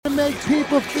make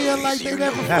people feel like they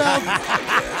never felt.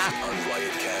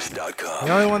 The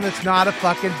only one that's not a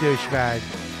fucking douchebag.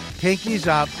 Pinkies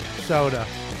up, soda.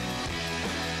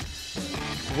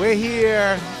 We're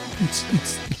here.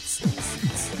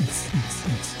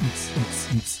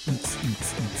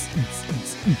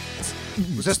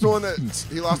 Was this the one that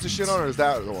he lost his shit on, or is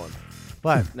that the one?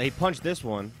 What? Now, he punched this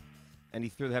one, and he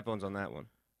threw the headphones on that one.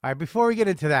 All right, before we get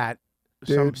into that,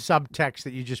 some subtext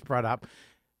that you just brought up.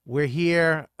 We're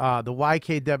here, the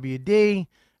YKWD,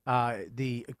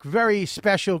 the very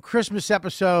special Christmas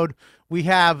episode. We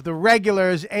have the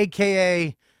regulars,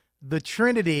 a.k.a. the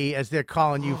Trinity, as they're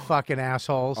calling you fucking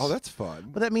assholes. Oh, that's fun.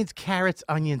 But that means carrots,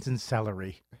 onions, and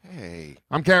celery. Hey.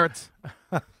 I'm carrots.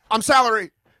 I'm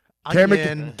celery. Can't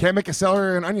Onion. make a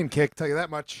celery or an onion kick, tell you that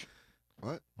much.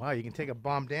 What? Wow, you can take a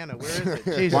bombdana. Where is it?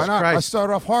 Jesus Why not? I Christ. start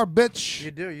off hard, bitch.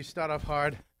 You do. You start off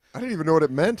hard. I didn't even know what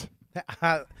it meant.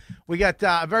 We got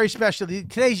a very special.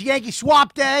 Today's Yankee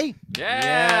Swap Day,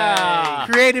 Yeah.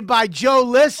 created by Joe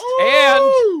List.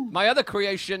 And my other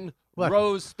creation, What?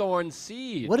 Rose Thorn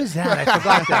Seed. What is that? I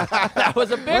forgot that. That was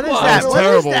a big What is one. that? That's What is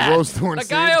terrible. that? Rose thorn The seed.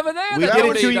 guy over there. We that did,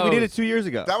 nobody we did knows. it 2 years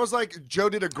ago. That was like Joe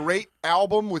did a great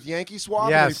album with Yankee Swap,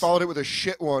 and Yes. he followed it with a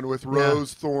shit one with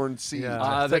Rose Thorn Seed.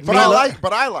 Yeah. The, But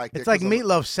I liked it. It's like 'cause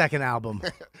Meatloaf's second album.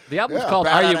 the album's Yeah, called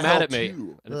Bad Are You Outta Mad Hell at Me?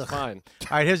 2. And it's fine.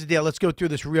 All right, here's the deal. Let's go through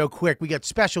this real quick. We got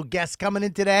special guests coming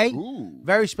in today. Ooh.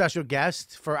 Very special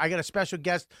guest. I got a special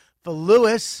guest for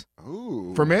Lewis.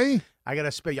 Ooh. For me? I got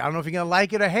I don't know if you're gonna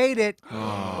like it or hate it,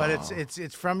 but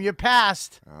it's from your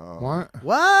past. What?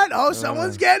 What? Oh,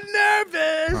 someone's getting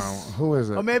nervous. Oh, who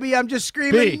is it? Or maybe I'm just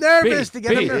screaming nervous to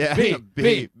get him nervous.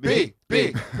 B.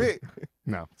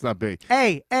 No, it's not B.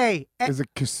 Hey. Is it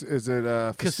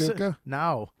Festuca?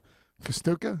 No.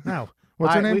 Festuca? No.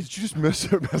 What's her All right, name? Did you just mess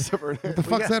up her name? What the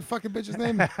fuck's that fucking bitch's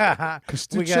name?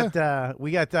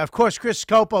 we got of course, Chris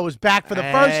Scopo is back for the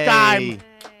first time.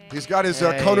 He's got his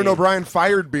Hey. Conan O'Brien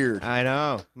fired beard. I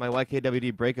know. My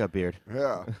YKWD breakup beard.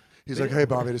 Yeah. He's like, hey,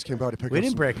 Bobby, I just came by to pick up We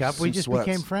didn't some- break up. We some just sweats.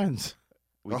 became friends.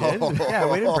 We did?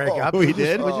 Yeah, we didn't break up. We We're just-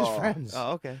 did? We're just Oh. friends.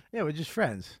 Oh, okay. Yeah, we're just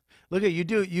friends. Look at you.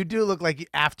 You do look like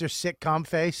after sitcom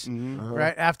face,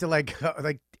 right? After like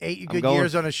 8 good going-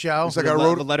 years on a show. He's like, I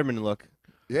rode the Letterman look.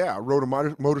 Yeah, I rode a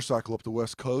motorcycle up the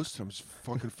West Coast. I'm just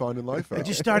fucking finding life I out.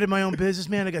 just started my own business,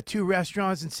 man. I got 2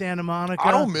 restaurants in Santa Monica.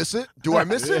 I don't miss it. Do I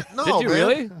miss it? No, Did you man.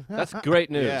 really? That's great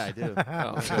news. Yeah, I do.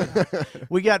 Oh, okay.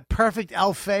 We got perfect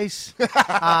elf face. Who?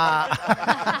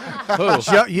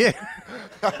 Yeah.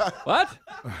 What?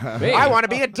 Me? I want to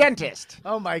be a dentist.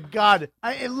 Oh my God!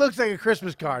 It looks like a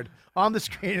Christmas card on the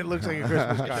screen. It looks like a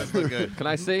Christmas card. Good. Can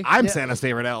I see? I'm Santa's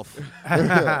favorite elf.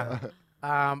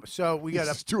 So we got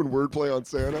He's doing wordplay on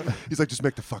Santa. He's like, just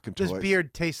make the fucking toys. this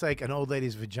beard tastes like an old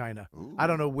lady's vagina. I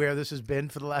don't know where this has been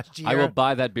for the last year. I will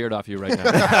buy that beard off you right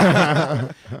now.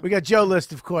 We got Joe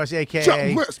List, of course, aka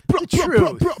Joe List. the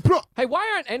truth. Hey,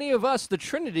 why aren't any of us the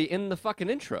Trinity in the fucking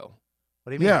intro? What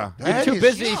do you mean? Yeah. You're That too is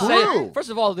busy true. saying. First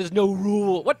of all, there's no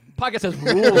rule. What podcast has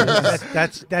rules?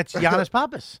 That's Giannis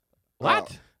Pappas.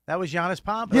 What? That was Giannis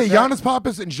Pappas. Yeah, Giannis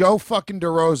Pappas and Joe fucking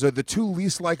DeRosa, the 2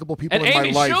 least likable people And in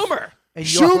Amy my life. Schumer.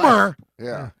 And York Schumer?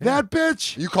 Yeah. That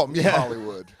bitch? You call me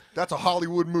Hollywood. That's a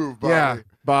Hollywood move, Bobby. Yeah,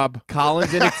 Bob.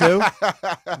 Colin's in it, too.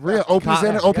 Real. Opie's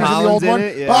in it. Opie's in the Colin's old in one.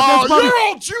 it, yeah. Bob, Oh, that's Bobby. you're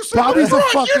all juicy. Bobby's a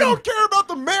Right, fucking- You don't care about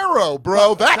the marrow,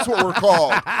 bro. That's what we're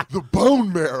called. The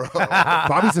bone marrow.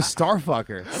 Bobby's a star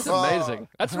fucker. That's amazing.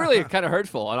 That's really kind of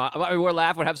hurtful. And I mean, we're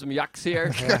laughing. We have some yucks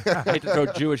here. I hate to throw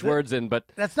Jewish words in, but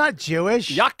That's not Jewish.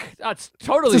 yuck. That's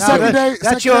totally It's a Jewish. second day- That's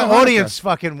second your day of Hanukkah. audience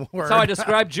fucking word. That's how I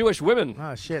describe Jewish women.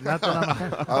 Oh shit! Not that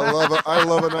I'm. I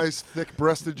love a nice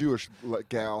thick-breasted Jewish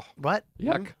gal. What?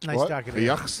 Yuck. Nice What? talking to The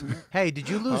you. yucks. Hey, did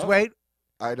you lose weight?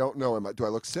 I don't know. Do I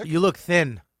look sick? You look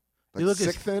thin. Like you look sick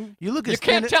as thin? You look You as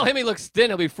can't thin. tell him he looks thin.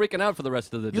 He'll be freaking out for the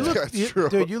rest of the day. You look, That's true.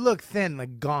 dude. You look thin,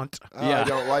 like gaunt. Yeah. I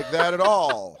don't like that at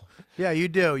all. Yeah, you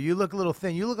do. You look a little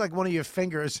thin. You look like one of your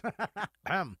fingers.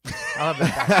 I'll have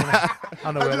that back. I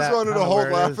don't know I where just that. wanted I to don't know hold where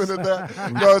it laughing is. at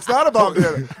that. No, it's not about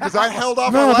that. Because I held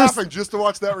off on laughing just to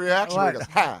watch that reaction. What? He goes,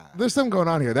 ha. There's something going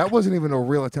on here. That wasn't even a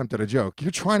real attempt at a joke.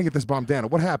 You're trying to get this bomb down.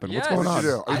 What happened? Yes. What's going What'd on? you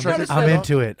do? Are you I trying to noticed I'm that.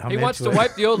 into it. I'm He into wants to it.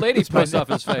 wipe the old lady's piss off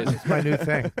his face. It's my new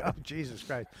thing. Oh, Jesus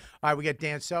Christ. All right, we got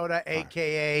Dan Soda,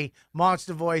 a.k.a.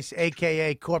 Monster Voice,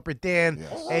 a.k.a. Corporate Dan,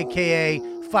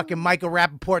 a.k.a. fucking Michael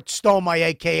Rappaport stole my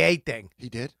a.k.a. thing. He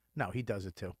did? No, he does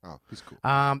it too. Oh, he's cool.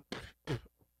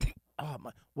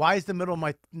 Why is the middle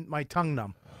of my tongue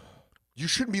numb? You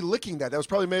shouldn't be licking that. That was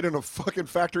probably made in a fucking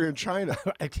factory in China.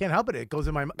 I can't help it. It goes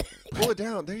in my mouth. Pull it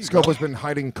down. There you go. Scopo's been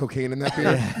hiding cocaine in that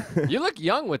beard. You look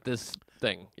young with this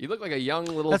thing. You look like a young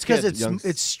little That's kid. because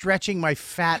it's stretching my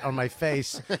fat on my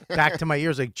face back to my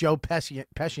ears like Joe Pesci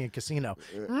in Casino.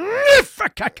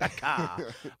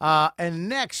 And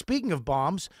next, speaking of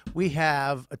bombs, we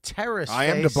have a terrorist. I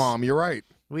am the bomb. You're right.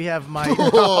 We have my.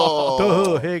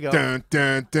 Oh. Here you go. Dun,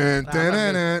 dun, dun,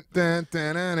 dun, dun, dun,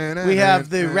 dun, dun, We have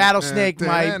the dun, rattlesnake.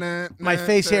 dun, My dun,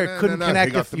 face hair dun, couldn't dun, connect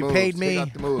he got if the you moves. paid He me.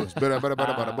 got the moves. Bada, bada,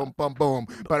 bada, bada, boom, bum, boom.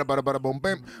 Bada, bada, bada, boom,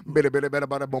 bim. Bada, bada, bada,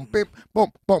 bada, boom, bim.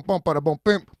 Boom, boom, boom, bada, boom,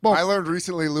 bim. Boom. I learned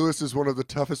recently Lewis is one of the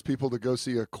toughest people to go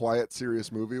see a quiet,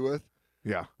 serious movie with.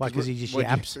 Yeah. Why? Because he just Like,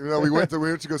 yaps. You know, we went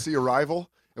to go see Arrival,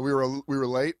 and we were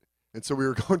late, and so we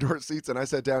were going to our seats, and I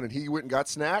sat down, and he went and got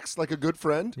snacks like a good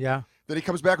friend. Yeah. Then he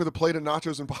comes back with a plate of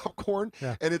nachos and popcorn,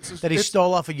 Yeah. and it's That he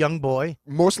stole off a young boy.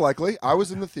 most likely. I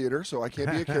was in the theater, so I can't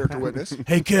be a character witness.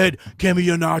 Hey kid, give me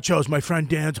your nachos. My friend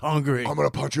Dan's hungry. I'm gonna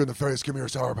punch you in the face. Give me your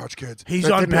Sour Patch Kids. He's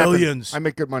That on didn't happen. Billions. I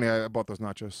make good money. I bought those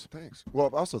nachos. Thanks. Well,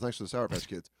 also thanks to the Sour Patch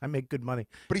Kids. I make good money.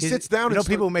 But he sits down You and know,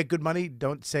 start- people who make good money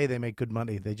don't say they make good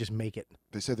money. They just make it.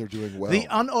 They said they're doing well. The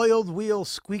unoiled wheel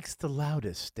squeaks the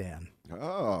loudest, Dan.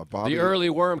 Oh, Bobby. The early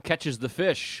worm catches the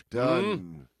fish.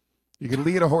 done. You can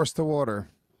lead a horse to water.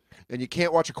 And you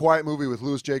can't watch a quiet movie with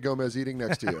Louis J. Gomez eating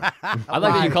next to you. I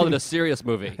like that you called it a serious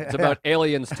movie. It's about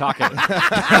aliens talking.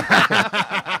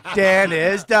 Dan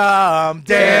is dumb.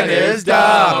 Dan is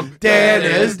dumb. Dan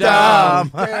is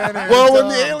dumb. Well, when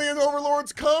the alien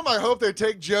overlords come, I hope they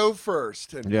take Joe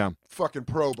first and Yeah. fucking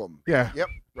probe him. Yeah. Yep,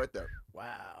 right there.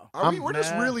 Wow. We're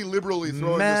just really liberally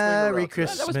throwing Merry this thing around.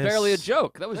 Christmas. That was barely a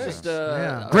joke. That was just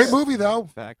Yeah. Great movie, though.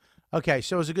 Fact. Okay,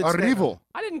 so it was a good Arrival.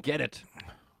 I didn't get it.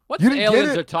 What You didn't get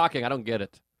aliens it? are talking? I don't get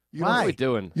it. You Why? What are don't, we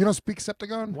doing? you don't speak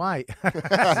Septagon? Why?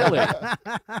 Silly. I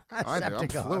do. I'm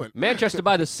Septagon. fluent. Manchester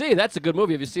by the Sea. That's a good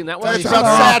movie. Have you seen that one? That's He's about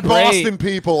got- sad Great. Boston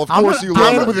people. Of I'm course gonna- you I'm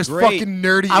love gonna- it. with his Great. fucking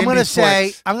nerdy I'm gonna indie say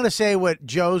flicks. I'm gonna say what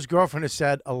Joe's girlfriend has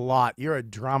said a lot. You're a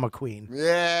drama queen.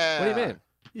 Yeah. What do you mean?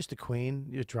 You're just a queen.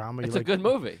 You're drama. It's you a good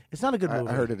movie. It's not a good movie.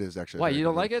 I heard it is actually. Why, very you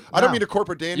don't good. like it? I don't No. mean to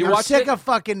corporate Dan. You I'm watched sick it? of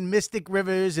fucking Mystic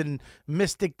Rivers and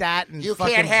Mystic that and You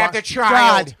fucking can't have bu- the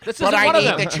child. God. This But isn't I one of need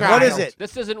them. the What child. is it?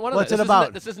 This isn't one of What's them. it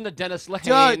about? This isn't a Dennis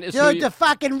Lehane. Dude, It's who the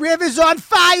fucking river's on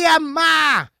fire,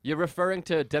 ma. You're referring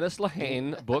to Dennis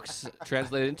Lehane books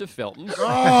translated into films.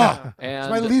 Oh, And it's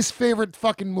my least favorite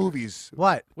fucking movies.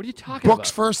 What? what are you talking Books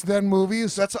about? first, then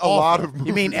movies. That's a lot of movies.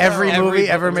 You mean every Every movie book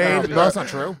ever was made? about- No, that's not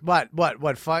true. What?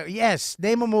 Yes,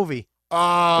 name a movie.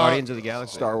 Guardians of the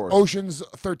Galaxy. Star Wars? Ocean's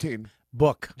 13.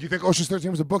 Book. Do you think Ocean's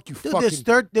 13 was a book? You Dude,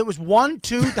 fucking. there was 1,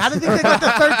 2. How did they get to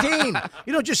 13?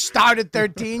 You don't just start at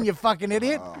 13, you fucking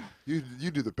idiot. You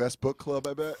do the best book club,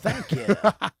 I bet. Thank you.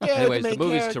 Anyways, the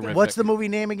movie's terrific. What's the movie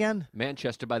name again?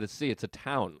 Manchester by the Sea. It's a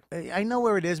town. I know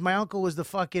where it is. My uncle was the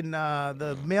fucking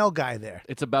the mail guy there.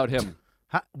 It's about him.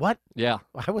 Huh? What? Yeah.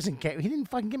 I wasn't. He didn't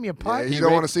fucking give me a Yeah, part. you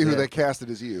don't want to see who they casted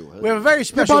as you. We have a very Yeah,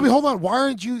 special. Bobby, hold on. Why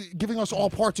aren't you giving us all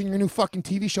parts in your new fucking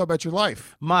TV show about your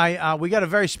life? We got a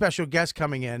very special guest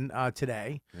coming in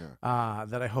today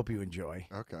that I hope you enjoy.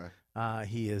 Okay.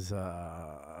 He is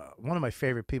one of my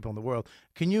favorite people in the world.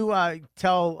 Can you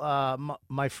tell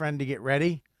my friend to get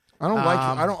ready? I don't like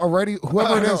him. I don't already.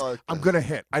 Whoever it I is, don't like I'm gonna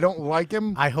hit. I don't like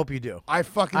him. I hope you do. I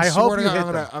fucking I swear hope to you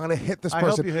God, hit I'm gonna hit this I hope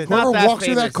person. you hit Whoever Not that walks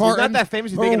through that famous. He's not curtain, that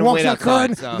famous. You think whoever it'll walks wait through that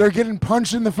curtain, outside, so. they're getting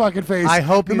punched in the fucking face. I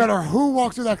hope no you- matter who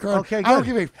walks through that curtain. Okay, I don't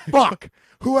good. give a fuck.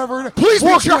 Whoever it is, Please be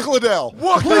walk Chuck through, Liddell.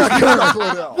 walk through Please that be Chuck curtain.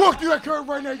 Liddell. Walk through that curtain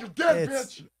right now. You're dead,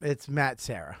 bitch. It's Matt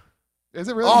Sarah. Is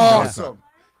it really? Awesome.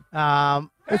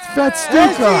 It's Fat There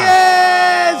she Stuka.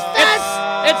 is!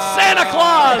 It's Santa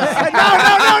Claus. No!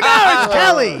 It's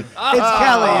Kelly. It's Kelly. I It's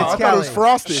thought it Kelly. was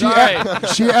Frosty.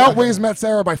 She outweighs Matt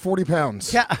Sarah by 40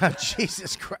 pounds.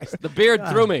 Jesus Christ! The beard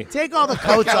threw me. Take all the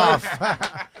coats off.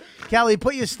 Kelly,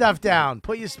 put your stuff down.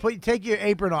 Take your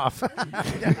apron off.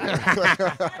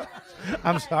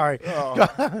 I'm sorry.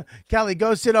 Kelly,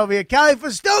 go sit over here. Kelly, for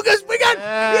Stukas, we got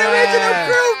the original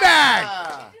crew back.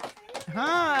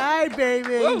 Hi, baby.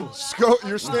 You're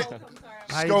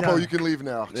How you Scopo, doing? you can leave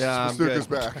now. Yeah, I'm Stuka's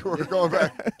good. back. We're going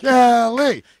back.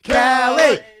 Kelly.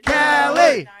 Kelly,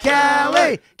 Kelly,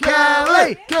 Kelly,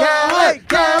 Kelly, Kelly,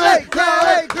 Kelly,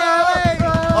 Kelly, Kelly.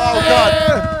 Oh,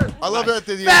 God. I love that.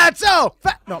 Fatso.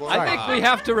 No, I sorry. think we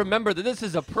have to remember that this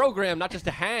is a program, not just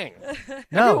a hang.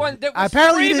 No. Everyone that was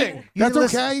Apparently you screaming. didn't, you That's didn't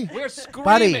listen- okay. We're screaming.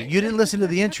 Buddy, you didn't listen to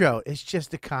the intro. It's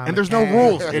just a comment. And there's no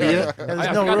rules, idiot. There's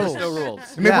I no forgot rules. There's no rules.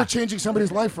 Maybe Yeah. we're changing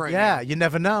somebody's life right now. Yeah, you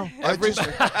never know.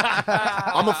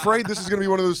 I'm afraid this is going to be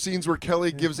one of those scenes where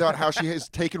Kelly gives out how she has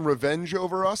taken revenge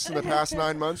over us in the past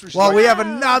 9 months. Where she's Well, like, we have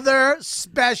another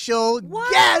special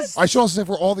guest. I should also say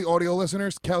for all the audio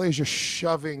listeners, Kelly is just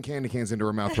shoving candy canes into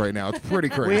her mouth right right now. It's pretty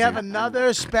crazy. We have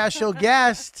another special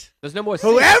guest There's no more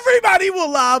who seats. everybody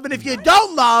will love, and if you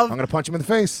don't love, I'm gonna punch him in the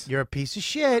face. you're a piece of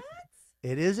shit.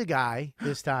 It is a guy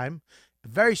this time, a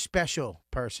very special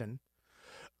person.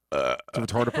 It's a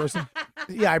retarded person.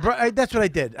 Yeah, that's what I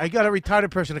did. I got a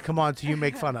retarded person to come on to you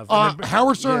make fun of. And then-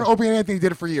 Howard Stern and Yeah. Opie and Anthony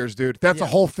did it for years, dude. That's a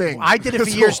whole thing. I did it for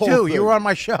That's a years whole too. thing. You were on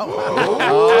my show.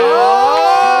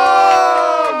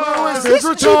 Lewis is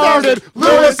retarded.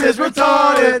 Lewis is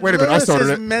retarded. Wait a minute, I Lewis started is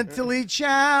it. mentally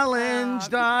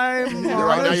challenged. I'm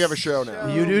Right now you have a show now.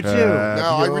 You do too.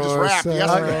 No, I would just rap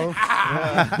yesterday.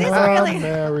 These are really.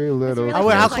 Merry little. really Oh,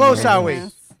 wait, how feels close like are we?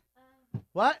 Christmas.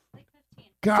 What?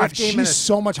 God, 15 she's minutes.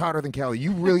 so much hotter than Kelly.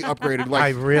 You really upgraded I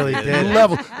like really did.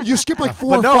 level. You skip like 4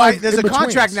 But or no, 5 there's a in-betweens.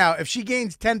 contract now. If she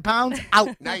gains 10 pounds, out.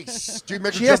 Nice. Do you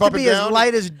make her She has jump to up be and as down?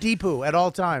 light as Deepu at all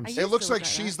times. I It used looks to like look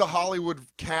like she's that. the Hollywood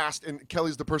cast, and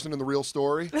Kelly's the person in the real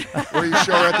story, where you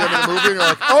show her at the end of the movie, and you're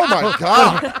like, oh my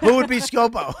god. Who would be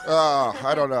Scopo?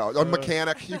 I don't know. A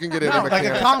mechanic. You can get in a No, like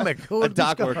mechanic. a comic. Who A would be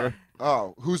dock Scopo? worker.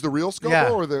 Oh, who's the real Scopo Yeah.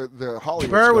 or the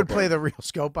Hollywood Burr would Scopo? play the real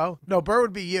Scopo. No, Burr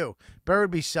would be you. Burr would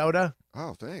be Soda.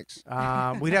 Oh, thanks.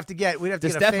 We'd have to get a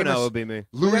DeStefano famous. would be me.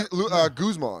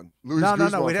 Guzman. Luis No.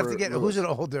 Guzman We'd have for to get Lewis. who's an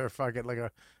older fucking like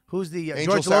a. Who's the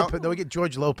Angel George Sal- Lopez? No, we get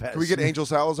George Lopez. Can we get Angel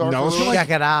Salazar? No, for it's Lewis? like- Check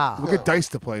it out. Look at Dice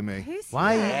to play me. Who's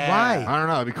Why? that? Why? I don't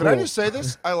know. It'd be cool. Could I just say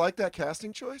this? I like that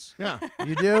casting choice. Yeah.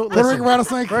 You do? Puerto Rican Listen,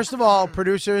 rattlesnake. first of all,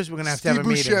 producers, we're gonna have Steve to have a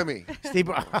meeting. Buscemi. Steve.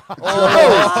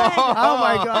 Oh,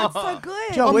 my God. So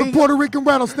good. Joe, I'm we- the Puerto Rican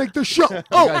rattlesnake. The show. You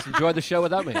Oh, guys enjoyed the show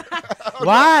without me.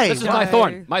 Why? This is Why? my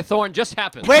thorn. My thorn just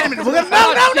happened. Wait a minute. We're gonna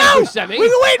Not no. Steve Buscemi.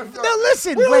 Wait. No,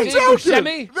 listen. Wait. Steve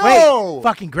Buscemi. no. Wait.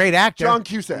 Fucking great actor. John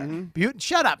Cusack.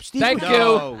 Shut up, Steve. Thank Buscemi. you.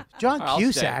 No. John I'll stay.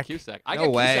 Cusack. Cusack. I No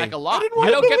get way. Cusack a lot. didn't I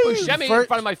want don't to get believe. Buscemi in First-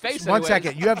 front of my face. One anyways.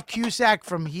 second. You have Cusack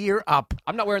from here up.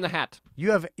 I'm not wearing the hat.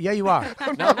 You have. Yeah, you are.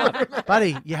 No, I'm not.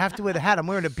 Buddy, you have to wear the hat. I'm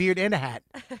wearing a beard and a hat.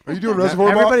 Are you doing Reservoir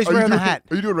Dogs? Everybody's Are you wearing the doing- hat.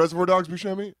 Are you doing Reservoir Dogs,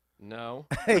 Buscemi? No.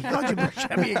 Hey, called you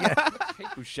Buscemi again. I hate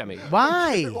Buscemi.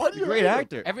 Why? What? Great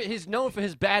actor. He's known for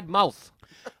his bad mouth.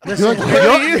 Listen,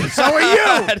 so are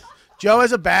you. Joe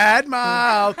has a bad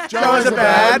mouth. Joe has a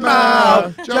bad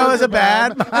mouth. Joe has a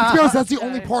bad And to be mouth. honest, that's the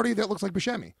only party that looks like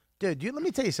Buscemi. Dude, let me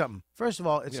tell you something. First of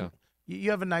all, it's Yeah. you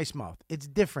have a nice mouth. It's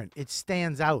different. It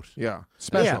stands out. Yeah.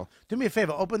 Special. Yeah. Do me a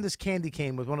favor. Open this candy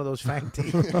cane with one of those fang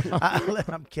teeth.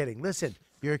 I'm kidding. Listen,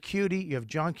 you're a cutie. You have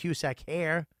John Cusack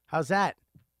hair. How's that?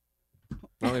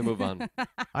 Let me move on. All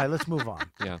right, let's move on.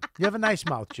 Yeah. You have a nice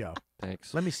mouth, Joe.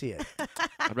 Thanks. Let me see it.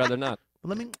 I'd rather not.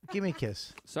 Give me a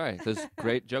kiss. Sorry. There's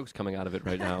great jokes coming out of it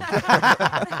right now.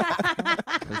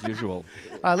 As usual.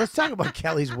 Let's talk about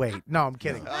Kelly's weight. No, I'm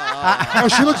kidding. Oh,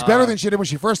 she looks better than she did when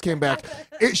she first came back.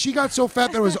 She got so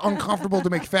fat that it was uncomfortable to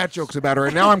make fat jokes about her,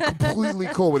 and now I'm completely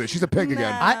cool with it. She's a pig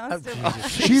again.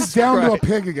 Jesus She's down to a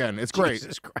pig again. It's great.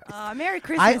 Jesus Christ. Merry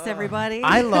Christmas, everybody.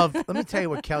 I love. Let me tell you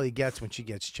what Kelly gets when she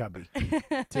gets chubby.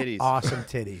 Titties. Awesome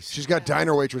titties. She's got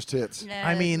diner waitress tits. Yeah,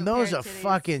 I mean, little those are parrot titties.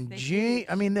 fucking They G. cute.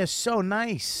 I mean, they're so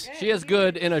nice. She is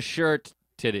good in a shirt,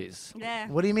 titties. Yeah.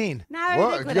 What do you mean? No, What?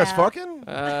 they're You good guys out.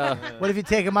 fucking? What if you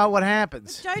take them out? What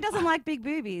happens? Joe doesn't like big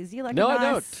boobies. You like No, a I nice...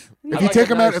 don't. If I you like take a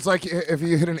them out, nice- it's like if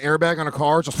you hit an airbag on a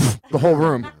car, just the whole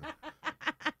room.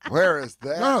 Where is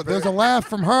that? No, there's a laugh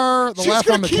from her, the She's laugh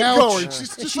gonna on the keep couch. going. She's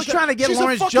just She's like trying to get she's a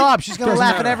Lauren's fucking- job. She's gonna Doesn't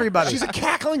laugh at matter. everybody. She's a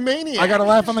cackling maniac. I got to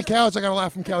laugh on the couch. I got to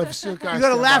laugh from Kelly. Guys you gotta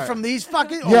stand laugh by. from these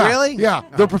fucking. Yeah, Oh, really? Yeah,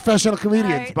 they're professional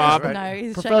comedians, No, Bob. No,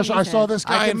 he's Professional. shaking I his saw head. this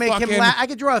guy I in can make fucking. him laugh. I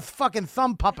could draw a fucking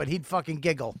thumb puppet. He'd fucking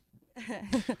giggle.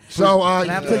 So you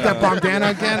take that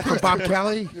bandana again for Bob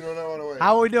Kelly. You don't know what to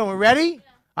How are we doing? We ready?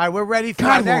 All right, we're ready for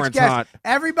God, our next Lauren's guest. hot.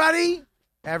 Everybody.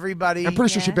 I'm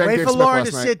pretty sure she banged Wait Dave for Smith Lauren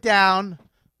last to night. sit down.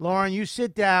 Lauren, you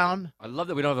sit down. I love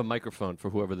that we don't have a microphone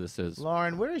for whoever this is.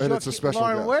 Lauren, where's And your it's a special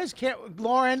Lauren? guest. Where's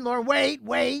Lauren,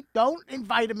 wait! Don't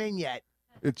invite him in yet.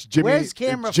 It's Jimmy. Where's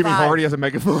camera it's Jimmy 5? Hardy has a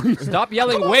megaphone. Stop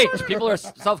yelling, wait. People are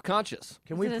self-conscious.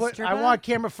 Can we Is it a put? I stripper? want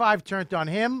camera 5 turned on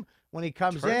him when he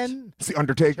comes Turned? in. It's the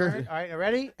Undertaker. All right,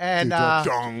 ready? And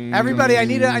Dong. everybody, I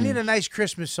need a nice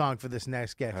Christmas song for this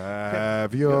next guest.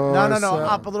 Have No, yourself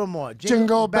up a little more.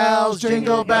 Jingle bells,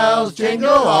 jingle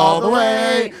all the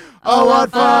way. Oh, what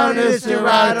fun it is to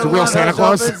ride a a real Santa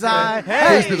Claus.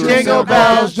 Hey, Please be the real jingle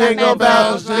Santa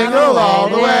bells, Claus. jingle all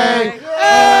the way.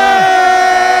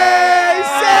 Hey,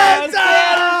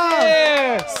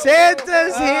 Santa!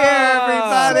 Santa's here,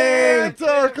 everybody.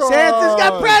 Santa's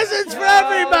got presents for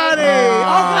everybody.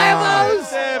 Oh,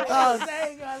 Glamos!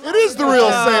 It is the real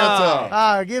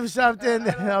Santa? Give something.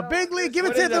 Big League. Give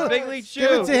it to the Big League Chew?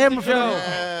 Give it to him. Give it to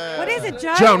Joe. What is it,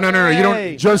 Joe? Joe, no. You don't.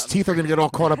 Hey. Joe's teeth are gonna get all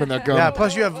caught up in that gum. Yeah.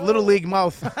 Plus, you have little league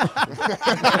mouth.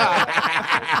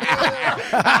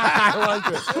 I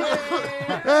like it.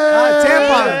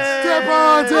 Tampons.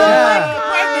 Tampons.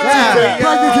 Yeah.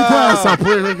 Pregnancy test. Oh,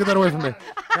 please get that away from me.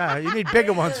 Yeah, you need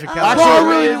bigger ones for Kelly.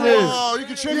 Actually, Oh, you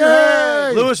can shake your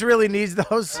hand. Lewis really needs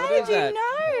those. How did you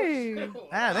know?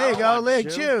 There you go. League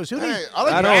Chews. Who Hey, needs? I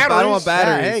like I batteries. don't want Yeah,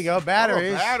 batteries. there you go.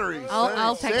 Batteries. Batteries.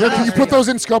 I'll take Here, can you that. put those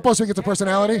in Scopo so he gets a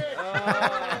personality?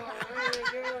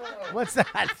 What's that?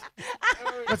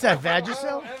 What's that?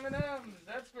 Vagisil?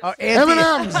 Oh, Auntie.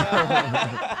 M&M's.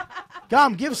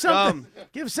 Gum, give something.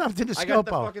 Give something to I got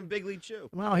the Scopo. fucking Big League Chew.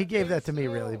 Well, he gave that to me,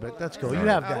 really, but that's cool. You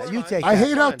have that. You take I that.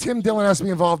 hate how Tim Dillon has to be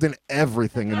involved in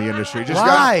everything in the industry. Just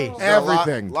Why? got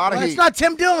everything. A lot of Well, heat. it's not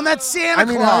Tim Dillon. That's Santa I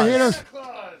mean, Claus. I hate us.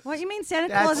 What, you mean Santa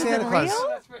That's Claus Santa isn't Claus.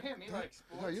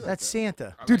 real? That's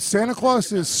Santa. Dude, Santa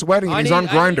Claus is sweating. He's on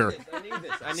Grindr.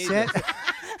 I need San- this.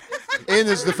 In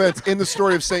his defense, in the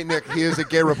story of Saint Nick, he is a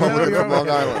gay Republican from Long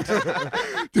Island.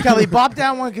 Kelly, bop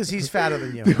down one because he's fatter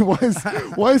than you.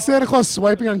 Why is Santa Claus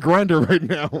swiping on Grindr right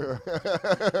now?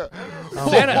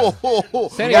 Santa.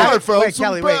 Santa, I found wait, some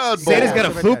Kelly, wait. bad Santa's boys. got a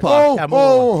fupa.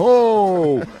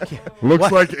 Oh, Yeah, move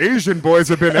Looks like Asian boys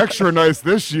have been extra nice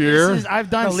this year. I've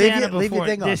done No, leave Santa your- leave your before.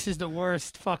 thing on. This is the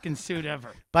worst fucking suit ever.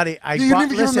 Buddy, I You bought,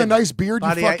 didn't even give him the listen, nice beard, you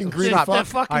buddy, fucking green stop. fuck.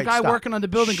 The fucking All right, guy stop. working on the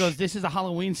building goes, "This is a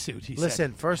Halloween suit." He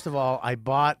Listen, first of all, I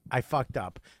fucked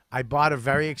up. I bought a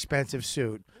very expensive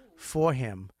suit for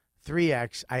him,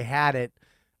 3X. I had it.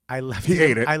 I left He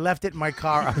ate it. I left it in my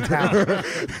car uptown.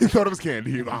 He thought it was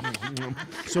candy.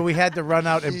 So we had to run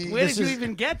out and said. Where this did you is-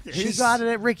 even get this? He got it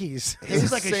at Ricky's. This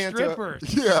is like a Santa- stripper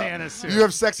Yeah. Santa suit. You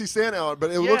have sexy Santa on,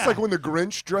 but it looks Yeah. like when the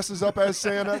Grinch dresses up as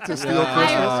Santa to steal Yeah.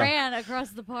 Christmas. I ran across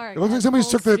the park. It looks like at somebody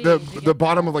full took speed to the get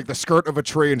bottom of like the skirt of a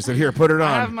tree and said, "Here, put it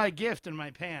I have on." my gift in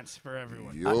my pants for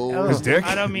everyone. Yo. His dick.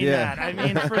 I don't mean Yeah. that. I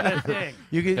mean for the thing.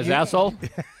 You can, His you- asshole.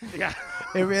 Yeah.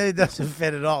 It really doesn't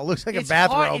fit at all. It looks like It's a hard.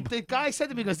 bathrobe. The guy said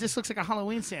to me, "Goes, this looks like a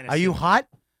Halloween Santa." Are you suit." hot?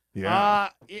 Yeah.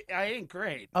 I ain't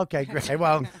great. Okay, great.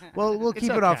 Well, we'll It's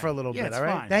keep it on okay. for a little Yeah, bit. it's All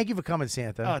right. fine. Thank you for coming,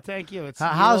 Santa. Oh, thank you. It's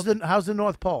How's the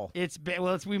North Pole? It's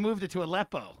we moved it to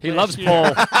Aleppo. He last loves year.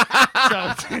 pole.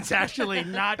 So it's actually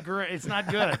not great. It's not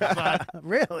good, but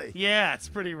Really? yeah, it's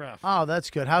pretty rough. Oh, that's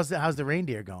good. How's the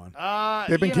reindeer going?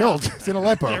 They've been you know, killed. It's in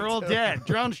Aleppo. They're all dead.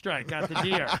 Drone strike got the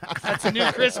deer. That's a new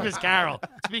Christmas carol.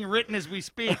 It's being written as we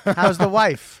speak. How's the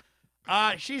wife?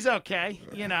 She's okay.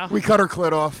 You know. We cut her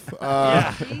clit off.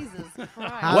 Yeah. Jesus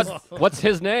Christ. What's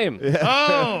his name?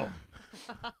 Oh.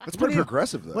 That's pretty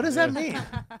progressive, though. What does that mean?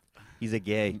 He's a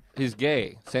gay. He's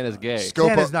gay. Santa's gay.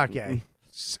 Santa's not gay.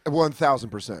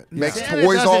 1,000%. Makes Santa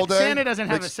toys all doesn't- day. Santa doesn't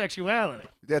have a Makes- sexuality.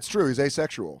 That's true. He's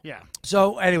asexual. Yeah.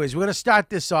 So, anyways, we're gonna start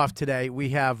this off today. We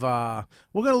have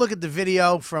we're gonna look at the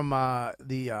video from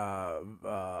the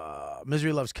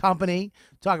Misery Loves Company.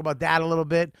 Talk about that a little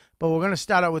bit, but we're gonna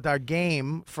start out with our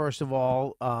game first of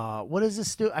all. What is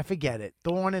this? I forget it.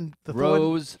 Thorn and the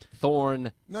Rose,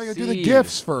 thorn. No, you do the seed.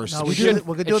 gifts first. Thorn. No, We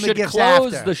we're do- doing It the should gifts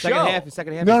close after. the show.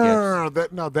 Second half. No, is no,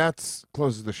 gifts. no. That's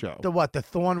closes the show. The what? The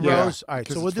Thorn Yeah, Rose. All right,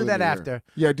 'cause so we'll it's do for that the year. after.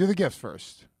 Yeah, do the gifts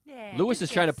first. Yeah, Lewis good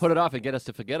is trying to guess. put it off and get us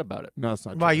to forget about it. No, it's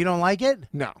not. Why true. you don't like it?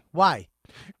 No, Why?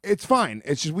 it's fine.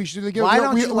 It's just we should do the gift. Why we,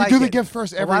 don't we, you we like do the it? gift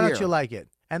first every Why year. don't you like it?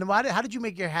 And how did you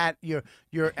make your hat your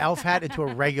elf hat into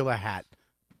a regular hat?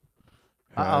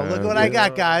 Uh oh, look what I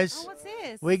got, guys. Oh, what's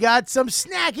this? We got some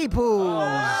snacky poos.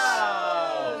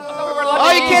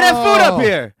 Oh, you can't have food up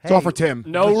here. It's all for Tim.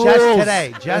 No rules.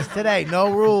 Just today,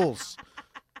 no rules.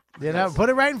 You know, put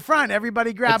it right in front.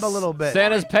 Everybody grab a little bit.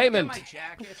 Santa's payment.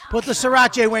 Put the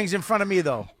sriracha wings in front of me,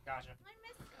 though.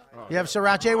 You have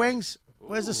sriracha wings?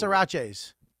 Where's the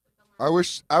srirachas? I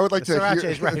would like The to sriracha hear.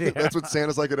 is right here. That's what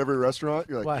Santa's like at every restaurant.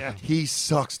 You're like, What? Yeah. he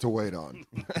sucks to wait on.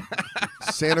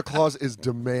 Santa Claus is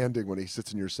demanding when he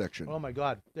sits in your section. Oh my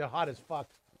God, they're hot as fuck,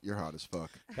 You're hot as fuck.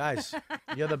 guys.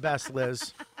 You're the best,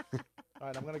 Liz. All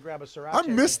right, I'm gonna grab a sriracha. I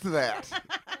missed that.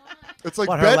 It's like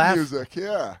What, her bed laugh? music.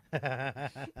 Yeah.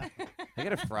 I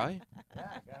got a fry.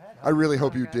 I really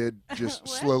hope you did just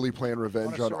slowly plan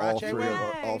revenge Want on a all sriracha? three of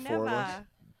No, all four of us. never.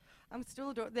 I'm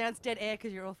still that's dead air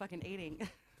because you're all fucking eating.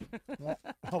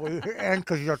 Oh, and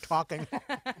because you're talking.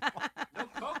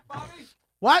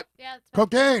 What? Yeah, it's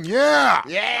Cocaine, yeah.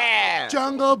 Yeah.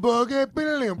 Jungle boogie,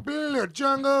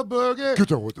 jungle boogie. Get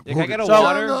down with the Can I get a So-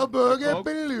 water? Jungle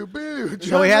boogie, Coke?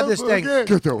 So we had this thing.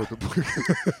 Get down with the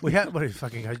boogie. We had what are you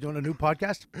fucking guys doing a new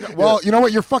podcast? Well, you know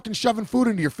what? You're fucking shoving food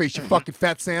into your face, you fucking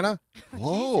fat Santa.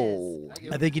 Whoa.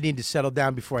 I think you need to settle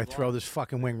down before I throw this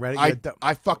fucking wing right at you.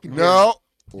 I fucking No.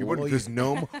 You wouldn't, because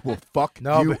Gnome will fuck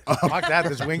No, you but up. fuck that.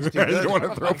 This wing's too good. You want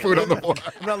to throw food on the floor.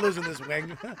 I'm not losing this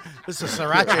wing. This is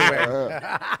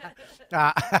sriracha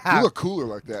wing. You look cooler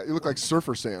like that. You look like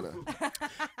Surfer Santa.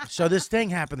 So this thing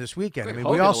happened this weekend. I mean,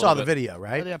 we Hogan all a saw little the bit. video,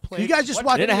 right? Oh, yeah, You guys just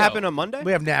watched Did it video? happen on Monday?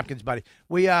 We have napkins, buddy.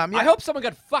 We yeah. I hope someone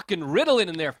got fucking Ritalin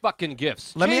in their fucking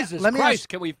gifts. Let me- Jesus let me Christ, ask-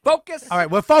 can we focus? All right,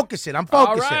 we're focusing. I'm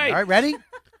focusing. right. All right, ready?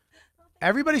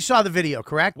 Everybody saw the video,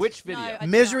 correct? Which video? I did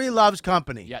Misery not. Loves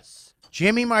Company. Yes.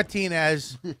 Jimmy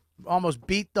Martinez almost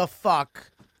beat the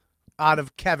fuck out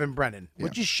of Kevin Brennan,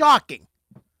 which is shocking.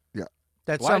 Yeah.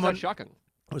 That Why is someone that shocking?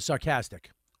 was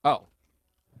sarcastic. Oh,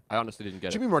 I honestly didn't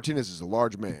get Jimmy Martinez is a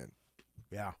large man,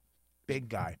 Yeah. Big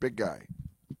guy. big guy,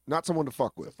 not someone to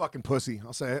fuck with. Fucking pussy.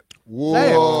 I'll say it. Whoa!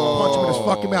 Say it. Punch him in his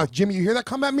fucking mouth. Jimmy, you hear that?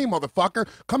 Come at me, motherfucker.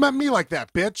 Come at me like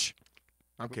that, bitch.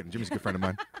 I'm kidding. Jimmy's a good friend of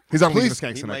mine. He's on Legion of Please-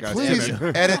 Skanks he tonight, might guys. Please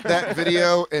Yeah, edit that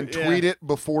video and tweet it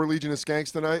before Legion of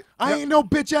Skanks tonight. I ain't no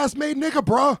bitch-ass made nigga,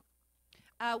 bruh.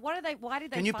 What are they? Why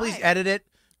did they? Can you please fight? edit it?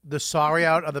 The sorry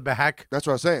out of the back. That's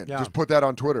what I was saying. Yeah. Just put that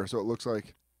on Twitter so it looks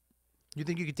like You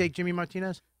think you could take Jimmy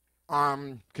Martinez?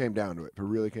 came down to it. It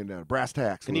really came down. Brass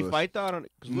tacks. Can he Lewis. fight though? I don't-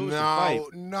 'cause Lewis can fight.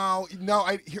 No.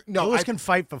 Lewis I, can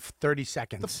fight for 30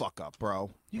 seconds. the fuck up,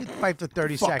 bro. You can fight for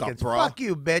 30 fuck up, seconds. bro. Fuck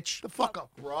you, bitch. The fuck up,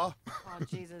 bro. Oh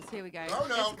Jesus! Here we go. No, no, It's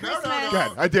no, Christmas. no, no. Go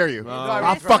ahead. I dare you.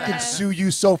 I'll Christmas. fucking sue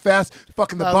you so fast.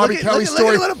 Fucking the Look Bobby at- Kelly look at-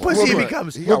 story. Look at what a pussy he Look,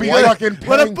 becomes. he We'll got be white. fucking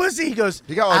What a paying- pussy. He goes,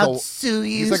 He got like I'll a- sue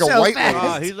you he's like a so white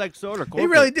fast. lady. He's like soda. He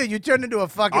really did. You turned into a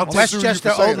fucking I'll sue you for Westchester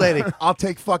saying old lady. that. I'll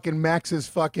take fucking Max's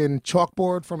fucking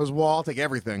chalkboard from his wall. I'll take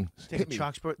everything. Take Hit a me.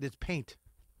 chalkboard. It's paint.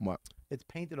 What? It's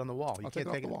painted on the wall. You I'll take can't it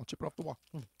off take the it. wall. Chip it off the wall.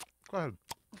 Go ahead.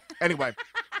 Anyway.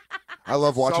 I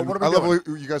love watching. what are we I love doing?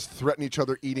 when you guys threaten each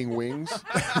other eating wings.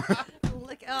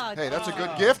 Look, oh, Hey, that's a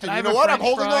good gift, and I you have know a what? I'm French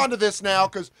holding fry? on to this now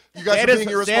because you guys Santa- are being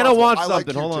irresponsible. Santa wants I like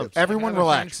something. Hold on. Q-tips. Everyone Can I have a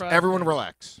relax. French fry? Everyone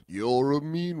relax. You're a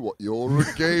mean one. You're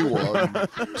a gay one,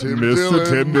 Tim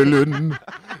Dillon. Dillon.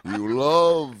 You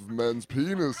love men's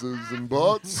penises and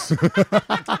butts.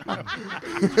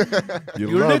 You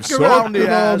You love lick around the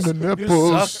sucking on ass. the You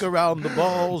nipples. suck around the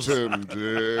balls. Tim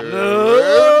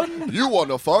Dillon. You want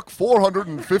to fuck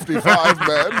 455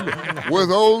 men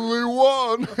with only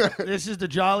one. This is the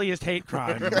jolliest hate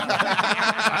crime that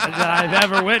I've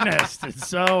ever witnessed. It's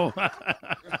so.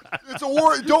 It's a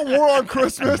war. Don't war on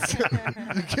Christmas.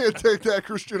 You can't take that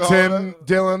Christian holiday. Tim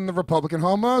Dillon, the Republican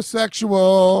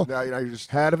homosexual, Now you're just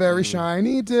had a very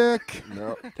shiny dick.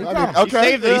 no. He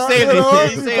saved it. He saved it.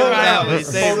 He saved it out. He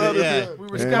saved it. Yeah. We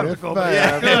were And skeptical, if but I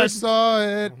yeah, ever good. saw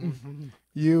it,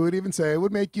 you would even say it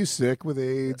would make you sick with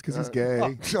AIDS because he's gay.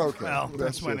 Okay. Well,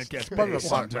 that's when it gets paid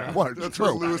sometimes. What? That's True.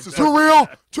 what Lewis is Too real?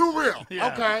 Too real.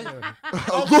 Yeah. Okay.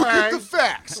 Look at the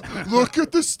facts. Look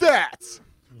at the stats.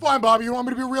 Fine, Bobby. You want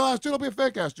me to be a real ass dude? I'll be a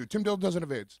fake ass dude. Tim Dillon doesn't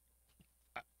have AIDS.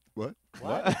 Ooh.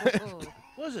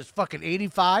 What is this, fucking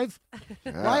 85?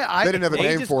 Why I- They didn't have a AIDS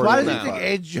name is for it. Why in does he think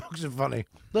 85. AIDS jokes are funny?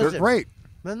 They're Listen, great.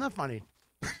 they're not funny.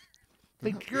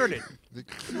 They cured it.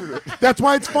 That's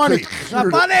why it's funny. It's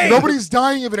not funny. Nobody's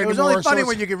dying of it It was anymore. only funny so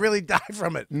when you could really die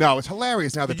from it. No, it's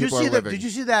hilarious now that Did you people see are the? living. Did you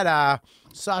see that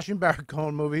Sacha Baron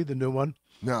Cohen movie, the new one?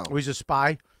 No. Where he's a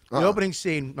spy. The Uh-uh. opening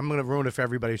scene. I'm going to ruin it for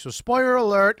everybody. So spoiler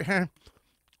alert.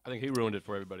 I think he ruined it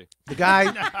for everybody. The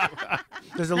guy,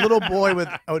 there's a little boy with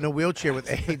in a wheelchair with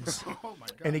AIDS,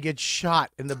 and he gets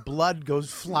shot, and the blood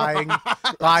goes flying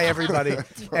by everybody.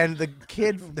 And the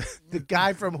kid, the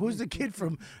guy from who's the kid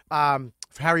from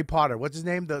Harry Potter? What's his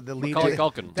name? The lead, Macaulay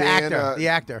Culkin. the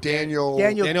actor, Daniel.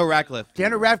 Daniel Radcliffe.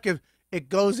 Radcliffe. It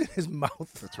goes in his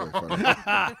mouth, That's really funny.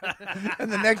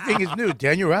 and the next thing is new.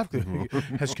 Daniel Radcliffe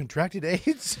has contracted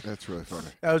AIDS. That's really funny.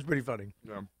 That was pretty funny.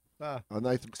 A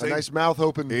nice mouth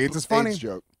open AIDS is funny.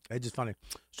 joke. It's just funny.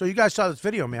 So you guys saw this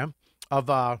video, man, of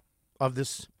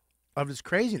this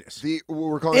craziness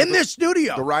We're calling it in this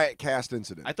studio. the riot cast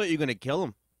incident. I thought you were gonna kill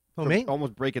him. Who, for me?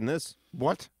 Almost breaking this.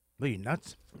 What? Are you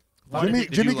nuts? Jimmy,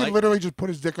 Did Jimmy you can like- literally just put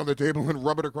his dick on the table and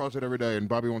rub it across it every day, and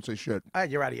Bobby won't say shit.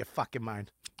 You're out of your fucking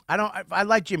mind. I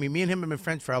like Jimmy. Me and him have been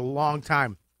friends for a long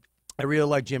time. I really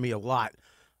like Jimmy a lot.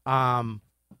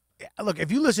 Look,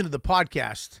 if you listen to the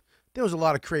podcast, there was a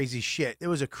lot of crazy shit. It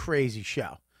was a crazy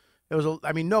show.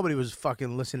 Nobody was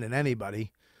fucking listening to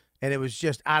anybody, and it was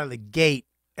just out of the gate.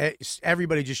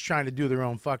 Everybody just trying to do their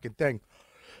own fucking thing.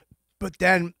 But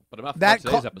then But enough that for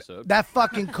today's call, episode. that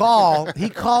fucking call, he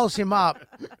calls him up.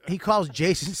 He calls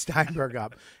Jason Steinberg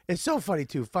up. It's so funny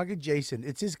too. Fucking Jason.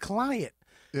 It's his client.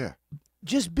 Yeah.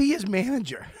 Just be his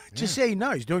manager. Just say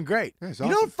no. He's doing great. Yeah, he's you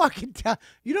awesome. don't fucking tell.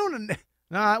 You don't.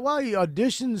 Nah. Well, he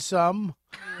auditioned some.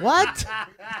 What?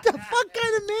 The fuck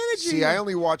kind of manager? See, I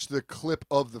only watched the clip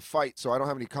of the fight, so I don't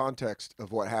have any context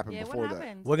of what happened Yeah, before what that.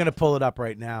 happened? We're gonna pull it up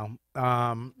right now. You're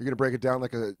gonna break it down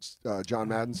like a John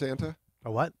Madden Santa?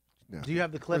 A what? No. Do you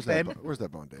have the clip, Where's that, babe? where's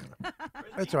that bandana?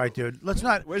 That's all right, dude. Let's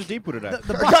not. Where's D put it at?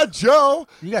 The I got Joe.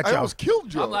 You got I Joe. almost killed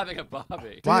Joe. I'm laughing at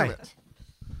Bobby. Why? Damn it.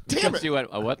 Damn it. You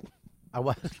went, what? I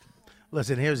was.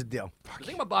 Listen, here's the deal. The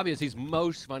thing about Bobby is he's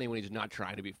most funny when he's not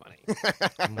trying to be funny.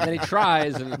 And then he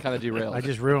tries and it kind of derails. I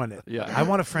just ruined it. Yeah. I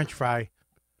want a French fry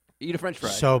Eat a French fry.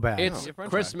 so bad. It's No.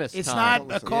 Christmas It's time.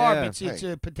 not a carb. Yeah. It's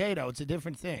a potato. It's a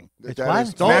different thing. It's That what?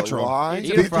 is Don't- natural. Lie.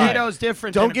 Eat a fry. Potato's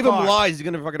different. Don't than give a him carb. lies. He's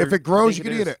gonna fucking. If it grows, you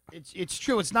think can eat is. it. It's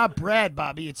true. It's not bread,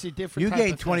 Bobby. It's a different. You type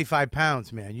gained of thing. 25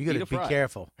 pounds, man. You got Eat to a be fry.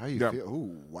 careful. How you Yeah. feel?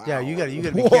 Ooh, wow. Yeah, you got to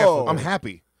be Whoa. careful. I'm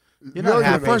happy. You're not For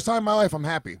happy. the first time in my life, I'm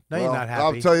happy. No, you're Well, not happy.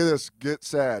 I'll tell you this: get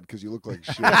sad because you look like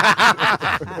shit.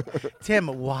 Tim,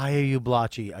 why are you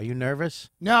blotchy? Are you nervous?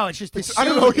 No, it's just the I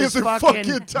don't suit know. He is has a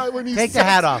fucking tie when he's Take the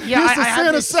hat off. He has I a have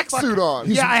Santa this sex fucking- suit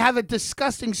on. Yeah, I have a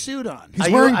disgusting suit on. He's Are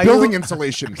you- wearing are building you-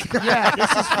 insulation. Yeah,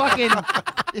 this is fucking.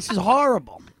 This is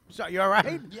horrible. So, you all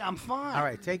right? Yeah, I'm fine. All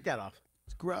right, take that off.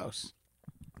 It's gross.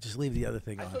 Just leave the other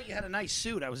thing I on. thought you had a nice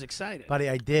suit. I was excited. Buddy,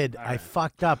 I did. I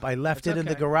fucked up. I left That's it in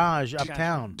the okay. garage Gotcha.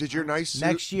 uptown. Did your nice suit?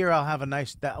 Next year, I'll have a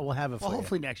nice. We'll have it for well, you.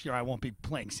 hopefully next year I won't be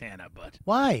playing Santa, but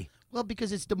Why? well,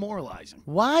 because it's demoralizing.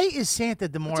 Why is Santa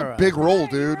demoralized? Big role,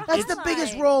 dude. That's the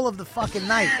biggest role of the fucking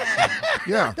night.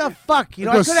 Yeah. The fuck? You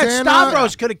know, I Because could have Santa-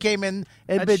 Stavros could have came in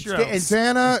and That's been true. and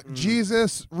Santa,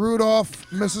 Jesus, Rudolph,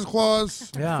 Mrs.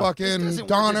 Claus, Yeah. fucking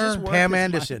Donner. Pam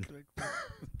Anderson.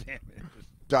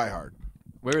 Die Hard.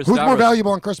 Where is Who's more Stavros?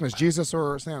 valuable on Christmas, Jesus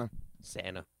or Santa?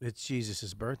 Santa. It's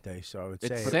Jesus' birthday, so I would say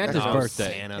It's Santa's Oh,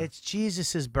 birthday. Santa. it's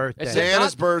Jesus' birthday. It's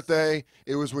Santa's not- birthday.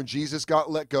 It was when Jesus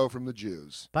got let go from the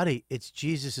Jews. Buddy, it's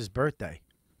Jesus' birthday.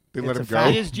 They It's let a him fact. go.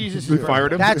 It is Jesus' They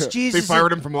fired him. That's They Jesus.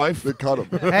 fired him from life. They cut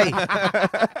him. Hey,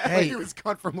 hey, He was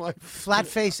cut from life. flat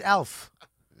face elf.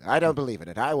 I don't believe in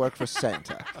it. I work for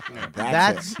Santa.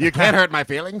 That's You can't hurt my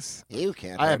feelings. You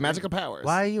can't. I have magical powers.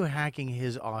 why are you hacking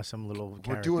his awesome little We're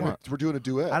character? doing a, we're doing a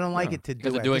duet. I don't like it to do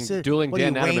Because it. they're doing This is- dueling what are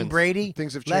you, Dan Wayne Adamans. Brady.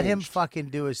 Things have Let him changed. fucking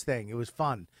do his thing. It was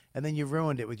fun, and then you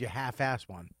ruined it with your half-ass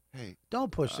one. Hey,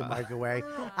 Don't push the mic away.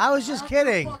 I was just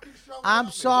kidding. I'm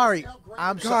sorry.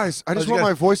 I'm sorry. guys, I just want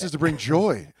my voices to bring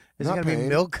joy. Is it not gonna pain. be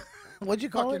milk? What'd you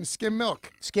call Fucking it? skim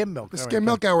milk. Skim milk. The All right, skim good.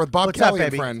 milk hour with Bob What's up, Kelly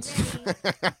and baby? friends.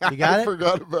 You got I it?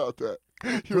 forgot about that.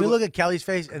 Can we look at Kelly's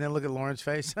face and then look at Lauren's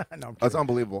face? No, I'm That's kidding.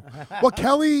 unbelievable. Well,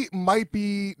 Kelly might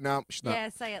be. No, she's not. Yeah,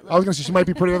 say it. I was gonna say she might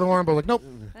be prettier than Lauren, but like, nope.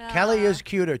 Kelly is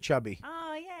cute or chubby.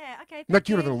 Oh yeah, okay. Not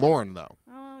cuter than Lauren though.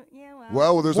 Oh yeah, well.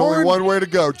 Well, there's Lauren- only one way to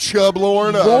go. Chub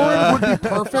Lauren up. Lauren would be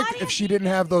perfect if she didn't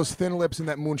have those thin lips and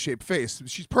that moon-shaped face.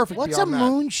 She's perfect. What's a beyond that.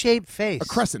 moon-shaped face? A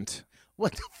crescent.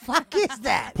 What the fuck is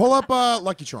that? Pull up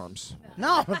Lucky Charms.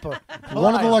 No.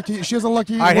 One of the lucky. She has a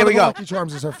lucky. All right, one here of we the go. Lucky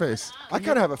Charms is her face. I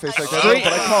kind of have a face like that, Wait,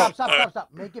 but I stop.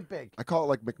 Make it big. call it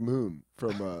like McMoon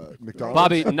from McDonald's.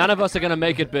 Bobby, none of us are going to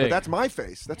make it But big. that's my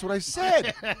face. That's what I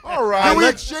said. All right. Can we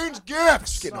let's exchange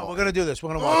gifts? No, we're gonna do this.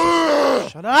 We're gonna watch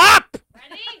this. Shut up!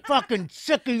 Fucking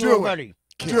sick of you Do it. already.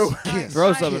 kiss, kiss,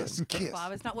 Throw some. kiss.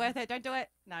 Bob, it's not worth it. Don't do it.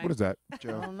 No. What is that? I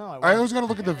don't know. I always gotta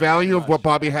look at the value of what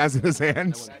Bobby has in his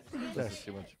hands.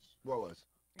 What was?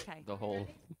 Okay. The whole.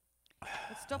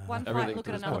 Let's stop one Everything fight. Look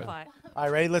to at this another point. fight. All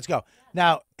right, ready? Let's go.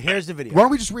 Now, here's the video. Why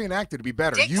don't we just reenact it to be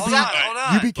better? You Hold be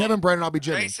on. you be Kevin Brennan, I'll be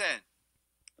Jimmy. Jason.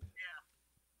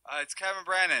 It's Kevin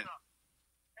Brennan.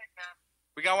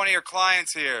 We got one of your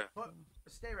clients here.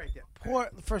 Stay right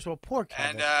there. First of all, poor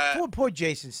Kevin. And, poor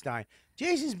Jason Stein.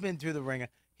 Jason's been through the ringer.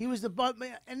 He was the butt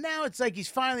man, and now it's like he's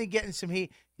finally getting some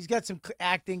heat. He's got some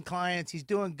acting clients. He's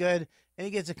doing good, and he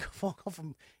gets a phone call from.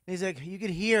 And he's like, you can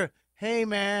hear, hey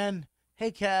man,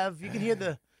 hey Kev. You can hear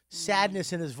the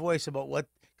sadness in his voice about what,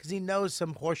 because he knows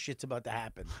some horse shit's about to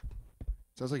happen,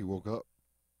 Sounds like you woke up.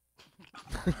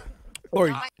 or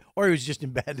he was just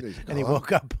in bed and he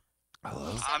woke up.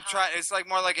 I'm trying. It's like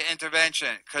more like an intervention,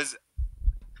 cause.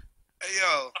 Hey,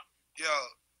 yo,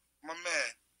 my man,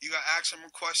 you got to ask him a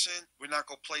question? We're not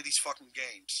going to play these fucking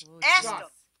games.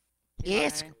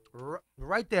 Ask him.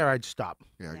 Right there, I'd stop.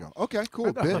 Yeah, I go. Okay,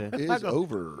 cool. Bit is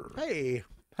over. Hey,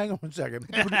 hang on one second.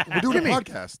 We're doing a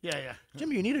podcast. Yeah.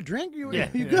 Jimmy, you need a drink? You Yeah.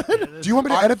 good? Do you want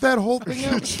me to edit that whole thing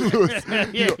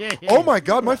out? Yeah. Oh my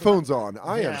God, my phone's on.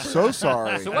 I am so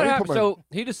sorry. So I what didn't happened? put my- So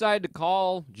he decided to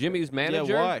call Jimmy's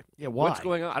manager. Yeah, why? Yeah, why? What's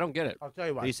going on? I don't get it. I'll tell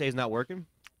you Did what. he say he's not working?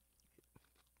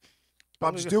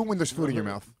 Bob, just do it when there's food in your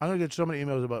mouth. I'm gonna get so many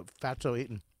emails about fatso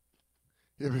eating.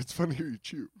 Yeah, but it's funny to hear you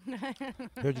chew.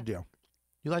 Here's the deal.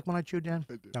 You like when I chew, Dan?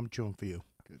 I do. I'm chewing for you.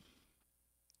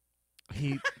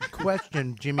 he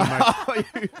questioned Jimmy Martinez. Oh,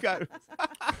 you got.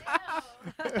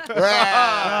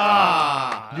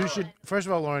 You should, first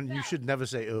of all, Lauren, you should never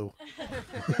say ooh.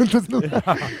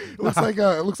 It looks like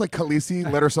Khaleesi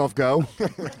let herself go.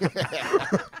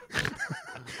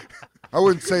 I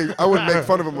wouldn't make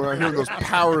fun of him when I hear those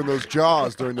power in those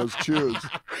jaws during those chews.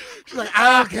 She's like,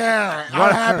 I don't care.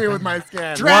 I'm happy with my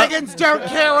skin. Dragons don't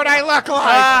care what I look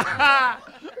like.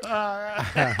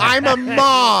 I'm a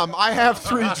mom. I have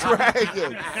 3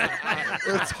 dragons.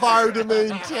 It's hard to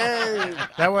maintain.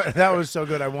 That was so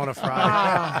good. I want to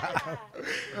fry.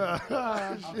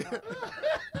 I'm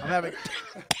having.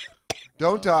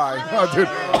 Don't die.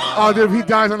 Oh, dude, if he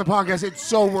dies on the podcast, it's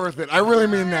so worth it. I really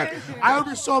mean that. I would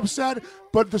be so upset,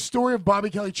 but the story of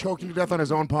Bobby Kelly choking to death on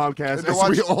his own podcast,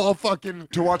 we all fucking...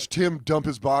 To watch Tim dump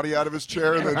his body out of his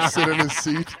chair and then sit in his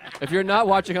seat. If you're not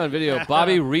watching on video,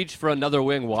 Bobby reached for another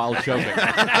wing while choking.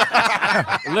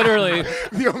 Literally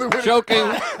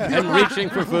choking and reaching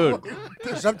for food.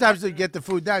 Sometimes to get the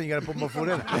food down, you got to put more food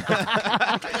in it.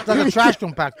 It's like a trash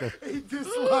compactor. He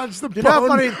dislodged the You know how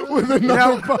bone funny? with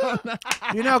another bone.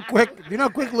 You know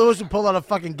quick Lewis would pull out a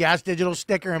fucking Gas Digital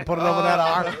sticker and put it over that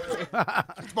arm.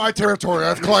 It's my territory.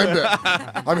 I've claimed it.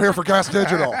 I'm here for Gas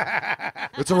Digital.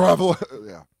 It's a revolution.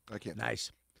 Yeah, I can't.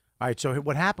 Nice. All right, so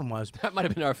what happened was That might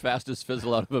have been our fastest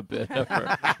fizzle out of a bit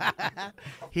ever.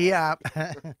 he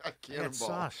Cannonball.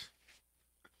 sauce.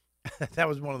 That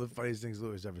was one of the funniest things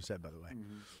Lewis ever said, by the way.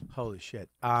 Holy shit.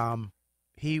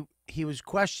 He was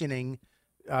questioning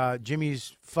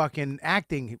Jimmy's fucking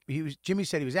acting. Jimmy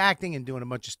said he was acting and doing a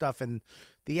bunch of stuff in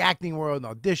the acting world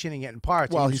and auditioning, getting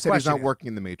parts. Well, and he said he's not questioning it. working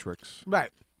in the Matrix.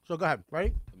 Right. So go ahead.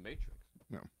 Ready? The Matrix.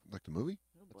 No, like the movie?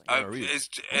 Is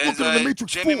Welcome to the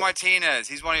Matrix Jimmy 4. Martinez?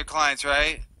 He's one of your clients,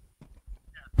 right?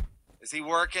 Is he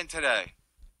working today?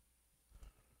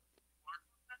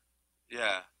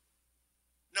 Yeah.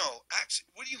 No, actually,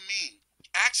 what do you mean?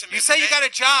 Ask him. You say you got a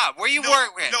job. Where you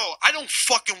working? No, I don't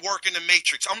fucking work in the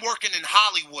Matrix. I'm working in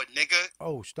Hollywood, nigga.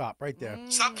 Oh, stop right there.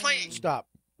 Stop playing. Stop.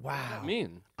 What does Wow. that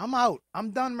mean? I'm out. I'm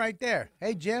done right there.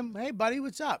 Hey, Jim. Hey, buddy.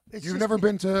 What's up? It's You've just- never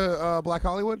been to Black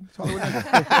Hollywood? It's Hollywood.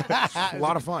 It's a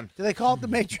lot of fun. Do they call it the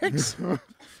Matrix?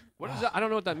 What is that? I don't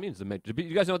know what that means. The Matrix.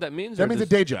 You guys know what that means? That or means a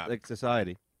just- day job. Like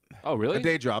society. Oh, really? A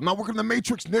day job. I'm not working in the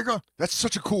Matrix, nigga. That's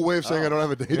such a cool way of saying I don't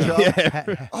have a day job.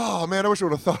 Yeah. Oh, man, I wish I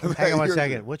would have thought of that. Hang on one years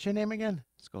second. ago. What's your name again?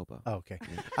 Scopo. Oh, okay.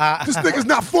 This nigga's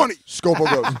not funny. Scopo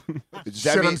goes. Does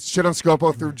that mean- Shit on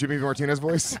Scopo through Jimmy Martinez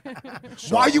voice.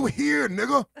 Why you here,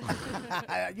 nigga?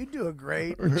 You doing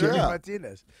great, Jimmy Yeah.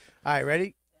 Martinez. All right,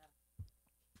 ready?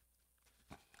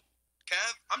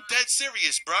 Kev, I'm dead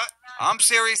serious, bruh. I'm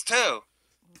serious too.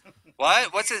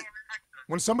 What? What's it?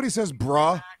 When somebody says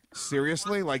bruh,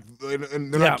 seriously, like,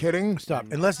 and they're Yeah. not kidding. Stop.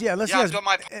 Unless he Yeah, has, I'm doing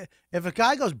my. if a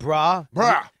guy goes brah,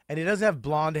 Bruh. and he doesn't have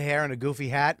blonde hair and a goofy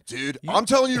hat, Dude, I'm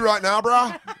telling you right now,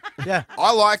 bro. yeah.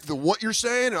 I like what you're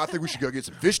saying, and I think we should go get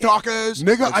some fish tacos.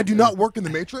 Nigga, I do not work in the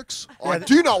Matrix. I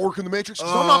do not work in the Matrix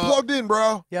because I'm not plugged in,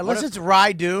 bro. Yeah, unless it's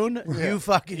Rye Dune, you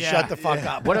fucking shut the fuck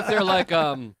up. What if they're like,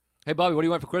 hey, Bobby, what do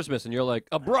you want for Christmas? And you're like,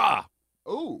 a bra.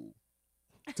 Ooh.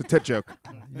 It's a tit joke.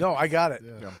 No, I got it.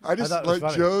 I just thought it was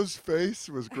like funny. Joe's face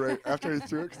was great after he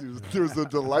threw it because there was the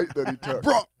delight that he took.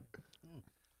 Bro.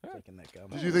 Taking that gum.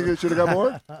 Did you think it should have got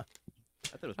more? I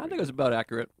think it was about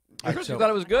accurate. All right, Chris, so- you thought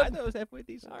it was good? I thought it was halfway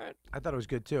decent. All right. I thought it was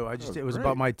good too. It was great.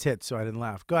 about my tits, so I didn't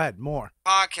laugh. Go ahead, more.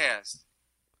 Podcast.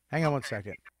 Hang on one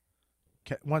second.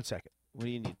 1 second. What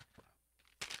do you need?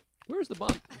 Where's the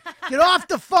bomb? Get off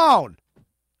the phone.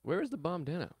 Where is the bomb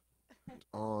Dano?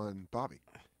 On Bobby.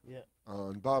 Yeah.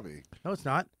 On Bobby. No, it's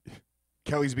not.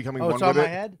 Kelly's becoming Oh, one it's on with my it.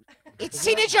 head. It's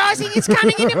synergizing. It's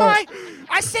coming into my.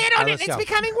 I sat on All right, it. let's It's go.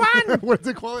 becoming one. What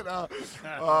do they call it?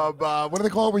 What do they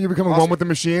call it when you're becoming one with the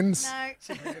machines? No,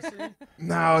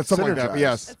 No, it's something like that. But Synergize.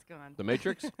 yes. it's gone. The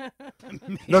Matrix? That's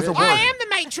a I word. am the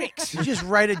Matrix. You just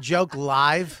write a joke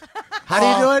live. How do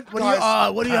you do it? What do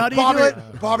you? guys, How do you Bobby, do it?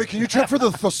 Bobby, can you check for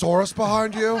the thesaurus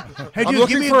behind you? Hey, I'm dude, give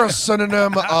looking me for a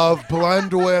synonym of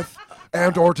blend with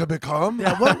and or to become.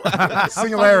 Yeah, what?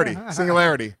 Singularity.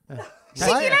 Singularity.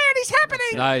 Singularity's happening.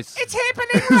 Nice. It's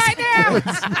happening right now.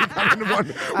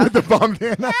 With the bomb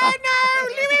Dano. Oh no,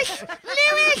 Lewis!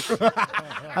 Lewis!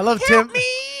 I love Help Tim. me!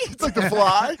 It's like the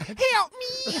fly. Help me!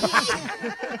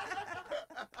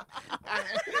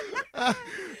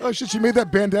 Oh shit! She made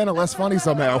that bandana less funny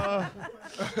somehow.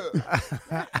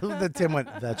 I love that Tim went.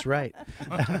 That's right.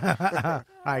 All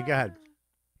right, go ahead.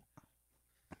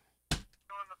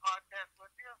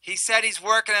 He said he's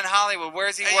working in Hollywood.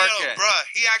 Where's he Hey, working? yo, bruh,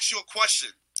 he asked you a question.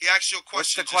 He asked you a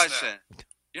What's question. the just now. question?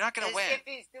 You're not gonna win.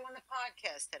 he's doing the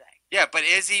podcast today. Yeah, but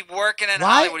is he working in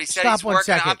Why? Hollywood? He said Stop he's 1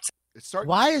 working second. up.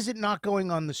 Why is it not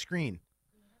going on the screen?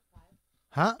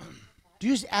 Huh? Do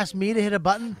you just ask me to hit a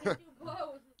button? Okay.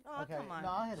 Come on. No,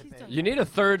 I'll hit it, baby. You need a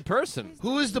third person.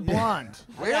 Who is the blonde?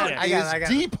 I got it.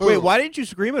 Deep. Wait, why didn't you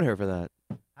scream at her for that?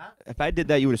 Huh? If I did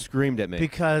that, you would have screamed at me.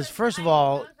 Because first of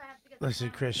all, listen,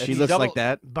 Chris. She looks like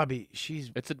that. Bubby,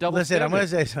 she's. It's a double. Listen, standard. I'm going to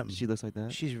say something. She looks like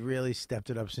that. She's really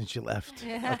stepped it up since you left.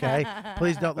 Okay,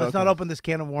 please don't. Let's not open this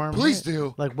can of worms. Please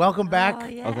do. Like, welcome back. Oh,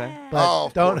 yeah. Okay. But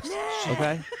don't.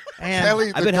 Okay. And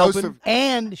Kelly, I've been helping.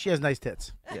 And she has nice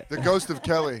tits. Yeah. The ghost of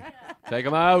Kelly. Take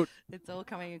him out. It's all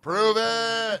coming. Prove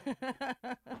it.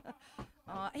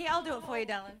 Hey, I'll do it for you,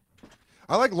 Dylan.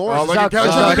 I like Lauren. Kelly's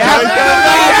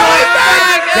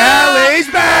Kelly's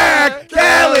back!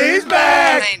 Kelly's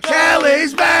back!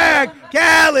 Kelly's back!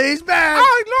 Kelly's back!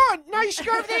 Oh, Lord, no, you should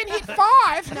go over there and hit 5.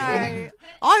 No.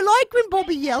 I like when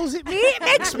Bobby yells at me. It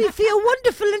makes me feel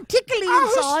wonderful and tickly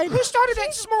inside. Who started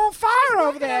that small fire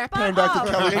over there? Came back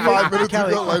to Kelly 5 minutes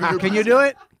ago. Can you do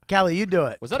it? Kelly, you do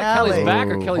it. Was that a Kelly's back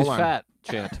or Kelly's Hold on. fat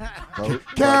chant?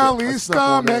 Kelly's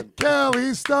stomach.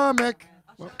 Kelly's stomach.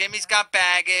 Jimmy's got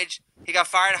baggage. He got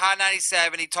fired at Hot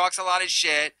 97. He talks a lot of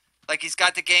shit. Like he's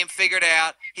got the game figured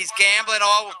out. He's gambling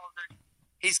all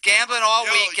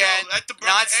weekend, let the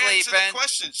brother not answer sleeping. the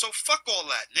question. So fuck all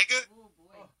that, nigga.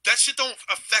 That shit don't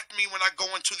affect me when I go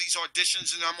into these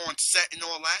auditions and I'm on set and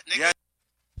all that, nigga. Yeah.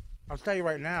 I'll tell you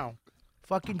right now.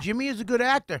 Fucking Jimmy is a good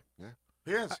actor. Yeah.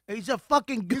 He is. He's a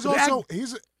fucking good He's also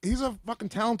he's a fucking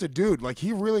talented dude. Like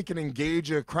he really can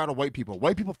engage a crowd of white people.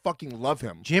 White people fucking love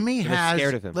him. Jimmy They're has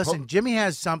scared of him. Listen, Jimmy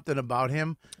has something about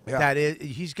him that is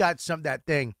he's got that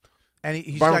thing. And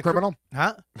he's Violent got criminal?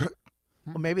 Huh?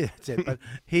 Well, maybe that's it. But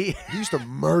he used to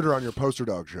murder on your poster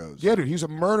dog shows. Yeah, dude. He's a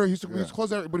murderer. He used to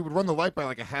close out, but he would run the light by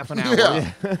like a half an hour.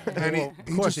 Yeah. And Well,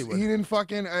 of course he would. he didn't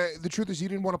fucking. The truth is, he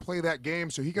didn't want to play that game,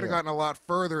 so he could have gotten a lot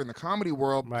further in the comedy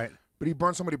world. Right. But he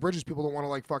burned so many bridges. People don't want to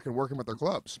like fucking work him at their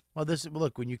clubs. Well,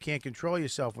 look when you can't control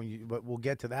yourself. But we'll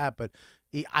get to that. But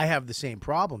I have the same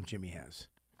problem Jimmy has,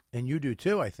 and you do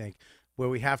too. I think where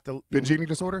we have to Binge eating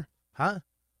disorder. Huh?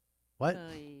 What?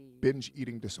 Binge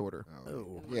eating disorder.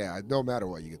 Oh. Yeah, no matter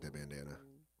what, you get that bandana.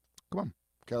 Come on,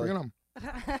 Kelly. bring it on.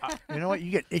 You know what? You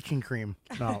get itching cream.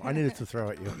 No, I needed to throw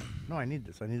at you. No, I need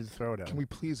this. I needed to throw it at Can him. we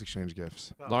please exchange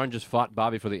gifts? Lauren just fought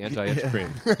Bobby for the anti-itch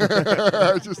cream.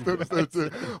 I just noticed that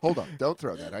too. Hold on, don't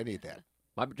throw that. I need that.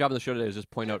 My job on the show today is just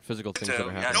point out physical things that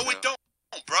are happening. No, it don't,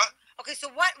 bruh. Okay, so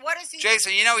what is he?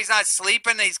 Jason, you know he's not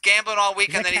sleeping. He's gambling all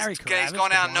weekend. that Then Carrie he's Kravitz,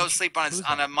 going the out and no blonde? sleep on Who's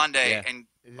on a Monday Yeah. and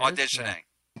It is? auditioning.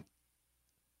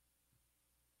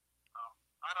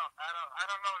 I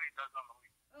don't know what he does on the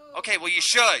weekend. Okay, well you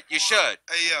should. You should.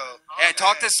 Hey, yo. And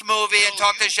talk to Smoothie and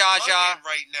talk to you Zsa Zsa. bugging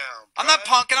right now. I'm not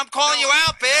bruh. punking. I'm calling you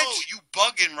out, bitch. No, you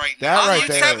bugging right That now. right you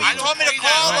there said is you it. told me to Play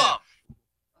call that him.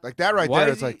 Like that right Why there.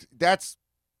 is It's like that's.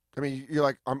 I mean, you're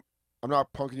like I'm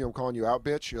not punking you. I'm calling you out,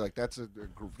 bitch. You're like that's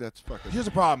that's fucking. Here's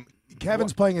the problem.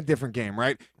 Kevin's playing a different game,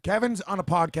 right? Kevin's on a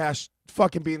podcast,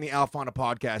 fucking being the alpha on a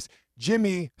podcast.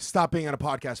 Jimmy stopped being on a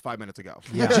podcast 5 minutes ago.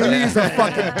 Yeah. Jimmy's a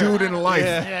fucking dude in life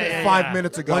Yeah. 5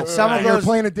 minutes ago. When someone And you're goes-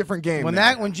 playing a different game. When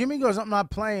now. when Jimmy goes, I'm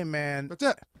not playing, man. That's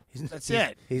it. That's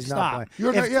it. He's Stop. not playing.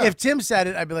 You're not- yeah. If Tim said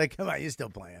it, I'd be like, come on, you're still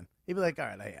playing. He'd be like, all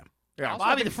right, I am. Yeah.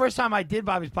 Bobby, the first time I did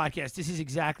Bobby's podcast, this is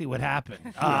exactly what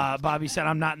happened. Bobby said,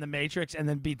 I'm not in the Matrix, and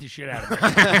then beat the shit out of me.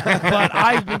 But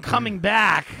I've been coming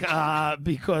back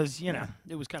because, you know,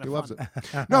 it was kind of He fun.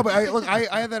 loves it. No, but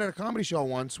I had that at a comedy show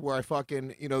once where I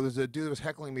fucking, there's a dude that was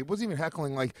heckling me. It wasn't even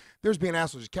heckling, like, there's being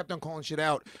assholes. Just kept on calling shit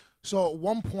out. So at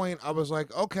one point, I was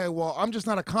like, okay, well, I'm just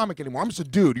not a comic anymore. I'm just a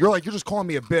dude. You're just calling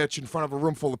me a bitch in front of a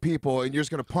room full of people, and you're just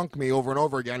going to punk me over and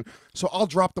over again. So I'll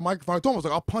drop the microphone. I told him, I was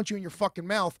like, I'll punch you in your fucking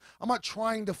mouth. I'm not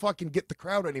trying to fucking get the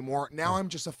crowd anymore. Now I'm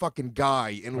just a fucking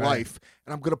guy in life,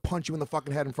 and I'm going to punch you in the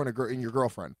fucking head in front of your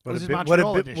girlfriend. What is what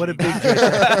Montreal a edition? big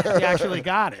He actually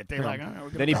got it. They were like, all right, we're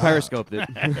gonna Then he periscoped it.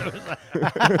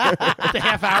 the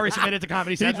half hour he submitted to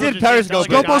Comedy Central. did just kept Periscope.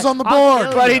 telling Scopo's guys, on the "I'll board."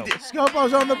 kill But he you." did-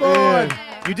 Scopo's on the board.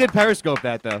 You did periscope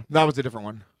that though. That was a different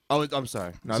one. Oh, I'm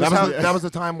sorry. No, So that was the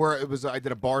time where it was I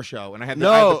did a bar show, and I had the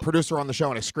No. producer on the show,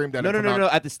 and I screamed at No, him. no, for no, not- no.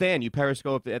 At the stand, you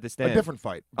periscoped at the A stand. different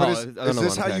fight. But Oh, is another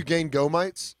this one, how okay. you gain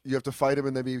go-mites? You have to fight them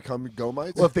and then become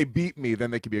go-mites? Well, if they beat me,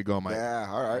 then they could be a go, Mike. Yeah,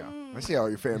 all right. I see how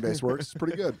your fan base works. It's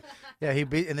pretty good. Yeah,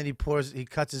 and then he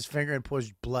cuts his finger and pours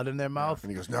blood in their mouth.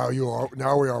 And he goes, now we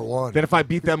are one. Then if I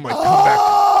beat them, like come back.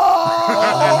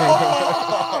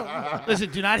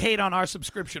 Listen, do not hate on our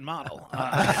subscription model. This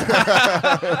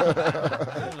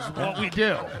is what we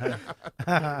do.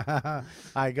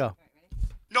 I go.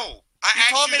 No, I asked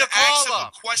told you me to to call ask him him.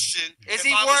 a question. Is if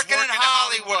he I was working in at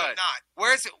Hollywood? or not.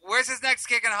 Where's his next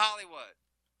gig in Hollywood?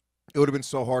 It would have been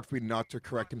so hard for me not to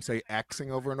correct him, say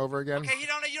Xing over and over again. Okay, you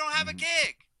don't have a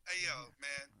gig. Hey, yo,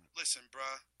 man, listen,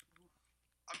 bruh.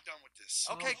 I'm done with this.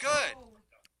 Okay, good.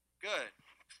 Good.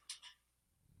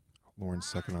 Lauren's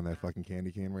sucking on that fucking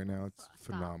candy cane right now. It's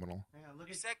phenomenal.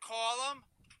 You said call him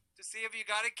to see if you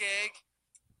got a gig.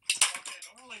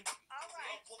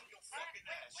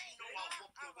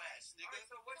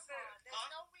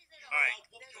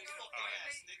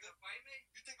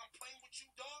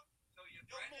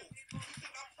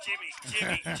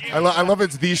 Jimmy. I love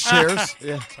it's these chairs.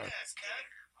 Yeah.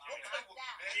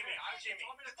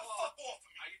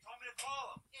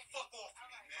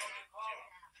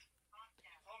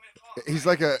 He's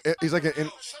like a. Shut the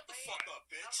fuck up,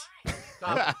 bitch.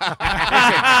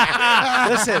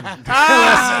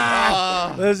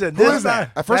 Listen. Who is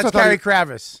that? At first that's I thought Carrie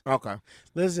Kravis. Okay.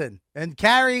 Listen, and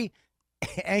Carrie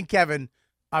and Kevin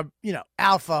are,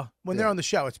 alpha when they're on the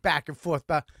show. It's back and forth.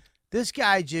 But this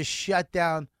guy just shut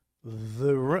down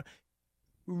the.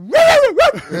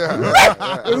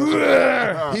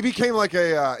 He became like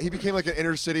an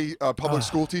inner city public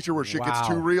school teacher where shit gets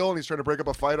too real, and he's trying to break up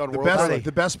a fight on World Cup.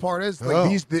 The best part is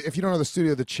if you don't know the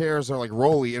studio, the chairs are like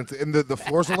rolly and the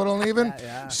floor's a little uneven.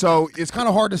 So it's kind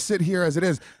of hard to sit here as it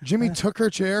is. Jimmy took her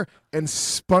chair and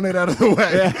spun it out of the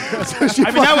way. So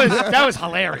that was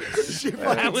hilarious.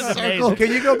 That was amazing.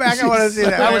 Can you go back? I want to see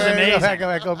that. That was amazing. Go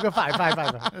back. Go 5. Go back.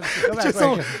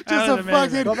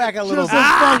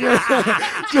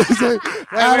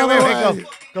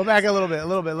 Go back a little bit.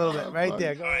 Go back a little bit. Right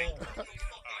there. Go.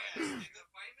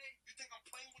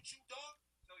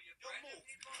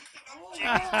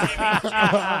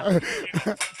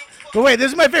 But wait,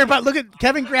 this is my favorite part. Look at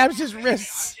Kevin grabs his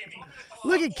wrists.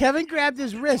 Look at Kevin grabbed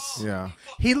his wrists. Yeah.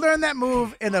 He learned that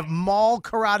move in a mall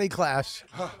karate class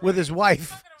with his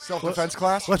wife. Self-defense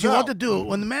class? What you want to do,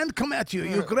 when the man come at you,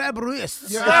 you grab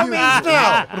wrists. Yeah, that means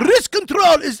now. Wrist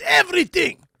control is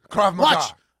everything. Krav Maga.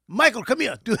 Watch. Michael, come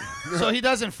here. So he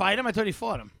doesn't fight him? I thought he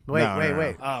fought him. Wait.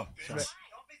 Oh. Shut the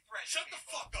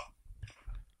fuck up.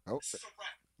 Oh.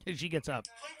 She gets up.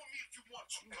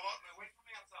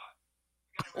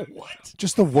 What?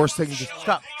 Just the worst thing.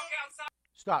 Stop.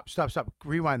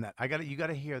 Rewind that. You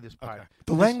gotta hear this part. Okay.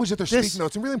 The language that they're speaking, though,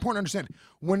 it's really important to understand.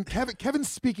 When Kevin's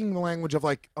speaking the language of,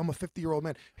 like, I'm a 50-year-old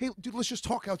man. Hey, dude, let's just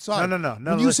talk outside. No.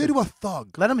 When you say to a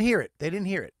thug. Let them hear it. They didn't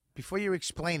hear it. Before you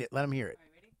explain it, let them hear it.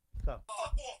 Go.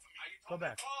 Go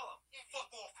back.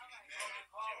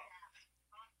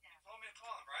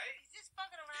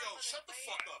 Yo, shut the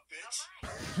fuck up,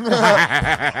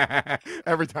 bitch.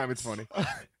 Every time it's funny.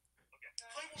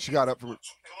 She got up from.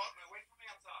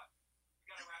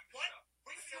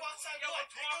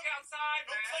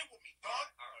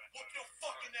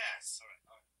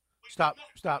 Stop.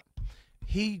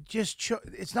 He just chose.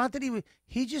 It's not that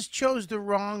he just chose the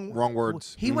wrong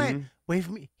words. He went, wait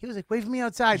for me. He was like, wait for me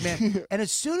outside, man. And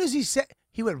as soon as he said,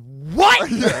 he went, what?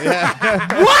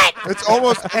 What? It's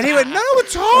almost. And he went, no,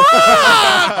 talk.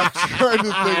 I'm trying to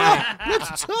think.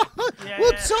 Let's talk.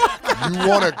 We'll talk. You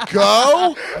want to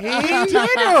go? He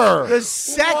dinner. The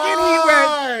second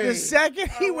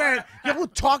he went, yeah, we'll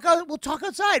talk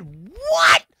outside.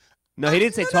 What? No, he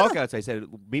didn't say talk outside. He said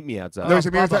meet me outside. No, he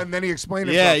said meet outside, and then he explained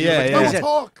it. Yeah. No, we'll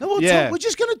talk. No, we'll talk. We're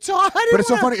just gonna talk. But it's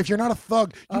so funny. If you're not a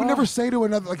thug, you would never say to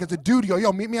another, like, as a dude,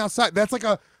 yo, meet me outside. That's like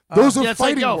a. Those are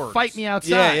fighting words. Fight me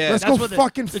outside. Yeah. Let's That's go what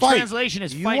fucking the fight. translation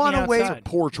is You fight wanna me wait- outside.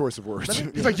 Poor choice of words.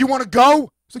 He's like, you want to go?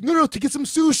 It's like, no, to get some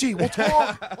sushi. We'll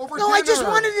talk over No, dinner. I just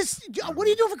wanted to. What are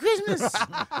you doing for Christmas?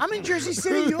 I'm in Jersey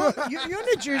City. You're in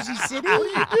New Jersey City. What are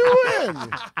you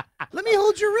doing? Let me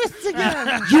hold your wrists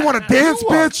again. You want to dance,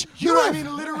 bitch? You know what I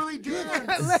mean? Literally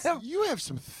dance. You have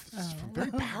some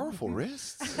very powerful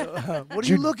wrists. What are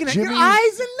you looking at? Your Jimmy-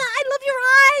 eyes, and I love your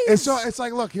eyes. It's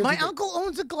like, look, here's My the thing. uncle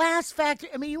owns a glass factory.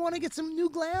 I mean, you want to get some new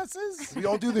glasses? We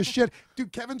all do this shit.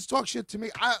 Dude, Kevin's talk shit to me.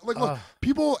 Look,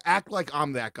 people act like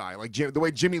I'm that guy. Like the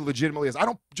way Jimmy legitimately is. I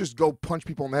don't just go punch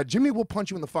people in the head. Jimmy will punch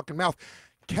you in the fucking mouth.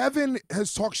 Kevin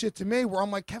has talked shit to me where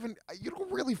I'm like, Kevin, you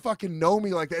don't really fucking know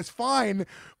me like that. It's fine.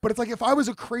 But it's like, if I was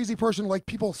a crazy person like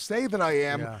people say that I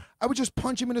am, I would just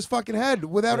punch him in his fucking head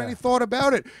without any thought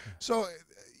about it. So,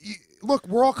 look,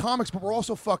 we're all comics, but we're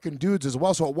also fucking dudes as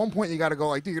well. So at one point, you got to go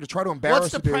like, dude, you're going to try to embarrass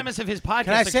What's the dude. premise of his podcast?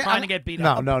 Can I Like say? trying to get beat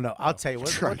up. No. I'll tell you what.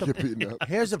 Trying to get beaten up.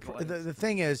 Here's the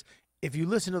thing is, if you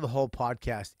listen to the whole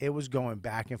podcast, it was going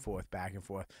back and forth.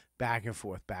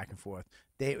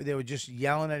 They were just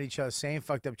yelling at each other, saying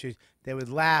fucked up shit. They would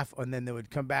laugh, and then they would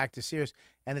come back to serious.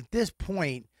 And at this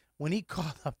point, when he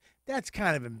called up, that's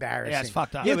kind of embarrassing. Yeah, it's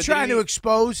fucked up. You're Yeah, trying to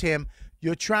expose him.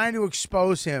 You're trying to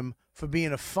expose him for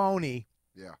being a phony.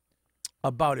 Yeah.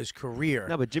 About his career.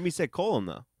 No, but Jimmy said call him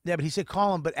though. Yeah, but he said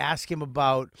call him, but ask him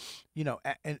about,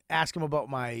 and ask him about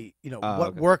my, what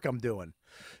okay. work I'm doing.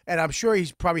 And I'm sure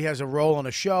he's probably has a role on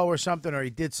a show or something, or he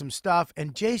did some stuff.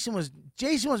 And Jason was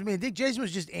being a dick. Jason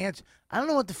was just answering. I don't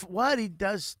know what he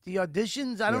does the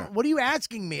auditions. I don't. What are you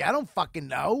asking me? I don't fucking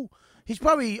know. He's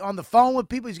probably on the phone with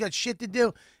people. He's got shit to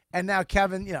do. And now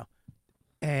Kevin,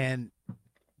 and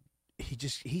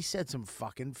he said some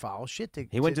fucking foul shit to.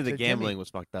 He went to the Jimmy. gambling was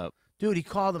fucked up. Dude, he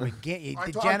called him again. I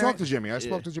talked to Jimmy. I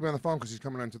spoke to Jimmy on the phone because he's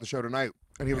coming into the show tonight,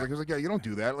 and he was like, "Yeah, you don't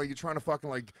do that. Like, you're trying to fucking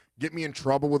like get me in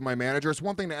trouble with my manager. It's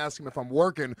one thing to ask him if I'm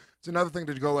working. It's another thing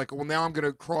to go like, well, now I'm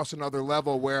gonna cross another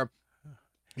level where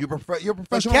you're professional.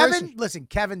 Kevin, listen,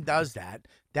 Kevin does that.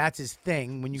 That's his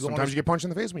thing. When you go, sometimes you get punched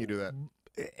in the face when you do that.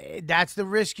 That's the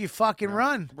risk you fucking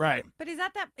run. Right. But is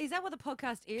that what the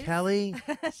podcast is? Kelly,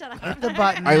 shut up. hit the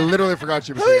button. I literally forgot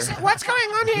she was here. What's going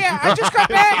on here? I just got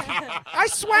back. I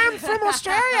swam from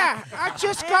Australia. I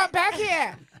just got back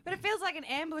here. But it feels like an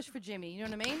ambush for Jimmy. You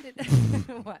know what I mean?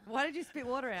 What? Why did you spit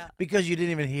water out? Because you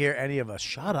didn't even hear any of us.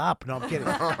 Shut up. No, I'm kidding.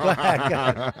 Go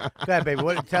ahead, baby.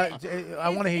 I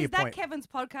want to hear your point. Is that Kevin's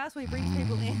podcast where he brings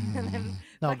people in and then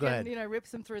No, go ahead. rips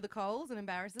them through the coals and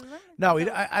embarrasses them? No,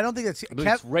 I don't think that's.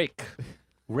 It's rake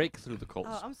through the coals.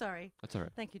 Oh, I'm sorry. That's all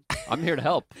right. Thank you. I'm here to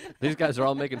help. These guys are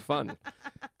all making fun.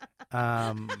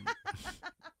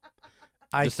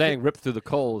 Just saying, rip through the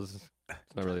coals.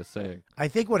 It's not really a saying. I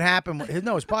think what happened.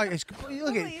 No, it's probably.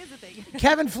 Look at is a thing.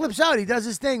 Kevin flips out. He does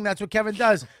his thing. That's what Kevin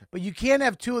does. But you can't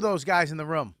have two of those guys in the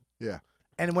room. Yeah.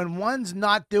 And when one's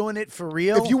not doing it for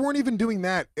real, If you weren't even doing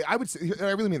that, I would say,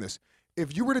 I really mean this.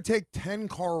 If you were to take 10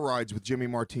 car rides with Jimmy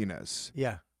Martinez,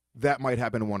 that might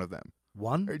happen to one of them.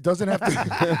 One? It doesn't have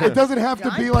to. It doesn't have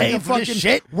to be like a fucking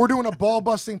shit. We're doing a ball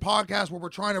busting podcast where we're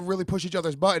trying to really push each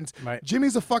other's buttons. Right.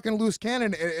 Jimmy's a fucking loose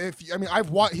cannon.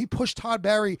 He pushed Todd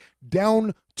Barry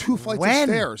down 2 flights of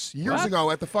stairs years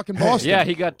ago at the fucking Boston. Yeah,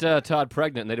 he got Todd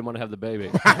pregnant, and they didn't want to have the baby.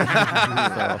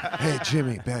 Hey,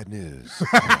 Jimmy, bad news.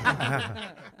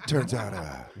 Turns out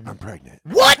I'm pregnant.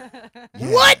 What?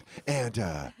 Yeah, What? And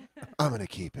I'm going to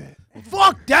keep it.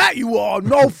 Fuck that, you all.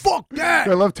 No, fuck that.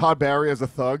 I love Todd Barry as a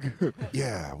thug.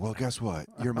 Yeah, well, guess what?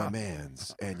 You're my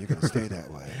mans, and you're going to stay that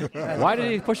way. Why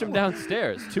did he push him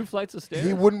downstairs? 2 flights of stairs?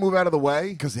 He wouldn't move out of the way.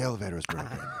 Because the elevator was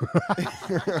broken.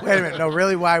 Wait a minute. No,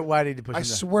 really? Why did he push I him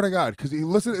down? swear to God, because he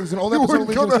listened. It was an old He episode.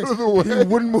 wouldn't come out of the way. He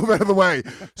wouldn't move out of the way.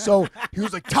 So he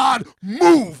was like, "Todd,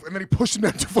 move!" And then he pushed him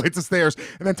down 2 flights of stairs.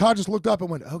 And then Todd just looked up and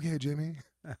went, "Okay, Jimmy."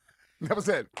 That was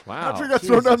it. Wow. After he got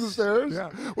thrown down the stairs? Yeah.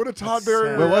 What a Todd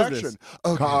Barry Where was reaction. this?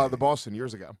 Okay. The Boston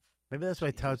years ago. Maybe that's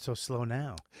why Todd's so slow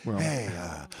now. Well, Hey,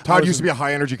 Todd used to be a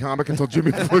high energy comic until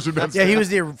Jimmy pushed him down. Yeah, he was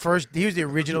the first. He was the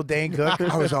original Dane Cook.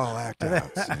 I was all act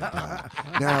outs. And, now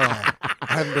I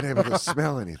haven't been able to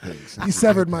smell anything. Since He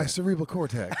severed my cerebral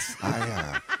cortex.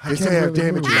 They say I have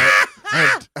damage in my.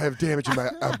 I have damage in my.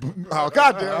 Oh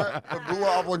God damn it!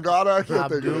 Abdullah oblongata. I can't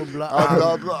think of it.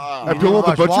 Abdullah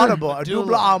the Butcher.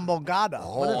 Abdullah oblongata.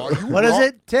 Oh, What is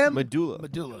it, Tim? Medulla.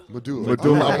 Medulla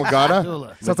Oblongata.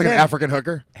 Medulla. Sounds like an African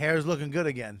hooker. Hair's looking good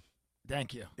again.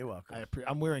 Thank you. You're welcome.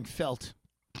 I'm wearing felt.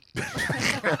 Buddy,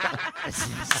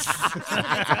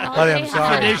 I'm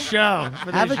sorry. For this show.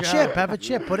 Have a chip. Have a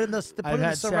chip. Put it in the put I've it in the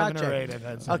had 7 or sriracha. 8. I've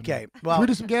had 7. Okay. Can Well, we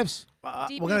do some gifts?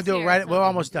 we're gonna do it right. We're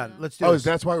almost done. Let's do Oh, this.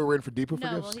 that's why we're waiting for Deepu for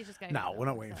No, gifts? well, he's just going. No, we're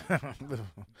not waiting. Go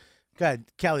ahead,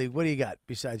 Kelly. What do you got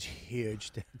besides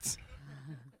huge tits?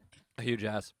 A huge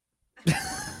ass.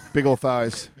 Big old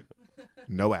thighs.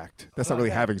 No act. That's not really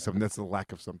having something. That's the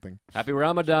lack of something. Happy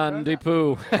Ramadan,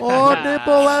 Deepu. Oh, Deepu,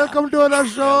 welcome to the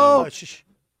show. Oh, shh.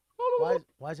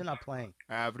 Why is it not playing?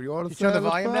 Have You turn the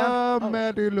volume down? a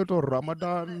merry little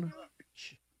Ramadan.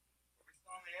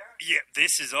 Yeah,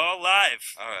 this is all live.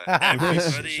 This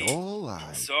Everybody is all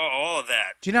live. saw all of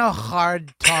that. Do you know how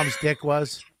hard Tom's dick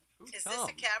was? Is this a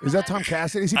camera? Is that Tom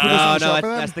Cassidy? Is he Oh, producing the show no, for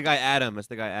them? that's the guy Adam. That's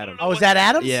the guy Adam. Oh, is that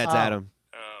Adam? Yeah, it's Oh. Adam.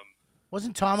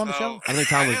 Wasn't Tom on the show? I don't think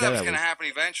Tom I was knew there. that was that going to week. happen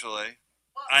eventually.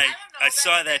 I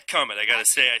saw that coming. I gotta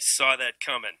say, I saw that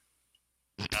coming.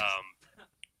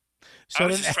 So I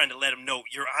was then- just trying to let him know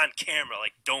you're on camera.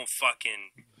 Like, don't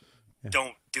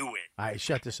don't do it. All right,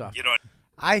 shut this off. You know.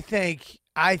 I think.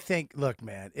 Look,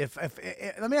 man. If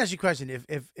let me ask you a question.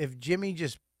 If Jimmy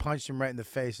just punched him right in the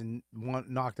face and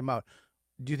knocked him out,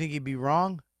 do you think he'd be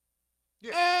wrong?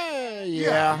 Yeah. He's You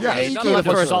not can't- allowed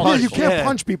to assault Yeah, you people. can't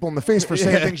punch people in the face for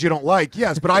saying things you don't like.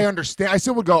 Yes, but I understand. I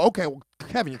still would go, okay, well,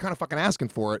 Kevin, you're kind of fucking asking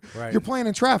for it. Right. You're playing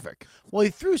in traffic. Well, he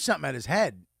threw something at his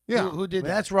head. Yeah. Who did that?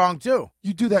 That's wrong too.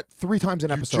 You do that 3 times an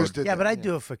episode. just did Yeah, that. but I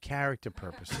do it for character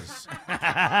purposes.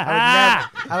 I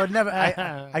would never.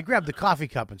 I grabbed the coffee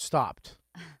cup and stopped.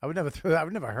 I would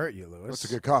never hurt you, Lewis. That's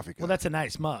a good coffee cup. Well, that's a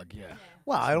nice mug. Yeah.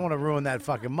 Well, I don't want to ruin that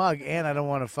fucking mug, and I don't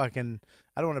want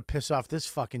to piss off this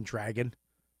fucking dragon.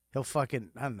 He'll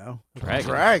fucking, I don't know.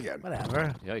 Dragon.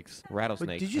 Whatever. Yikes.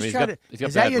 Rattlesnake. Did you I mean, try to? he's got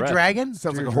Is that bad your breath. dragon?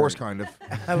 Sounds like a horse, kind of.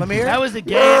 Let me hear. That was the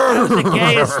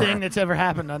gayest thing that's ever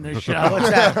happened on this show. What's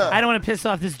that? I don't want to piss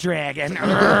off this dragon.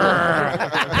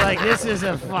 Like, this is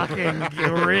a fucking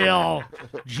real.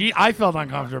 I felt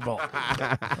uncomfortable.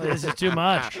 This is too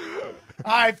much.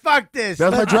 All right, fuck this.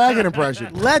 That's my dragon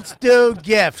impression. Let's do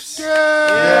gifts. Yeah.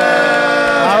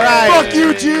 All right. Fuck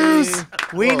you, Jews.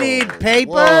 We need paper.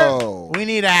 Whoa. We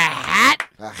need a hat.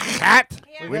 A hat.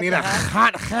 We need a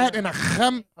hot hat and a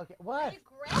chem. Okay, what?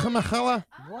 Chemachella.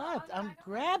 What? I'm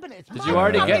grabbing it. It's Did my you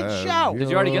already fucking get? show. Did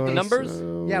you already get the numbers?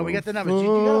 Yeah, we got the numbers. You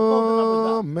gotta fold the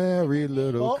numbers up. Merry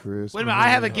little Christmas. Wait a minute, I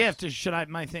have a gift. Should I?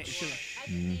 My thing.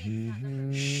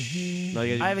 No,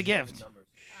 you I have a gift.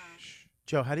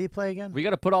 Joe, how do you play again? We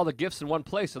got to put all the gifts in one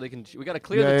place so they can. We got to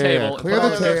clear Yeah, the yeah, table. yeah. and Clear put the all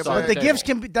gifts table. on But the table.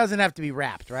 gifts doesn't have to be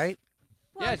wrapped, right?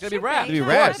 Yeah, it's gonna be wrapped. Be Of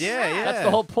wrapped. course. Yeah, yeah. That's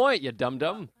the whole point, you dum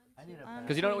dum.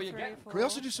 Because you don't know what you're getting. Can we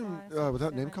also do some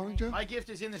without name calling, Joe? My gift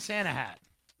is in the Santa hat.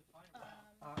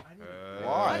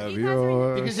 Why?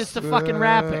 Because it's the fucking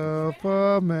wrapping.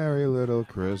 A merry little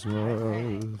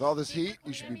Christmas. With all this heat,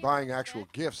 you should be buying actual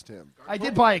gifts, Tim. I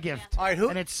did buy a gift. All right, who?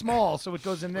 And it's small, so it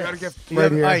goes in there. All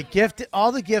right, gift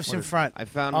all the gifts in front. I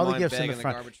found all the my gifts bag in the in the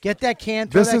front. garbage. Get that can.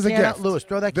 Throw This that is a can out. gift. Lewis,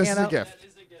 throw that This can is a out. gift.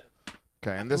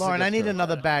 Okay, and this Lauren, is a I gift need for-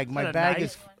 another bag. My Is that a bag knife?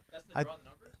 is. I,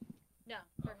 No,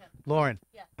 for him. Lauren,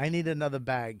 Yeah. I need another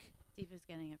bag. Deepu's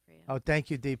getting it for you. Oh, thank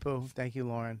you, Deepu. Thank you,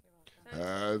 Lauren.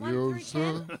 Have 1 through 10.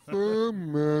 yourself a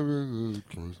merry little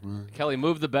Christmas. Kelly,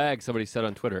 move the bag. Somebody said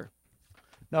on Twitter.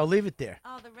 No, leave it there.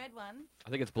 Oh, the red one. I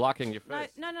think it's blocking your No, face.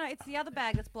 no, it's the other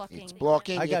bag that's blocking. It's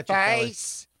blocking I your got you, Kelly.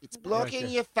 face. It's blocking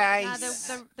Gotcha. your No,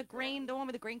 face. the green, the one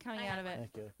with the green coming out of it. Thank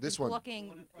you. This It's one.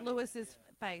 blocking Lewis's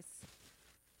face.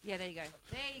 Yeah, there you go.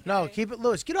 There you No, go. keep it,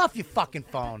 Lewis. Get off your fucking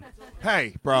phone.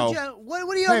 Hey, bro. Joe, what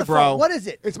are you on Hey, the bro. phone? What is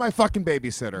it? It's my fucking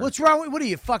babysitter. What's wrong with? What are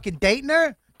you fucking dating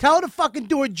her? Tell her to fucking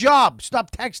do her job. Stop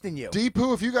texting you.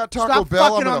 Deepu, if you got Taco Stop Bell,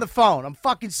 fucking I'm on the phone. I'm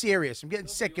fucking serious. I'm getting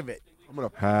sick of it. gonna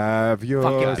have your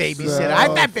Fucking babysitter.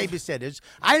 I've had babysitters.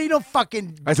 I need no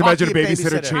fucking. I just talk imagine to a your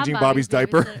babysitter changing Bobby's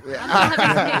diaper.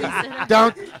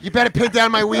 Don't. You better put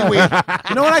down my wee wee.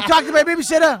 You know when I talk to my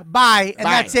babysitter? Bye. And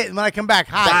Bye. that's it. And when I come back,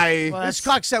 hi. Bye. Well, this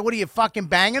cock said, what are you fucking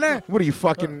banging her? What are you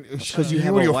fucking? Because You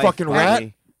have what are a you a wife, fucking rat?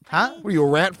 Bobby. Huh? What are you a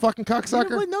rat fucking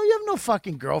cocksucker? No, you have no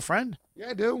fucking girlfriend. Yeah,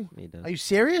 I do. He does. Are you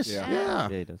serious? Yeah. Yeah.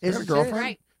 Yeah, he does. Is got a it girlfriend?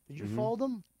 serious? Did you fold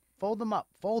them? Fold them up.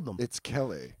 Fold them. It's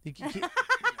Kelly.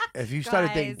 If you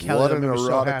started dating Guys. Kelly, What I'd an be so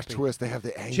erotic happy. twist. They have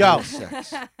the angle Joe. of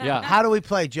sex. Yeah. How do we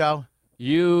play, Joe?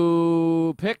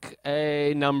 You pick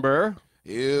a number.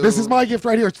 This is my gift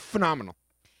right here. It's phenomenal.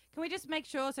 Can we just make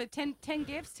sure? So 10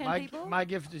 gifts, 10 people? My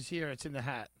gift is here. It's in the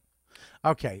hat.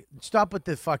 Okay, stop with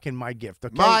the fucking my gift.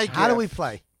 Okay, My how do we gift.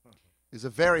 play? Is a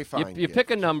very fine You gift.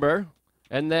 pick a number,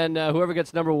 and then whoever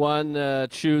gets number one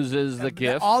chooses the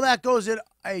gift. All that goes in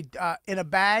a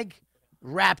bag,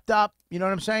 wrapped up. You know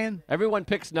what I'm saying? Everyone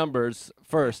picks numbers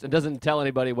first and doesn't tell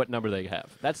anybody what number they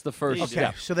have. That's the first Okay,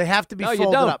 step. so they have to be No, you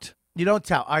folded don't. up. You don't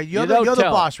tell. All right, you're You the don't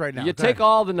tell. boss right now. You Go take ahead.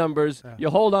 all the numbers, you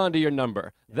hold on to your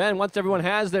number. Then once everyone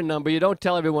has their number, you don't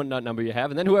tell everyone what number you have,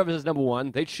 and then whoever is number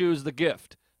one, they choose the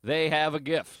gift. They have a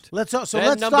gift. Let's Then let's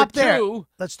number stop there. two-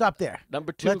 Let's stop there.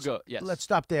 Number two Let's, go. Yes. Let's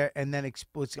stop there, and then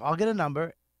I'll get a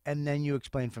number, and then you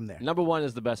explain from there. Number one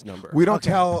is the best number. We don't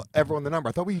tell everyone the number.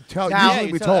 I thought we tell. Now- Usually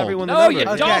Yeah, we tell told. everyone the No, you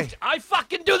number. don't. I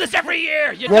fucking do this every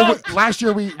year. You Well, don't. last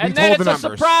year we And told then it's the a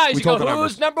numbers. surprise. We You go, told the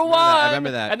who's numbers. number one? I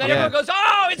remember that. And then Yeah. everyone goes,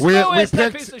 oh, it's We Lewis, that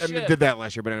picked piece of and shit. did that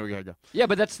last year, but anyway, we gotta go. Yeah,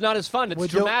 but that's not as fun. It's We're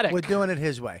dramatic. doing it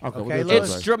his way. Okay, we'll Okay, do it his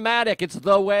Lewis? way. Dramatic. It's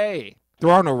the way. There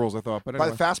are no rules, I thought, but By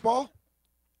anyway. the fastball?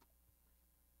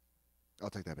 I'll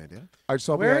take that bandana. I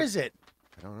saw Where is it?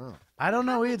 I don't know. I don't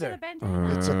know either.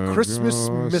 It's a Christmas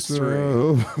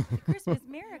mystery. Christmas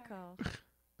miracle.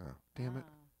 Oh, damn it.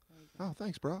 Oh,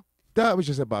 thanks, bro. That was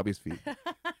just at Bobby's feet.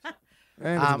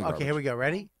 And it's in the Okay, here we go.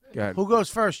 Ready? Go ahead. Who goes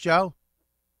first, Joe?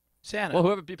 Santa. Well,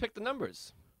 whoever you pick the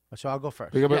numbers. So I'll go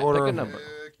first. Pick up an Yeah, order pick a of- number.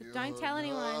 Don't tell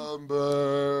anyone.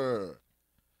 Number.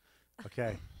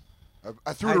 Okay.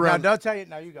 I threw All it right, around. now, don't tell you.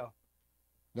 Now you go.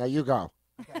 Now you go.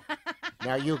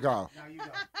 Now you go. Now you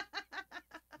go.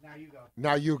 Now you go.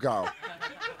 Now you go.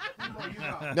 You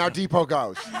go. Now Depot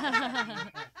goes.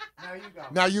 Now you go.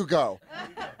 Now you go.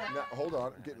 Now, hold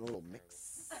on. I'm getting a little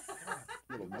mix.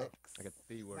 Little mix. I got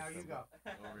the word. Now you go.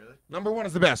 Number one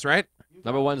is the best, right?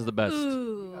 Number one's the best.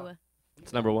 Ooh.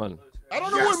 It's number one. I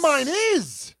don't know what mine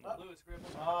is.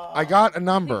 I got a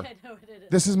number. I know what it is.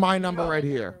 This is my number right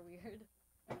here.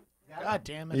 God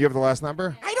damn it. You have the last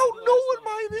number? I don't know what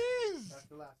mine is. That's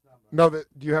the last number. No, do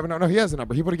you have a number? No, he has a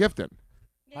number. He put a gift in.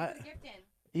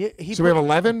 He So we have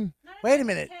 11? Wait a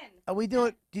minute. Are we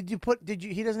doing? Did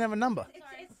you? He doesn't have a number.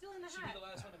 It's still in the hat.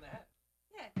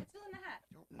 Yeah, it's still in the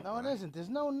hat. No, it isn't. There's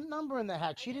no number in the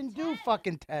hat. She didn't do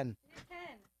fucking 10.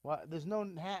 What? There's no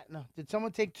hat. No. Did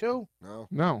someone take 2?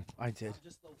 No. I did.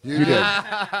 You did.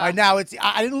 All right, now it's.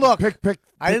 I didn't look. Pick.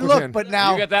 I didn't which look, end. but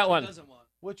now. You get that one.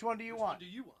 Which one do you want?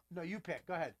 No, you pick.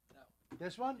 Go ahead.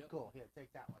 This one? Cool. Here,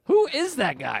 take that one. Who is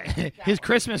that guy? His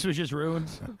Christmas was just ruined.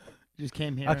 Just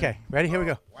came here. Okay, ready? Here we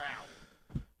go. Wow.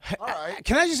 All right.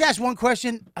 Can I just ask one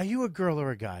question? Are you a girl or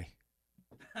a guy?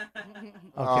 Okay.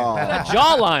 That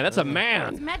jawline. That's a It's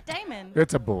man. Matt Damon.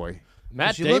 It's a boy.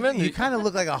 Matt You look- Damon? you kind of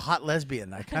look like a hot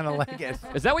lesbian. I kind of like it.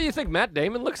 Is that what you think Matt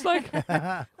Damon looks like?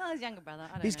 Well, his younger brother.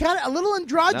 I don't He's know. kind of a little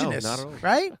androgynous, not at all.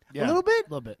 right? Yeah. A little bit. A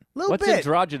little bit. Little What's bit.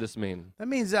 androgynous mean? That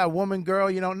means woman, girl.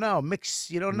 You don't know.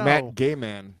 Mix. You don't know. Matt Gay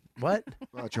Man. What?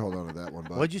 Why don't you hold on to that one,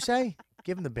 bud? What'd you say?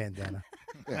 Give him the bandana.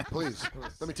 Yeah, please.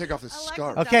 Let me take off this Alexa.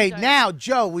 scarf. Okay, Joe. now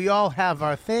Joe, we all have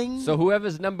our thing. So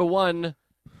whoever's number 1,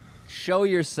 show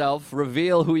yourself,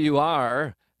 reveal who you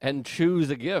are, and choose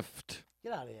a gift.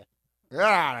 Get out of here. Get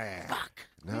out of here. Fuck.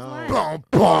 No.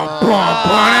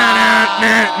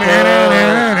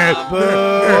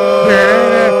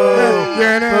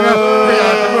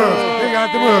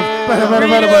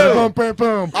 Boom, boom,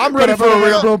 boom. I'm ready for a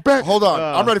real. Hold on.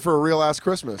 I'm ready for a real ass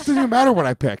Christmas. Doesn't even matter what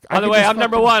I pick. By the way, I'm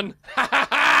number 1.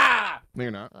 No,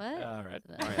 you're not. What? All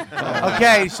right.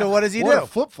 Okay, so what does he What do? a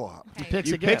flip flop. He picks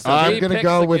You a gift. pick I'm He gonna picks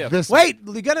go the with gift. this. Wait,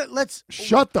 we gotta let's.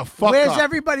 Shut the fuck Where's up.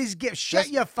 everybody's gift? Shut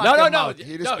your fucking No, mouth.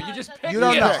 He no, just- you just pick You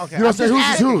don't the know. gift. Okay. You don't I'm say just who's is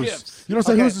asking. who's. gifts. You don't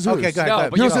say Okay, who's is who's. okay, go ahead, No, go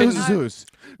ahead. but You you don't say can- who's is who's.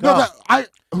 Go. No, that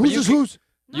who's you is can- who's.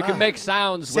 You can make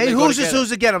sounds. when Say they go who's is together.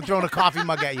 who's again. I'm throwing a coffee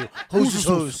mug at you. Who's is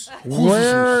who's?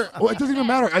 Where? Well, it doesn't even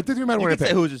matter. It doesn't even matter You what I can say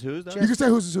pick. who's is who's, though. You can say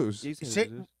who's is who's. You can say Say-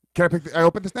 who's is who's. Can I pick? I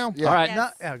open this now? Yeah. All right. No,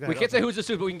 yeah, go We ahead. can't say who's the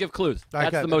suit, but we can give clues. Okay.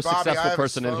 That's the most Bobby, I successful have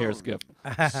person his in here is phone.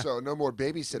 Skip. So no more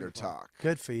babysitter talk.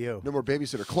 Good for you. No more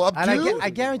babysitter club. And too? I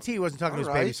guarantee he wasn't talking All to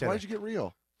right. his Why babysitter. did you get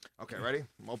real? Okay, ready?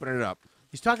 I'm opening it up.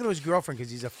 He's talking to his girlfriend because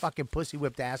he's a fucking pussy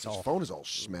whipped His asshole. phone is all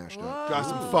smashed up. Got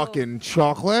some fucking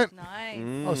chocolate. Nice.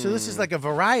 Oh, so this is like a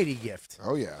variety gift.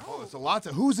 Oh yeah. Oh, it's a lot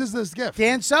of. Whose is this gift?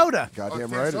 Dan Soda.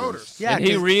 Goddamn Oh, right. Dan It Soder's. is. Yeah. And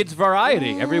he 'cause- reads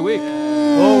Variety every week.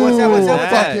 Oh, what's that? What's that?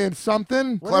 What's that? Fucking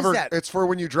something. What Clever. is that? It's for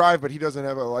when you drive, but he doesn't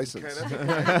have a license.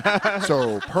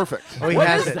 So perfect. Oh, he What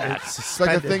has is it. that? It's It's like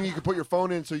a suspended. thing you can put your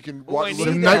phone in so you can Oh, watch. I look need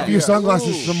Some at night view Yeah.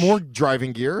 sunglasses, Ooh. some more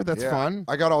driving gear. That's Yeah. fun.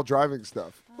 I got all driving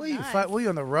stuff. Were you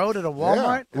on the road at a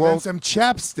Walmart? And then some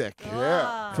chapstick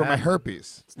Yeah. for my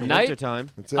herpes. Night. Winter time.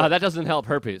 That's it. That doesn't help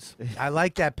herpes. I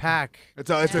like that pack. It's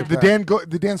the Dan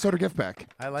Soder gift pack.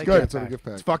 I like good. that It's a pack. gift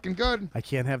pack. It's fucking good. I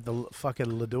can't have the fucking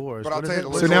Ladors. But I'll What is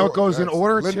tell it? you, So now it goes in that's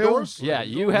order, too? Lindor's? Yeah,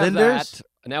 you have Linders? that.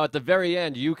 Now at the very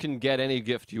end, you can get any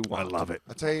gift you want. I love it.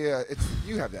 I'll tell you,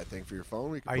 you have that thing for your phone.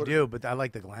 We can I put do, but I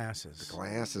like the glasses.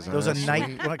 glasses. Those are sweet.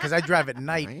 night because I drive at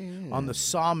night on the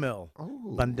sawmill. Oh.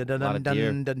 Bun, dun, dun, Lot of dun,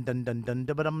 deer. dun, dun, dun, dun, dun,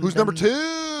 dun, Who's dun. number 2?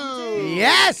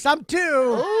 Yes, I'm 2.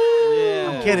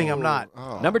 I'm kidding. I'm not.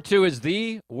 Oh. Number 2 is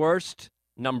the worst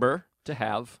number to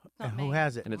have, And who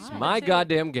has it? and it's Why? my Let's see.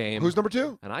 goddamn game. Who's number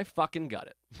 2? And I fucking got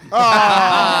it.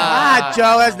 Ah,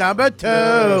 Joe is number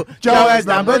 2. Joe is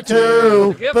number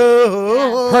 2. Gift.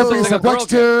 Boo. Herpes Something a girl simplex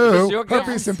gift. Is this 2. your gift?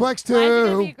 Herpes simplex Why is it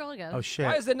gonna be a 2. girl gift? Oh shit.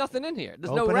 Why is there nothing in here?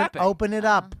 There's no Open it. wrapping. Open it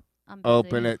up. I'm busy.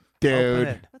 Open it, Open dude.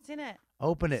 it. What's in it?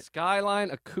 Open it.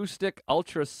 Skyline acoustic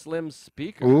ultra slim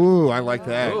speaker. Ooh, I like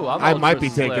that. Ooh, I'm I might ultra be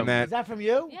taking slim. that. Is that from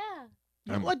you?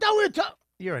 Yeah. What? Don't we talk?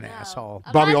 You're an No. asshole.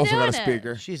 I'm Bobby not also got a doing it.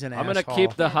 speaker. She's an I'm asshole. gonna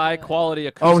keep the high quality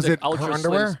acoustic Oh, is it her ultra slim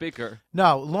underwear? speaker.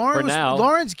 No, Lauren was, now.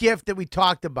 Lauren's gift that we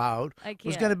talked about IKEA.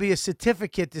 was going to be a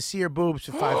certificate to see her boobs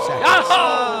for 5 seconds.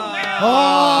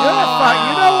 Oh! You're a fuck.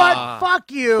 You know what?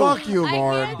 Fuck you. Fuck you, I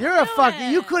Lauren. can't You're a do fucking.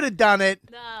 it. You could have done it.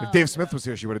 No. If Dave Smith was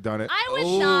here, she would have done it. I wish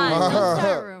not. Don't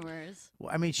start rumors.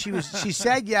 I mean, she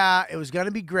said, yeah, it was going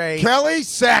to be great. Kelly,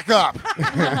 sack up.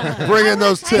 Bring in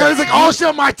those tits. Kelly's like, I'll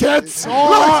show my tits.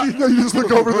 Oh, you just look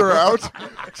over, they're out.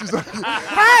 She's like,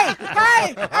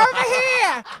 Hey, over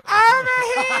here,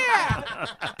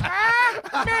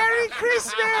 Merry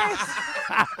Christmas.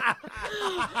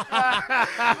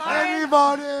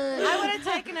 Anybody? I would have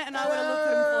taken it and I would have looked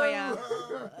at him for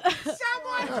you.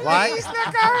 Someone What? please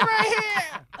look over here.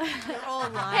 You're all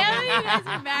lying. How many of you guys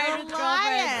are married with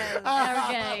Liars. girlfriends?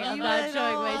 Okay, I'm You not would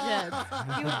showing my all- tits.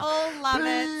 You would all love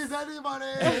Please, it.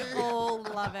 anybody? You all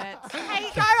love it. Hey,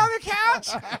 you got on the couch?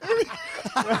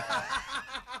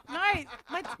 No,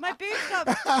 my boobs got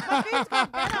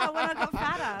better when I got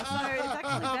fatter, so it's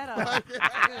actually better.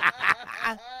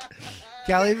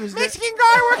 Kelly was there. Mexican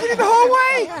guy working in the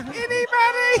hallway.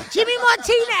 Anybody? Jimmy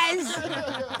Martinez.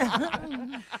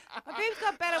 My boobs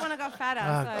got better when I got fatter.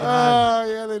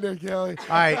 Oh, yeah, they did, Kelly. All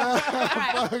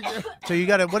right. So you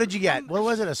got what did you get? What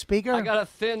was it? A speaker? I got a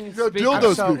thin No, speaker.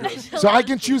 dildo So- speakers. So I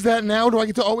can choose that now? Do I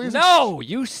get to always? No,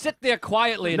 you sit there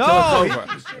quietly until it's over.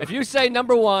 If you say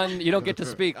number one, you don't get to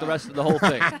speak the rest of the whole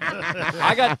thing.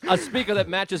 I got a speaker that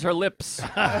matches her lips.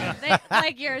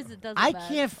 Like yours, it doesn't I matter.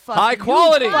 can't fuck. High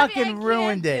quality. You fucking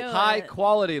ruined it. High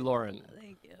quality, Lauren.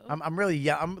 Thank you. I'm really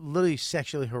young. I'm literally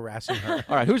sexually harassing her.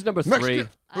 All right, who's number three?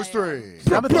 Who's three?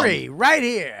 Number 3, right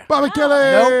here. Bobby Kelly.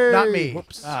 Nope, not me.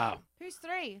 Whoops. Who's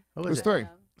 3? Who is Who's it? 3?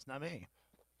 It's not me.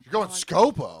 You're going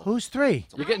Scopo. Who's 3?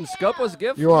 You're getting Scopo's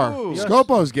gift? You are.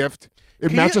 Scopo's gift. It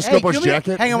Can matches you- hey, Scopo's give me a-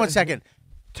 jacket. Hang on 1 second.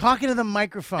 Talking to the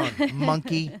microphone,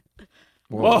 monkey.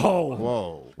 Whoa.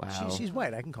 Whoa. Wow. She's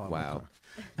white. I can call her. Wow.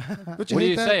 Don't What are hate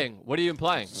you that? saying? What are you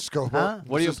implying? Scopo. Huh?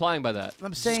 What are you implying by that?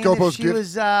 I'm saying Scopo's if she gift.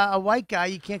 was a white guy,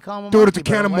 you can't call him a Dude, it's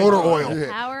monkey, a can but of white motor guy- oil.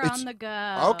 Yeah. Power It's- on the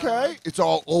go. Okay. It's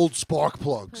all old spark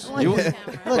plugs. I like You- that.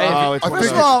 Hey, Look, Oh, it's I one first of of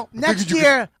figured- those. all, figured next you could-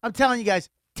 year, I'm telling you guys,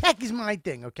 tech is my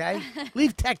thing, okay?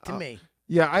 Leave tech to me.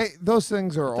 Yeah, those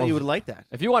things are I all. thought you would like that.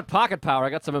 If you want pocket power, I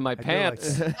got some in my do like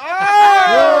pants. that.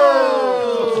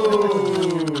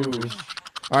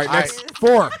 All right, next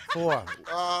 4. 4.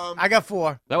 I got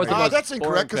 4. That was the most that's boring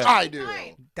incorrect because pick. I do.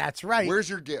 That's right. Where's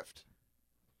your gift?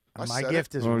 I My said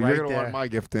gift is Oh, right you're gonna there. want my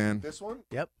gift, Dan. This one?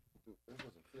 Yep.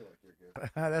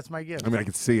 That's my gift. I mean, I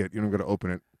can see it. You don't got to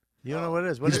open it. You don't know what it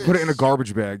is. You What just is put it? it in a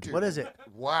garbage bag. What is it?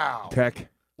 Wow. Tech.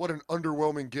 What an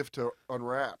underwhelming gift to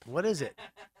unwrap. What is it?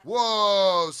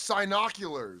 Whoa,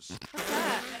 Sinoculars.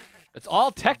 It's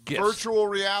all tech gifts. Virtual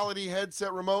reality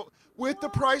headset remote with the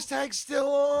price tag still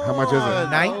on. How much is it?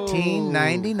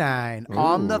 $19.99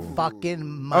 on the Ooh. fucking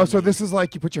money. Oh, so this is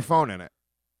like you put your phone in it.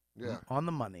 Yeah. On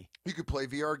the money. You could play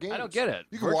VR games. I don't get it.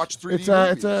 You can watch 3D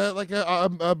It's movies. like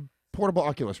a portable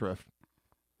Oculus Rift.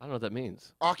 I don't know what that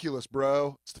means. Oculus,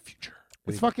 bro. It's the future.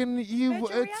 It's fucking you.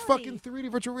 Virtual It's fucking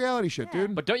 3D virtual reality shit,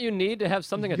 dude. But don't you need to have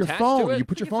something Your attached phone. to it? You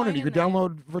put your phone in. You could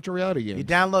download virtual reality games. You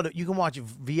download it. You can watch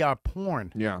VR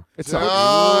porn. Yeah. It's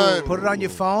Done. Put it on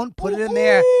your phone. Put it in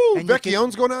there. Ooh, And you can,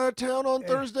 Vecchione's going out of town on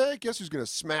Thursday. Guess who's going to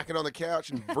smack it on the couch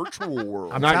in virtual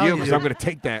world? I'm not telling you, you, because dude. I'm going to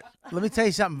take that. Let me tell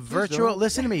you something. Virtual.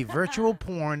 Listen to me. Virtual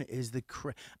porn is the.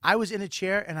 I was in a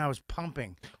chair and I was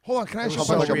pumping. Hold on. Can I ask you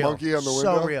Pumping like something? a monkey on the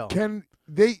So window? real. Can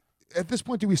they? At this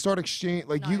point, do we start exchange?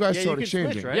 Like you guys Yeah, start you can switch,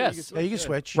 exchanging? right? Yes. Yeah, you can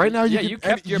switch. Right now, you Yeah, can, you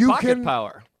kept and your you pocket can,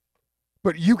 power.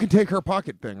 but you can take her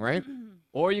pocket thing, right?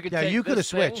 Or you could Yeah, take you could have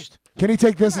this thing. switched. Can he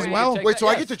take this Or as you well? could take Wait, so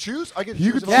I yes. get to choose? I get to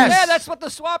You choose could if I'm- Yes. Yeah, that's what the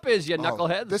swap is, you Oh,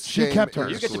 knuckleheads. This She game kept hers.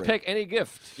 You is get to great. pick any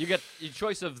gift. You get your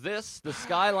choice of this, the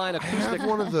Skyline I acoustic, have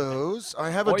one of those. I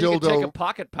have a or you can take a dildo.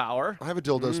 pocket power, I have a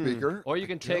dildo speaker. or you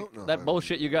can I take don't know that how-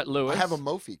 bullshit you got, Lewis. I have a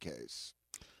Mophie case.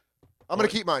 I'm going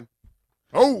to keep mine.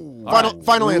 Oh,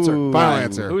 Final answer. Ooh. Final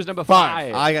answer. Who's number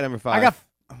 5? I got number 5. I got.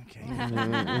 Okay.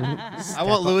 I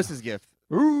want Lewis's gift.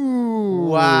 Ooh.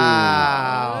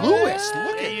 Wow. Lewis,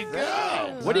 look at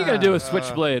that. What are you gonna do with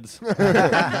switchblades?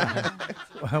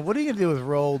 What are you gonna do with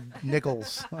rolled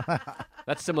nickels?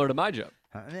 That's similar to my job.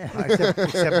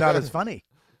 except not as funny.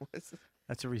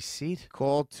 That's a receipt.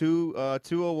 Call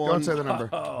 201. Don't say the number.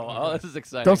 Oh, this is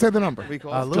exciting. Don't say the number. We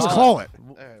call Lewis- Just call it.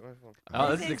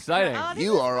 Oh, this is exciting.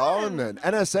 You are on an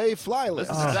NSA fly This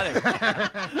list. is exciting.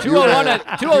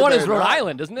 201 is Rhode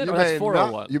Island, isn't it? Or that's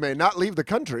 401. You may not leave the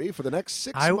country for the next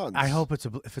 6 months. I hope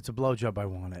if it's a blowjob, I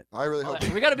want it. I really hope.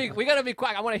 We gotta be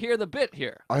quick. I want to hear the bit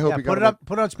here. I hope Yeah, you put got it up.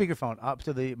 Put it on speakerphone, up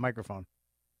to the microphone.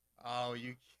 Oh,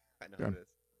 you. I know who it is.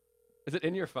 Is it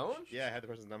in your phone? Yeah, I had the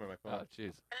person's number on my phone. Oh,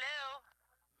 jeez.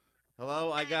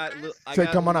 Hello, I got. Say,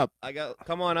 come on up. I got.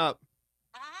 Come on up.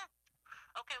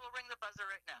 Okay, we'll ring the buzzer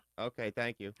right now. Okay,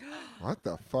 thank you. What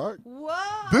the fuck? Whoa.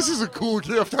 This is a cool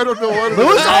gift. I don't know what it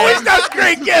Lewis is. always does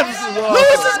great gifts.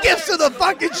 Lewis's gifts are the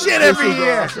fucking shit every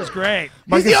year. This is great.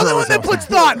 He's the only one that puts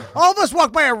thought. All of us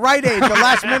walk by at Rite Aid the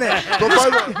last minute. But by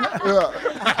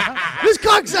the, This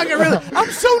cocksucker really.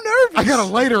 I'm so nervous. I got a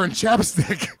lighter and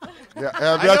chapstick. yeah,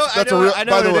 I that's a know- real. I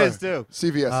know by what the it way, is, too.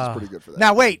 CVS is pretty good for that.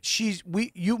 Now wait,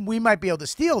 we might be able to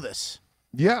steal this.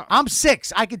 Yeah. I'm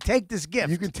 6. I could take this gift.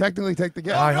 You can technically take the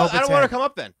gift. I hope I it's don't want to him. come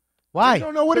up then. Why? I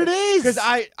don't know what it is. Because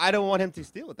I don't want him to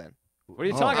steal it then. What are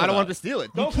you talking I about? don't want him to steal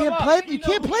it. You Don't can't come up. play. You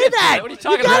can't play that. What are you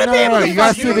talking gotta about? be able to. You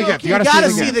gotta fuck see the gift. You gotta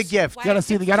see the gift. You gotta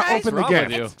see the. You gotta open the wrong with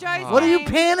gift. you? It's Joe's What are you name.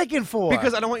 panicking for?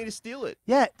 Because I don't want you to steal it.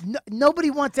 yeah, nobody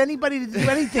wants anybody to do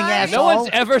anything, No asshole. No one's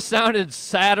ever sounded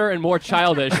sadder and more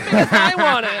childish. I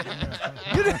want it.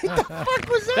 What the fuck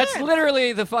was that? That's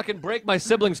literally the fucking break my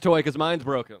sibling's toy because mine's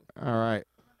broken. All right.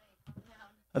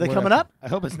 Are they coming up? I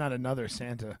hope it's not another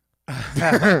Santa.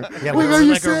 Yeah, We got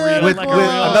you Santa with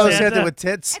Claus. another Santa with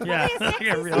tits. Yeah.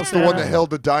 That's the one that held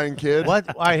the dying kid.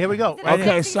 What? All right, here we go. Right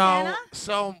Okay, here.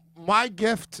 so my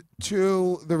gift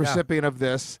to the recipient of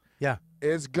this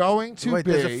is going to Wait,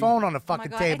 be. there's a phone on the fucking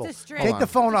God, table. it's a string. Take the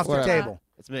phone off the Whatever. table.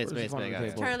 It's me. It's me. It's me. I got it.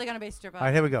 It's totally gonna be a stripper. All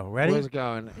right, here we go. Ready? Where's it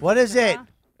going? What is it?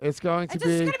 It's going to It's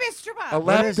be gonna be a stripper. a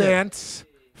What lap is it? dance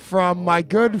from my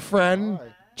good friend,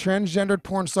 transgendered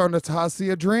porn star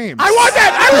Natasha Dreams. I want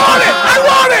that! I want it! I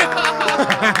want it!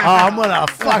 Oh, I'm gonna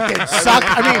fucking suck.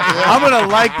 I mean, I'm gonna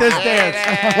like this dance.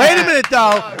 Wait a minute,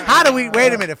 though. How do we?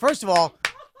 Wait a minute. First of all,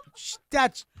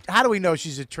 that's how do we know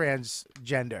she's a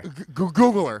transgender?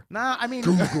 Google her. Nah, I mean,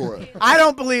 Google her. I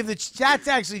don't believe that. That's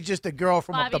actually just a girl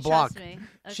from up Bobby, the block. trust me.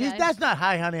 She's Okay. that's not.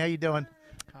 Hi, honey. How you doing?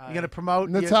 You gonna promote?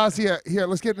 Natasha, here,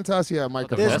 let's get Natasha a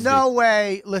microphone. There's no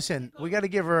way. Listen, we got to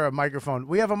give her a microphone.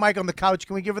 We have a mic on the couch.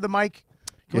 Can we give her the mic?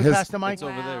 Can we pass the mic? It's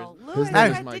over there. Louis, His name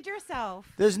you is did Mike. yourself.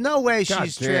 There's no way God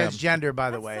she's damn. transgender.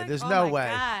 By the way, That's there's like- no oh my way.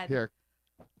 God. Here,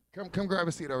 come grab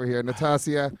a seat over here,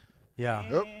 Natasha. Yeah.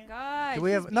 God, Do we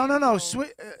she's have? No. beautiful.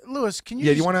 Sweet, Lewis, can you?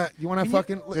 Yeah, just- you wanna can you-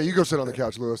 fucking Yeah, you go sit on the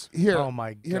couch, Lewis. here? Oh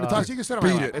my Here, God. Natasha, you can sit on Beat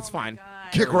my lap. it. It's fine.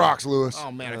 Kick rocks, Lewis. Oh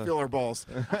man, I feel her balls.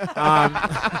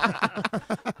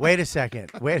 Wait a second.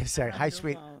 Hi,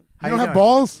 sweet. How You don't have doing?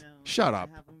 balls? Shut up.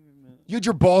 You had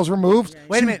your balls removed?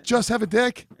 Wait a So you minute. Just have a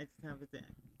dick?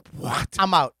 What?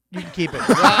 I'm out. You can keep it.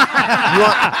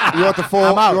 You want the full?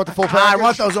 I'm out. You want the full I package?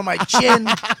 want those on my chin.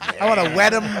 I want to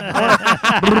wet them.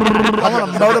 I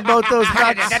want to motorboat those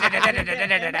nuts.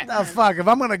 Oh, fuck. If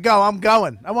I'm going to go, I'm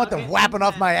going. I want them whapping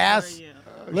off my ass.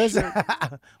 Listen.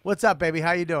 What's up, baby?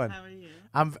 How you doing? How are you?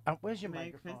 Where's your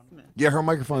microphone? Yeah, her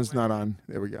microphone's not on.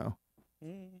 There we go.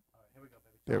 Hey.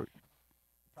 There we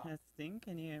Testing.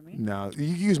 Can you hear me? No, you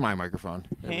use my microphone.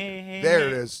 Hey. There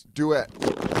it is. Duet.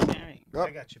 I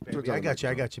got you, baby. I got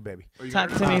you, baby. Talk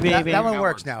to me, baby. That one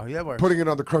works now. That works. Putting it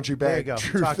on the crunchy bag. There you go.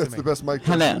 Truth, Talk to that's me. the best mic.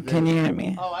 Hello. Can you hear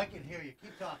me? Oh, I can hear you.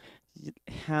 Keep talking.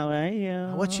 How are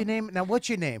you? What's your name? Now, what's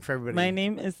your name for everybody? My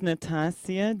name is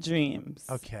Natasha Dreams.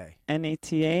 Okay.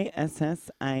 Natassia.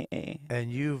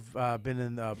 And you've been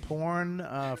in porn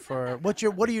for what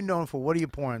are you known for? What are your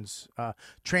porns?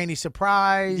 Trainee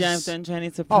Surprise. Yeah, I've done Trainee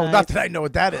Surprise. Oh, not that I know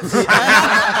what that is. Do you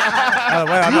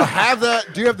have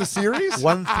that? Do you have the series?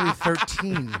 1 through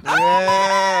 13.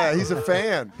 Yeah, he's a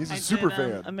fan. He's a super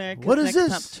fan. America's What is Next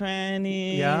this? Top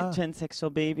Tranny. Yeah.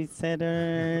 Transsexual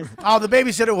babysitters. Oh, the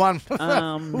babysitter one.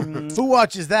 Who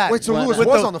watches that? Wait, so Lewis With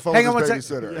was the- on the phone hang with on his one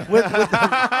sec. babysitter.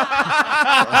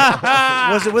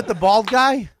 Was it with the bald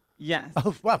guy? Yes.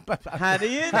 Oh, well, How do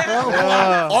you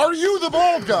know? Are you the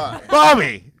bald guy?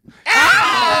 Bobby!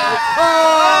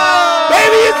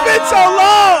 Baby, it's been so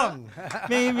long.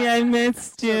 Baby, I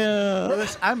missed you.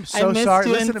 I'm so I missed sorry.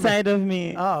 you Listen inside to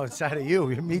me. of me. Oh, inside of you.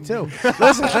 Me too.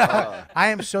 Listen, I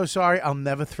am so sorry. I'll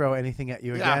never throw anything at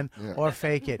you again or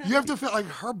fake it. You have to feel like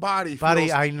her body Buddy,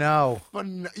 feels I know.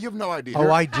 you have no idea.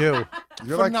 Oh, I do.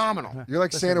 You're like phenomenal. You're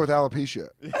like Santa with alopecia.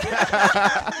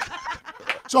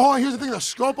 So hold on, here's the thing: the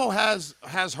Scopo has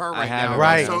her right now.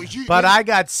 Right. So But I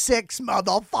got 6,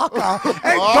 motherfucker.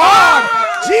 And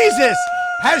God, Jesus,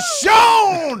 has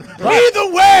shown me the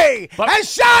way,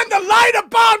 has shined the light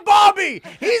upon Bobby.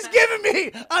 He's given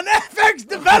me an FX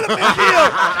development deal,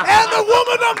 and the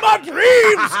woman of my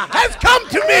dreams has come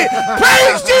to me.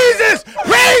 Praise Jesus!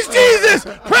 Praise Jesus!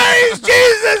 Praise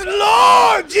Jesus!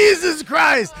 Lord Jesus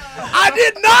Christ! I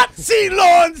did not see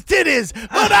Lauren's titties,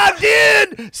 but I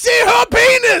did see her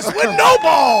penis with no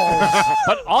balls.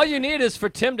 But all you need is for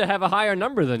Tim to have a higher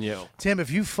number than you. Tim, if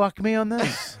you fuck me on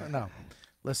this, no.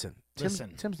 Listen. Tim's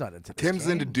not into this. Tim's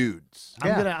game. into dudes.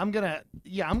 Yeah. I'm gonna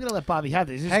let Bobby have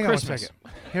this. This is Hang on Christmas. a second.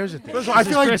 Here's the thing. Listen, I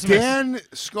feel like Christmas. Dan,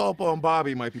 Scopo, and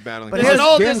Bobby might be battling. But There's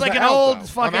Dan's like an out, old though.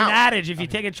 fucking I'm out. adage: if you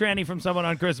take a tranny from someone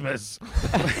on Christmas, I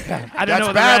don't That's know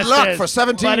what bad the rest luck is, for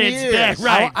 17 but it's years. dead,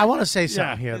 right? I want to say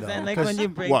something here, Is though. that like 'cause- when you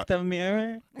break What? the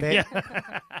mirror?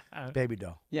 Baby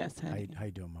doll. Yes, How honey.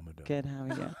 you doing, Mama doll? Good, how are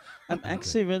you? I'm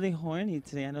actually really horny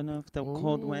today. I don't know if the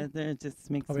cold weather just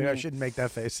makes Oh, me... maybe I shouldn't make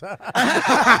that face.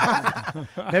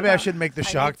 Maybe I should make the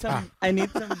shock. I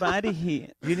need some body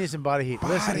heat. You need some body heat.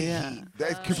 Listen. Yeah.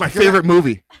 It's my favorite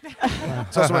movie.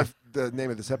 It's also the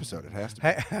name of this episode. It has to be.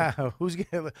 Hey,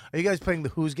 are you guys playing the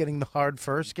Who's Getting the Hard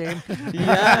First game?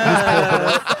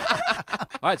 Yeah.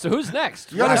 All right, so who's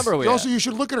next? You What gotta- number are we also, at? you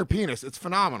should look at her penis. It's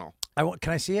phenomenal.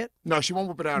 Can I see it? No, she won't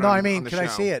whip it out. No, on, I mean, on the can I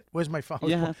show. see it? Where's my phone?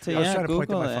 You have to, I was yeah, trying to point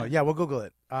to Google my phone. it. Yeah, we'll Google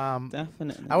it.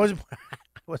 Definitely. I wasn't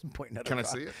wasn't pointing at. Can I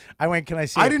see it? I went. Can I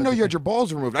see it? I didn't know you had your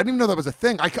balls removed. I didn't even know that was a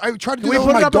thing. I tried to Can do we that put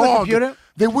with it my up on the dog. computer?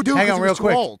 They would do it Hang because on he real was too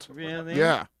quick. old. Really?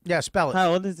 Yeah. Yeah, spell it.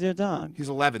 How old is your dog? He's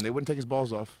 11. They wouldn't take his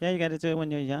balls off. Yeah, you got to do it when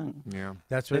you're young. Yeah.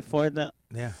 That's what. Before the.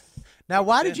 Yeah. Now,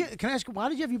 why did you? Can I ask? Why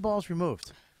did you have your balls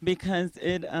removed? Because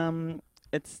it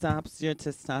stops your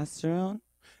testosterone.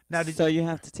 Now, so you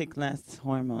have to take less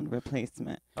hormone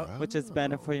replacement, which is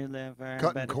better for your liver,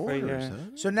 Cutting better corners, for your. huh?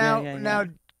 So now, yeah. now,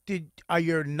 are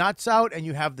your nuts out and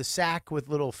you have the sack with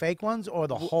little fake ones, or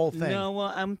the whole thing? No,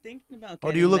 well, I'm thinking about.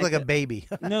 Or do you look getting like a baby?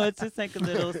 No, it's just like a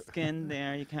little skin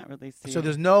there. You can't really see. So it.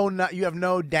 there's no, you have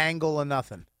no dangle or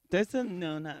nothing. There's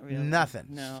no, not really. Nothing.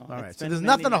 No. All right. It's So been there's many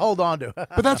nothing to years. hold on to.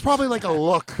 But that's probably like a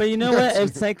look. But you know what?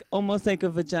 It's like almost like a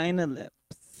vagina lips.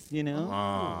 You know.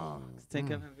 Ah. It's like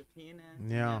a penis.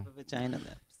 Yeah. You have a vagina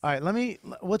lips. All right.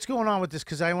 What's going on with this?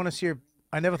 Because I want to see your.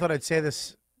 I never thought I'd say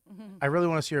this. I really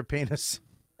want to see your penis.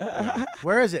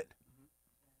 Where is it?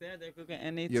 There, they're Google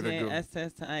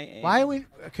NATASSIA. Why are we?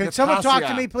 Can someone talk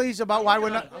to me, please, about why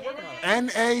we're not?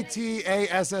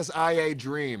 NATASSIA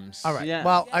dreams. All right. Yeah.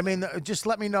 Well, I mean, just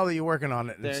let me know that you're working on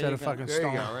it There instead you of go. fucking There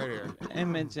you stalling. go, right here.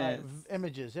 Images.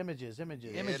 Images. Images. Just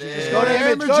go to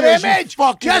image. Go to Images, you image.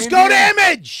 fucking Just go to idiot.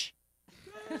 image.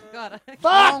 What's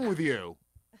wrong with you?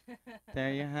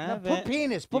 There you have Put it.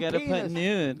 penis. You Put gotta penis. put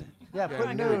nude. Yeah,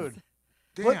 put nude.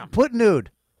 Damn. Put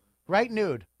nude. Right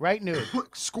nude. Right nude.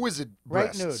 Exquisite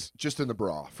Right breasts, just in the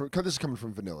bra. This is coming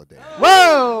from Vanilla Dan. Whoa!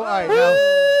 All right,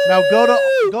 now go to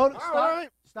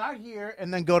start here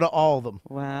and then go to all of them.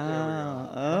 Wow.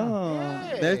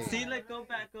 Oh. Let's see. Like, go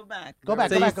back. Go So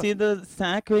back. you see the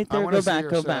sack right I there? wanna Go see back.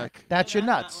 your Go sack. back. That's your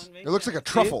nuts. It looks like a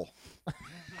truffle.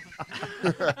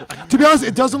 To be honest,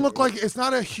 it doesn't look like it's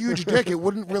not a huge dick. It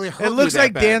wouldn't really hurt. It looks me that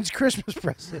like bad. Dan's Christmas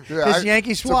present. His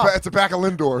Yankee swap. It's a pack of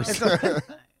Lindors.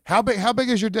 How big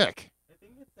is your dick?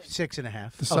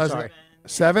 6.5. The size of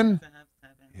 7?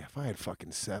 Yeah, if I had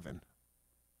fucking 7.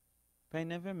 But I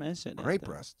never measured it. Great though.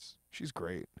 breasts. She's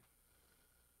great.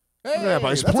 Look at that,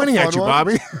 Bobby. He's that's a pointing at fun you, one.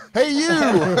 Bobby. Hey, you!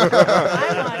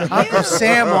 Uncle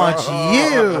Sam wants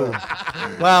you.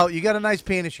 Well, you got a nice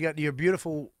penis. You got your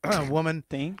beautiful woman.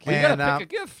 Thank Well, you gotta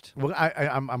pick a gift. Well,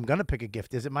 I'm gonna pick a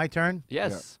gift. Is it my turn?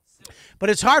 Yes. But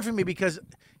it's hard for me because,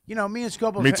 me and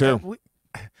Scopo. Me too.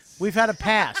 We've had a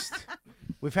past.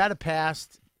 We've had a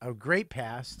past, a great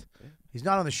past. He's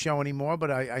not on the show anymore,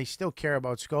 but I still care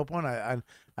about Scopo,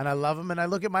 and I love him. And I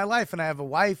look at my life, and I have a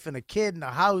wife and a kid and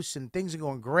a house, and things are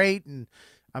going great, and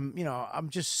I'm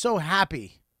just so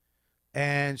happy.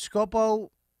 And Scopo,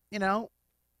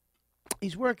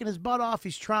 he's working his butt off.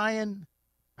 He's trying.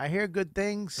 I hear good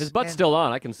things. His butt's and, still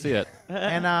on. I can see it.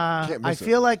 And Can't I miss it.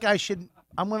 feel like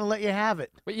I'm going to let you have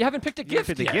it. But you haven't picked a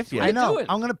gift yet. I know.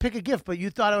 I'm going to pick a gift, but you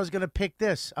thought I was going to pick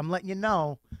this. I'm letting you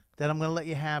know that I'm going to let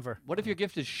you have her. What if your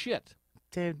gift is shit?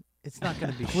 Dude, it's not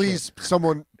going to be Please,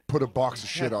 someone put a box of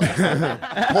shit on it.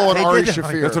 Pull an They Ari did that.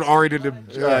 Shaffir. That's what Ari did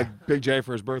to Big J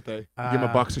for his birthday. Give him a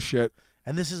Uh, box of shit.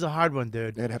 And this is a hard one,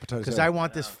 dude. And hepatitis Because A. I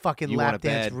want this fucking You want lap it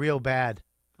dance bad. real bad.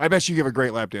 I bet you give a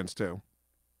great lap dance too.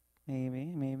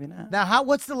 Maybe not. Now,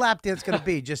 what's the lap dance going to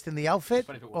be? Just in the outfit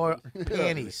or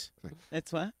panties?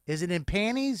 It's what? Is it in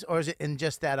panties or is it in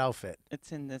just that outfit?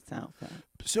 It's in this outfit.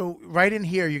 So right in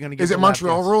here, you're going to get Is the it lap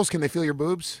Montreal dance. rules? Can they feel your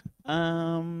boobs?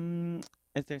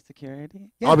 Is there security?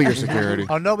 I'll be your security.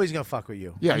 Oh, nobody's going to fuck with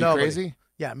you. Yeah, you Nobody. crazy?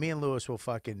 Yeah, me and Lewis will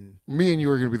fucking... Me and you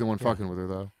are going to be the one fucking with her,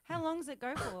 though. How long does it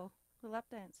go for? The lap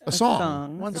dance? A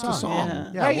song. One It's song. a song.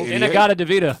 Yeah. Yeah, And I got a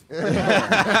DeVita.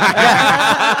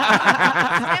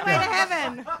 Stairway to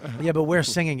heaven. Yeah, but we're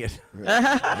singing it.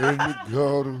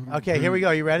 Okay, here we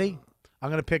go. You ready? I'm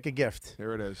going to pick a gift.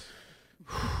 Here it is.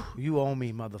 You owe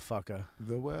me, motherfucker.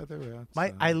 The weather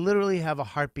outside. I literally have a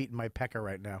heartbeat in my pecker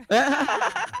right now.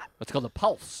 It's called a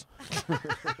pulse.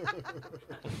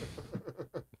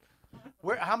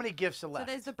 How many gifts are So left?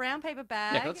 there's the brown paper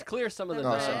bag. Yeah, let's clear some of the the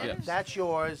mess up red, gifts. That's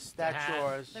yours. That's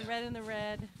yours. The red and the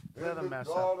red. They're the mess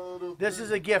up. This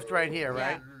is a gift right here,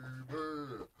 right?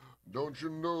 Don't you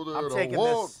know that I'm I taking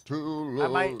want this. to I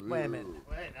love might. Wait a minute.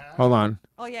 Hold on.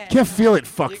 Oh, yeah. Can't feel it,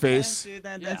 fuckface. Do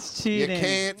that. That's You cheating.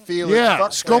 can't feel it. Yeah,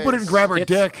 fuck Scopo face. didn't grab her It's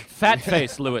dick. fat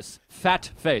face, Lewis. Fat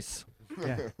face.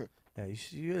 Yeah. Yeah,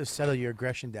 you gotta settle your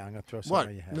aggression down. I'm gonna throw something What?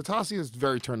 on your head. Natasha is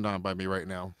very turned on by me right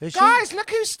now. Is she? Guys, look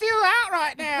who's still out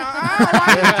right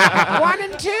now. One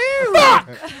and two.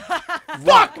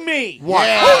 Fuck me! What?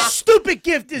 Whose stupid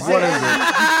gift is What this? is it?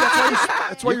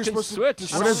 That's why You you're can supposed to switch.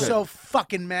 What I'm is it? so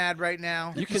fucking mad right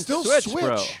now. You can still switch,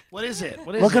 bro. switch. What is it?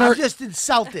 What is Look it? at her. I'm just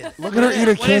insulted. Look at her eat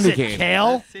a What is candy it? cane.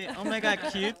 Kale? See, oh my God,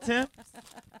 Q-tip.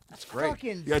 It's great.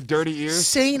 Fucking You got dirty ears.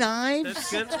 St. Ives.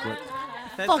 That's good.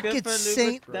 fucking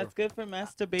saint. That's good for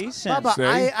masturbation.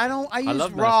 Bubba, I use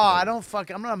love raw. I don't fuck.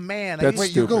 I'm not a man. That's I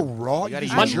use, you go raw?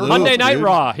 Monday Night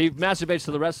Raw. He masturbates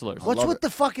to the wrestlers. What's with the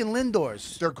fucking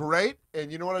Lindors? They're great. And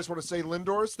you know what I just want to say,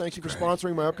 Lindors? Thank you for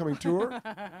sponsoring my upcoming tour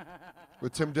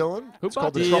with Tim Dillon. It's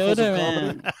called The Truffles of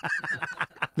Comedy.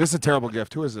 This is a terrible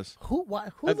gift. Who is this? Who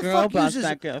a the girl fuck bought uses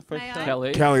that gift for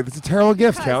Kelly. Kelly, that's a terrible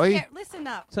gift, Kelly. Listen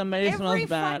up. Somebody Every smells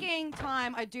bad. fucking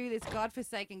time I do this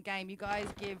godforsaken game, you guys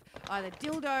give either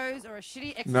dildos or a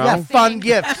shitty extra No. Yeah, thing. fun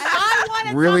gifts. And I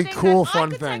wanted Really something cool, that fun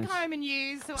I could things. take home and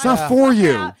use. So It's I not could for swap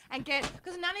you. out and get,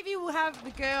 because none of you will have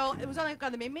the girl. It was only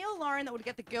going to be me or Lauren that would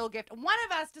get the girl gift. And one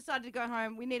of us decided to go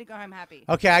home. We need to go home happy.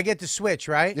 Okay, I get to switch,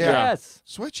 right? Yeah. Yes.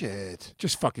 Switch it.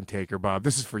 Just fucking take her, Bob.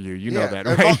 This is for you. You Yeah, know that,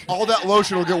 and right? all that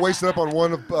lotion will get wasted up on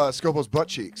one of Scopo's butt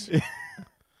cheeks.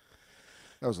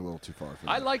 That was a little too far for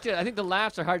me. I liked it. I think the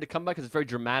laughs are hard to come by because it's very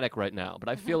dramatic right now. But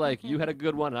I feel like you had a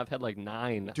good one, and I've had like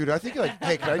 9. Dude, I think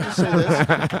hey, can I just say this?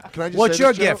 Can I just What's say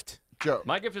your this, Joe? gift? Joe.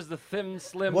 My gift is the thin,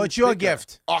 slim. What's your speaker.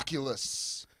 gift?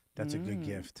 Oculus. That's a good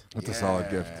gift. That's a solid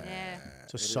gift. Yeah.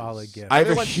 It's a solid gift. I have a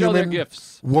Everyone show their human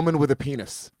gifts. woman with a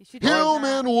penis. You should do that.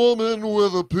 Human woman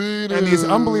with a penis. And these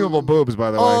unbelievable boobs,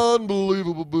 by the way.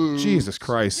 Unbelievable boobs. Jesus Do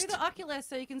Christ. the Oculus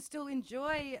so you can still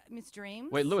enjoy Miss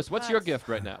Dreams. Wait, Lewis, what's your gift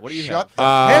right now? What do you Shut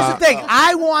have? Here's the thing.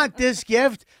 I want this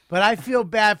gift, but I feel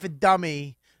bad for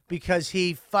Dummy because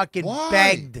he fucking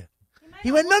begged.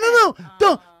 He went, no,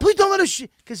 please don't let us,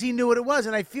 because he knew what it was,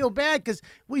 and I feel bad because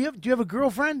do you have a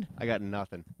girlfriend? I got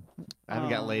nothing. I haven't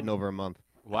gotten laid in over a month.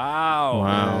 Wow.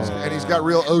 And he's got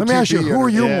real OTP. Let me ask you, who are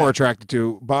you Yeah. more attracted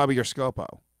to, Bobby or Scopo?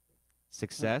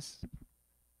 Success?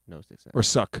 No success. Or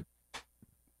suck?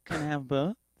 Can I have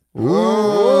both?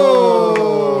 Ooh.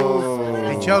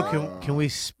 Hey, Joe, can we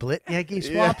split Yankee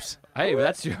swaps? Hey,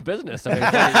 that's your business. I mean,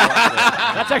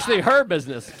 that's actually her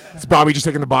business. It's Bobby just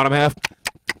taking the bottom half.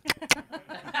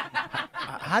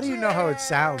 How do you know how it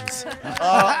sounds?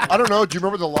 I don't know. Do you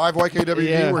remember the live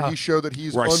YKWd where he showed that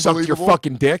he's Where I sucked your unbelievable?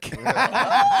 fucking dick? You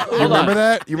remember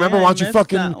that? You remember? Yeah, Why I don't you missed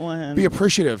fucking that one. be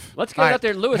appreciative? Let's get it out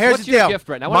there. Lewis, Here's what's the your deal. gift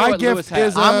right now? I wonder My what Lewis gift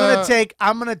is, has.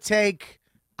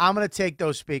 I'm gonna take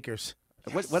those speakers.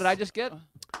 What did I just get?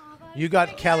 You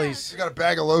got Kelly's. You got a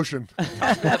bag of lotion.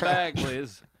 Pass me the bag,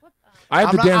 please. I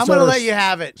have the Dan I'm gonna Soder let you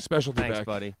have it. specialty Thanks, bag.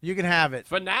 buddy. You can have it.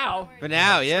 For now. For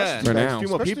now, yeah. For now. There's a few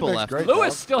more Specialty people bag's left. great,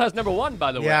 Lewis dog. still has number 1,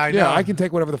 by the way. Yeah, I know. Yeah, I can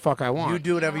take whatever the fuck I want. You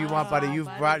do whatever you want, buddy. You've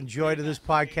brought joy to this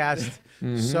podcast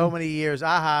so many years.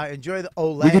 Aha! Enjoy the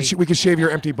Olay. We could shave your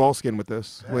empty ball skin with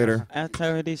this later. That's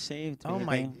already saved. Oh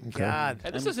my God!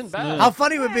 Hey, this isn't bad. How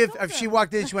funny would it be if she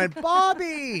walked in and she went,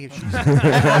 Bobby?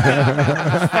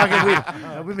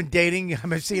 We've been dating. I've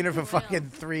been seeing her for fucking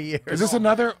 3 years. Is this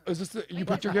another? Is this you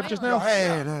picked your gift just now?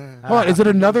 Hey, no. Hold on, is it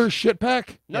another shit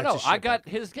pack? No, I got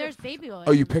his There's gift. baby oil.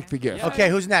 Oh, you picked the gift. Yeah. Okay,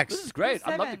 who's next? This is great.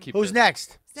 I'd love to keep Who's this.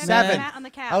 next? Seven. Matt on the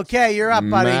couch. Okay, you're up,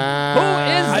 buddy.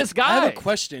 Who is this guy? I have a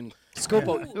question.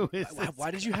 Scopo,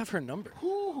 why did you have her number?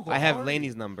 I have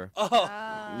Laney's number.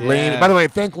 Laney. By the way,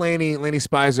 thank Laney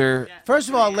Spicer. First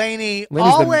of all, Laney,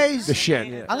 Laney's always the shit.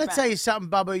 I'm gonna tell you something,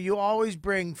 Bubba. You always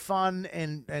bring fun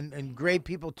and great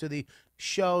people to the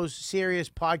shows, serious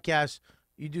podcasts.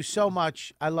 You do so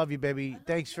much. I love you, baby.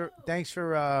 Thanks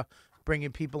for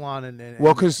bringing people on and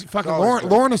Well, because fucking always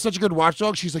Lauren is such a good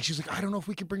watchdog. She's like, I don't know if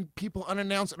we can bring people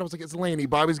unannounced. And I was like, it's Laney.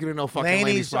 Bobby's gonna know fucking Laney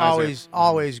Laney's Spicer.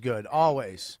 always good,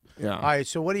 always. Yeah. All right.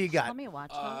 So what do you got? Tell me a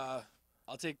watch.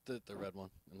 I'll take the red one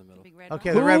in the middle. Big red Okay,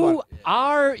 one. the red one. Who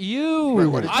are you? Wait,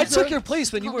 what did I you took say? your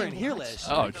place when you weren't here last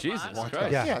year. Oh, Jesus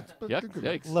Christ. Yeah.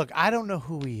 Yikes. Look, I don't know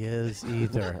who he is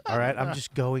either. All right, I'm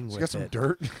just going He's with got some it.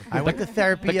 dirt. I went to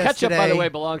therapy The yesterday. ketchup, by the way,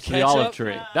 belongs to the Ketchup? olive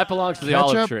tree. That belongs to the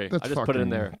olive tree. That's I just put it in fucking-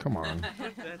 there. Come on.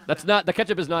 That's not the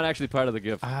ketchup is not actually part of the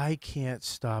gift. I can't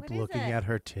stop What is looking it? at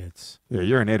her tits. Yeah,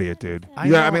 you're an idiot, dude. I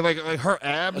Yeah, I know. mean, like her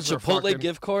abs. A are Chipotle fucking-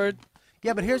 gift card,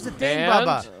 Yeah, but here's the thing, And-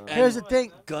 Bubba. Here's the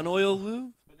thing. gun oil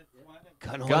lube.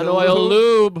 Gun oil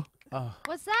lube.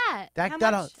 What's that?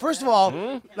 First of all,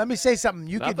 let me say something.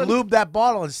 You could Nothing? lube that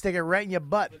bottle and stick it right in your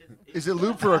butt. Is it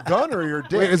lube for a gun or your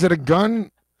dick? Wait, is it a gun?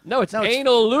 No, it's No, it's-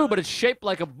 anal lube, but it's shaped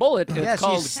like a bullet. And Yeah, it's so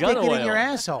you called stick gun it oil. in your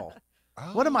asshole.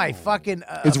 What am I, fucking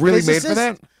It's really made for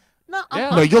that? No,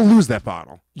 Yeah. No, you'll lose that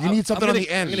bottle. You I'm- need something I'm on gonna-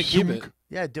 the end. I'm gonna keep it.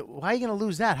 Yeah, why are you going to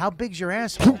lose that? How big's your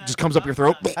asshole? Just comes up your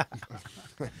throat.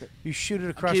 You shoot it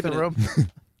across the keeping it. room.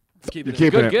 Keep You're it.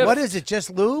 keeping Good it. gift. What is it, just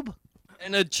lube?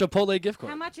 And a Chipotle gift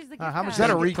card. How much is the gift How card? much is that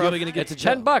a re Probably gonna get It's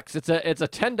 $10. It's a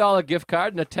 $10 gift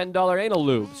card and a $10 anal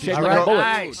lube. Shaped All like a right. bullet.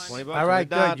 Nice. All right,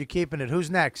 good. You're keeping it.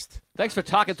 Who's next? Thanks for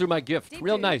talking through my gift.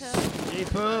 Real nice.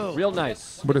 Deepu. Real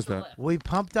nice. What is that? We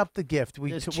pumped up the gift.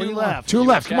 There's what do two you want? left. Two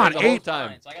left. Come on, The whole 8.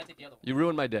 time. You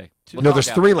ruined my day. No, there's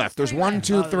 3 left. There's 1,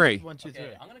 2, 3. 1, 2, 3.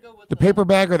 The paper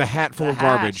bag or the hat full of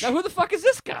garbage. Now who the fuck is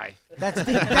this guy? That's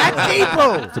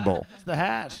Deepu. It's a bowl. It's the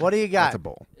hat. What do you got? That's a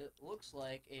bowl. It looks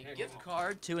like a gift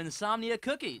card to Insomnia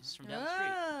Cookies from down the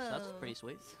street. So that's pretty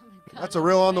sweet. That's a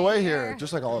real on the way here,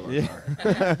 just like all of them.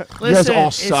 Listen, all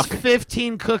it's suck.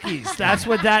 15 cookies. That's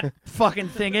what that fucking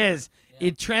thing is.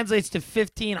 It translates to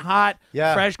 15 hot,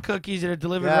 fresh cookies that are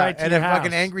delivered right to and your a house.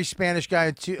 fucking angry Spanish guy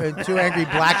and two angry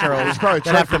black girls probably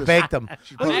that have to checked bake them.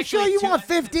 I'm Are you sure actually you too- want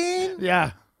 15?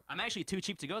 Yeah. I'm actually too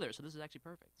cheap to go there, so this is actually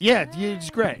perfect. Yeah, it's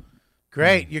great.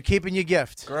 Great, you're keeping your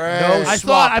gift. Great. No I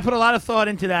swap. put a lot of thought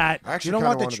into that. I actually You don't kinda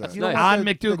want the wanted you that. don't want On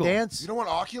the McDougal. dance. You don't want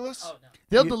Oculus? Oh, no.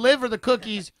 They'll deliver the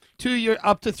cookies to your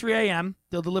up to 3 a.m.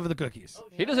 They'll deliver the cookies.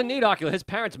 He doesn't need Oculus. His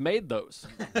parents made those.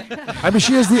 I mean,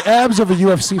 she has the abs of a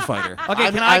UFC fighter. Okay,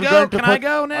 can I go? Can I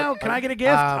go now? Can I get a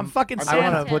gift? I'm fucking I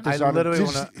Santa. want to put this I on. Literally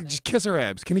Just, want to. just kiss her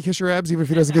abs. Can you kiss her abs even if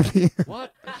he doesn't get the...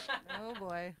 What? Oh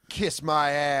boy. Kiss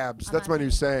my abs. That's my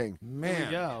new saying.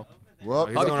 Man. Go. Well,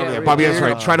 He's Bobby going can't over there. read. Bobby, that's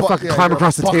right. Try to fucking yeah, climb you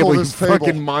across the buckle table, you this table.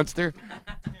 fucking monster.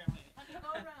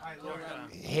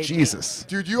 Jesus.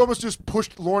 dude, you almost just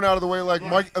pushed Lauren out of the way like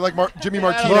Jimmy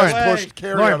Martinez Lauren, pushed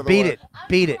Carrie out Lauren, of the beat way. it.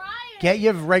 Beat it. Get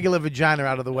your regular vagina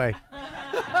out of the way.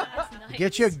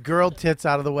 Get your girl tits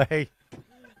out of the way.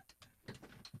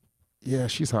 Yeah,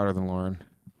 she's hotter than Lauren.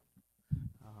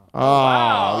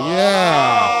 Oh,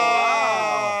 yeah.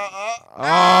 Oh,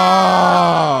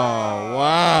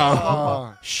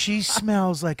 wow. She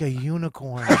smells like a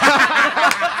unicorn.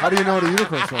 How do you know what a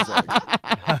unicorn smells like?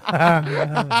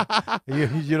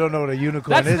 you don't know what a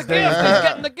unicorn That's is, the do you? gift. He's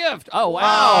getting the gift. Oh, wow.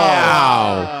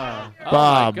 Wow. Oh,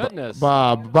 Bob, my goodness.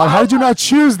 Bob, how did you not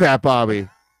choose that, Bobby?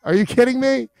 Are you kidding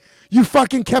me? You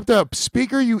fucking kept a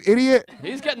speaker, you idiot.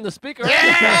 He's getting the speaker. All right,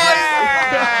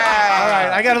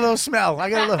 I got a little smell.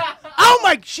 Oh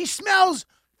my! She smells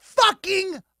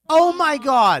fucking. Oh my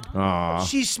God! Aw.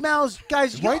 She smells,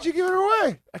 guys. Why'd you give it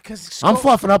away? Because I'm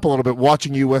fluffing up a little bit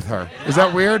watching you with her. Is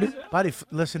that weird? buddy,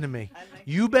 listen to me.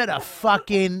 You better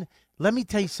fucking. Let me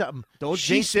tell you something. Don't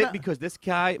She jinx it smell- because this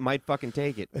guy might fucking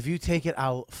take it. If you take it,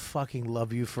 I'll fucking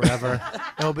love you forever.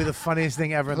 It'll be the funniest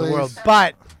thing ever in the Please. world.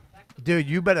 But, dude,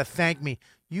 you better thank me.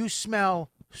 You smell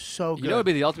so good. You know what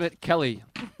would be the ultimate? Kelly,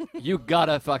 you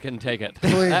gotta fucking take it.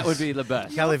 Please. That would be the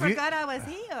best. Kelly, if you, Forgot I was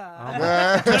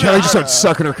here. Kelly just starts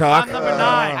sucking her cock. I'm number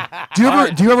 9.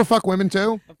 Do you ever fuck women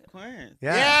too? Of course.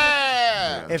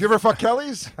 yeah. Did you ever fuck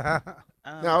Kelly's?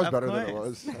 No, I was Of better than it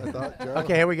course. was. I thought. Joe.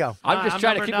 Okay, here we go. I'm just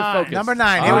trying to number keep 9. it focused. Number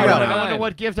 9. Here All we right, go. number I wonder 9.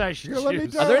 what gift I should let me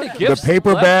choose. down. Are there any The gifts?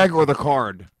 paper left? bag or the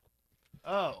card?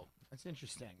 Oh, that's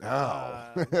interesting. Oh.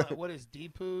 What is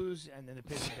Deepu's and then the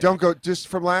paper bag? Don't go just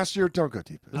from last year. Don't go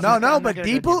deep. No, I'm not but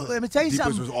gonna go Deepu, Deepu. let me tell you Deepu's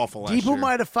something. was awful last Deepu year.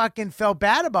 might have fucking felt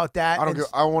bad about that. I don't. and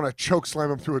I want to choke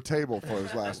slam him through a table for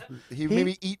his last. He made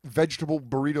me eat vegetable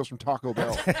burritos from Taco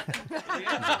Bell.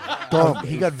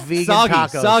 He got vegan Soggy,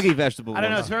 tacos. soggy vegetable. I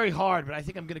don't know. ones. It's very hard, but I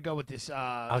think I'm gonna go with this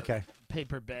Okay.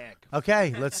 paper bag.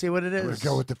 Okay, let's see what it I'm is.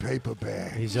 gonna go with the paper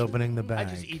bag. He's opening the I bag.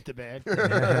 just eat the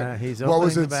bag. He's What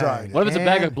was opening the bag. inside? What if it's a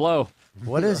bag of And- blow?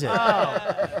 What is it?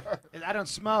 Oh, I don't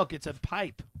smoke. It's a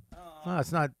pipe. Oh,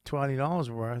 it's not $20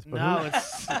 worth. But No, who,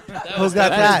 it's who got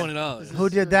that? $20. Who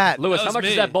did that? Lewis, That how was much is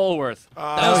me. that bowl worth?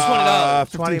 That was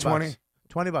 $20. 20 20.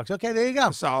 bucks. $20. Okay, there you go.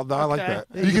 Solid. I like Okay.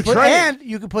 that. You can put, trade. and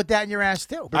you can put that in your ass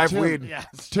too. But I've Tim, weed. yeah.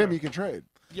 Tim, you can trade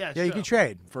Yeah, Yeah, you can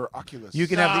trade. for Oculus. You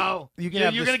can have the. You can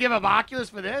have You're the, gonna give up Oculus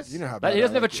for this? You know how That, bad he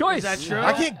doesn't I have a like it. choice. Is that true?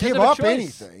 I can't He give doesn't have a up choice.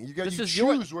 anything. You got This you is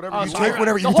your- choose whatever Oh, you so want. take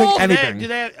whatever. You The can whole take thing- anything. Do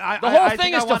they, I, The whole I thing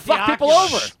think is I to want the fuck people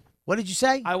Oculus. over. What did you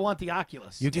say? I want the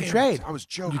Oculus. You can Damn trade. it, I was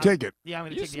joking. You take it. Yeah, I'm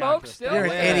gonna You take the smoke Oculus. still? You're an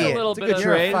Yeah, idiot. A little It's a bit good of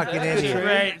You're a trade. fucking It's a idiot.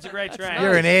 great, it's a great trade.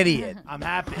 You're an idiot. I'm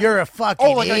happy. You're a fucking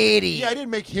Oh, like idiot. yeah, I didn't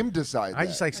make him decide. I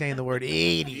just like saying the word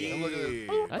idiot.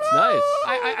 That's nice.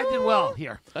 I did well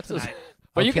here. That's tonight.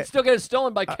 but you Okay. can still get it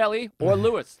stolen by Kelly or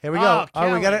Lewis. Here we go.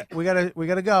 Oh, we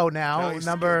gotta go now. Kelly's-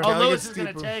 Number. Oh, Kelly Lewis gets is gonna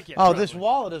deeper. take it. Oh, this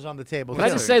wallet is on the table. Can I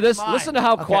too. just say this? Mine. Listen to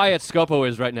how Okay. quiet Scopo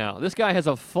is right now. This guy has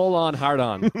a full-on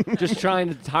hard-on. Just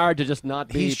trying hard to just not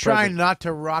be He's trying present. not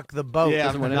to rock the boat. Yeah,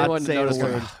 Doesn't want not anyone to saying a notice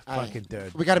him. word. Fucking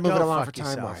dude. We got to move Go it along fuck for time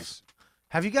yourself. wise.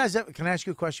 Have you guys ever? Can I ask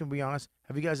you a question? Be honest.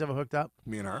 Have you guys ever hooked up?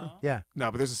 Me and her. Yeah.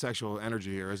 No, but there's a sexual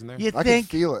energy here, isn't there? You I can think?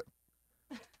 feel it.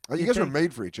 Oh, you guys are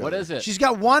made for each other. What is it? She's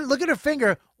got one. Look at her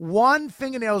finger. One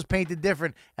fingernail is painted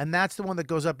different, and that's the one that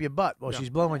goes up your butt while she's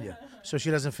blowing you, so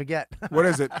she doesn't forget. What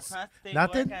is it?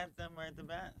 Nothing.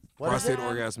 What is Prostate it?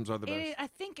 orgasms are the best. I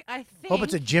think. Hope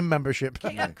it's a gym membership.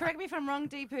 Correct me if I'm wrong,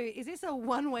 Deepu. Is this a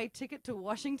one-way ticket to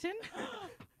Washington?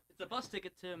 It's a bus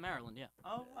ticket to Maryland, yeah.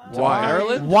 Oh, wow. Why?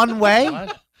 Maryland? One way?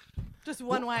 Just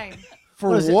one way.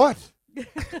 For what?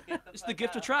 It's the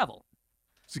gift of travel.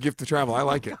 It's a gift to travel. I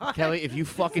like it. Kelly, if you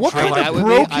fucking What trade kind of that with me,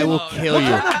 broken- I will kill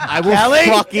you. I will Kelly,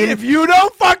 fucking if you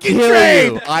don't fucking kill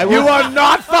trade, you. I will you are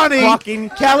not funny. fucking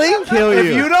Kelly, kill if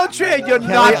you. you don't trade, you're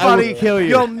Kelly, not I will funny. kill you.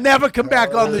 You'll never come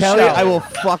back on the Kelly, show. I will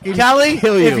fucking Kelly,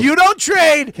 kill you. if you don't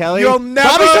trade, Kelly, you'll never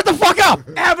Bobby, shut the fuck up.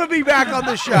 ever be back on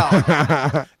the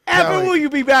show. Ever Kelly. will you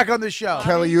be back on the show?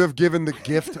 Kelly, you have given the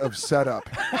gift of setup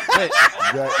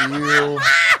that you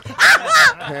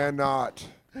cannot.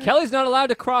 Kelly's not allowed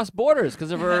to cross borders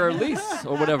because of her lease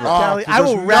or whatever. Kelly, I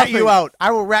will rat you out.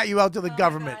 I will rat you out to the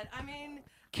government.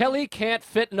 Kelly can't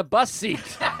fit in a bus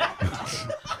seat.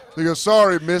 They go,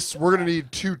 sorry, miss, we're going to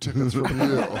need 2 tickets from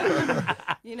you.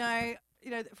 You know,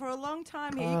 for a long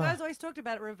time here, you guys always talked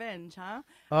about revenge, huh?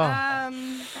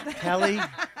 Kelly,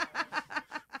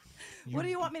 what do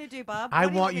you want me to do, Bob? I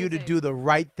What do want me you to do the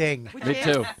right thing. Me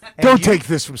too. Don't take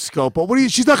this from Scopo. What are you?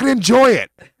 She's not going to enjoy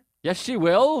it. Yes, she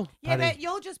will. Yeah, but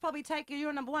you'll just probably take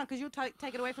your number one because you'll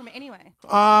take it away from it anyway.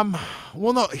 Well,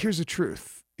 no. Here's the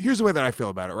truth. Here's the way that I feel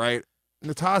about it. Right,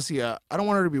 Natasha. I don't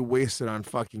want her to be wasted on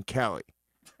fucking Kelly.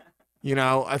 You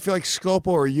know, I feel like Scopo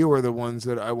or you are the ones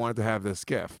that I wanted to have this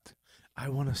gift. I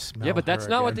want to smell. Yeah, but that's her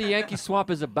not what again. the Yankee swap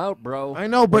is about, bro. I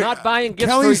know, but we're not buying gifts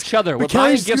Kelly's, for each other. We're but buying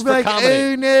Kelly's gifts gonna for be like, comedy.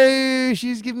 oh no,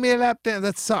 she's giving me a lap dance.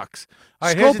 That sucks. All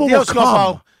right, here's the Scopo deal, will come.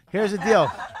 Scopo. Here's the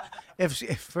deal. If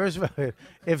first of all,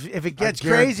 if it gets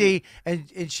crazy and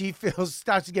she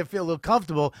starts to feel a little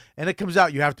comfortable and it comes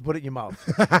out, you have to put it in your mouth.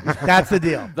 That's the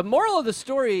deal. The moral of the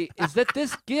story is that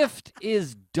this gift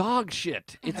is dog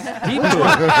shit. It's deep.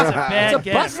 bad It's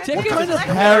a bus gift. ticket. What kind of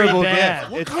Very terrible bad.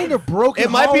 gift? What kind of broken? It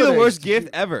might be the holidays worst did you- gift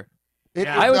ever.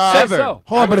 I would say ever. so.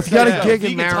 Hold on, but if you got a Yeah. gig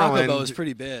in Vegan Taco Maryland, Bell is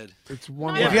pretty bad. it's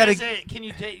one. Yeah, If you had but I a- say,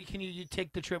 can you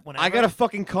take the trip whenever? I got a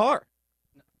fucking car.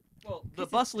 Well, the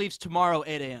bus leaves tomorrow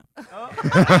 8 a.m. All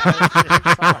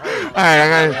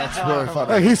right, That's really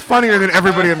funny. he's funnier than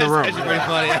everybody in the room. It's pretty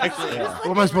funny, actually. What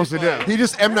am I supposed to do? He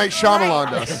just M. Night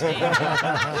Shyamalan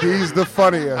us. He's the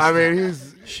funniest. I mean,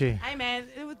 he's. Hey man,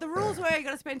 the rules were you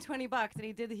got to spend $20, and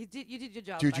you did your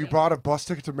job. Dude, you buddy. bought a bus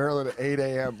ticket to Maryland at 8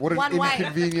 a.m. What an One way.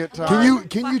 inconvenient time. Can you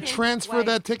Fucking transfer way.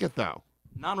 that ticket though?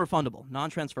 Non-refundable,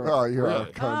 non-transferable. Oh, you're a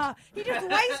cunt. Ah, he just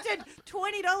wasted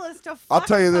 $20 to fuck I'll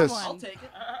tell you this. someone.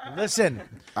 Listen,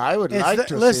 I would It's like the-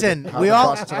 to listen, see how we the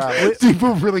all- bus travels.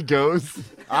 People really goes.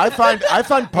 I find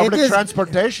public is-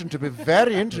 transportation to be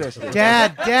very interesting.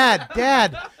 Dad,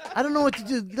 I don't know what to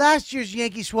do. Last year's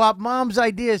Yankee swap, Mom's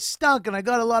idea stunk, and I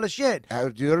got a lot of shit.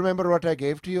 Do you remember what I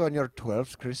gave to you on your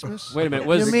 12th Christmas? Wait a minute. You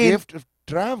Was the mean- gift of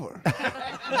travel.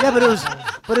 Yeah, but it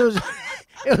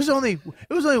was only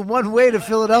one way to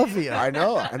Philadelphia. I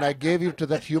know, and I gave you to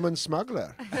that human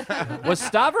smuggler. was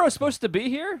Stavros supposed to be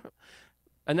here?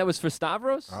 And that was for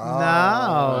Stavros? No, he was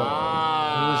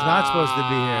not supposed to be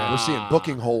here. We're seeing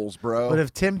booking holes, bro. But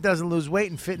if Tim doesn't lose weight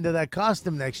and fit into that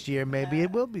costume next year, maybe it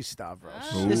will be Stavros.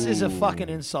 This is a fucking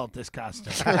insult, this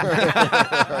costume.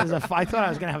 I thought I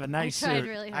was going to have a nice suit.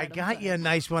 I got you a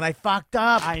nice one. I fucked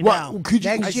up. I What, know. could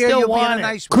you- Next I year still you'll be in want a it.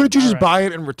 nice one. Couldn't you just All right. buy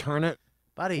it and return it?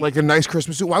 Buddy. Like a nice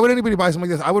Christmas suit. Why would anybody buy something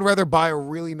like this? I would rather buy a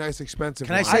really nice, expensive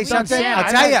Can I one. say I've done something? Sam. I'll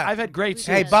I've tell had- you. I've had great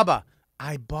Hey, suits. Bubba,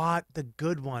 I bought the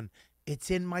good one. It's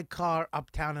in my car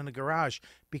uptown in the garage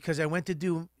because I went to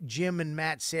do Jim and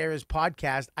Matt Sarah's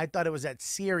podcast. I thought it was at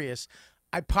Sirius.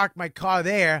 I parked my car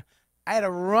there. I had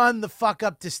to run the fuck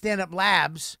up to Stand Up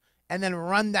Labs and then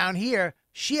run down here.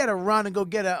 She had to run and go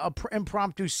get a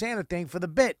impromptu Santa thing for the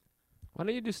bit. Why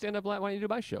don't you do stand-up? Why don't you do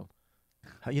my show?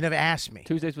 You never asked me.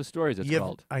 Tuesdays with Stories, it's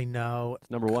called. I know.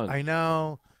 It's number one. I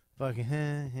know. Fucking.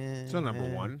 It's not number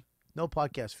one. No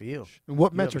podcast for you. What You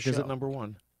have a metric is show. it number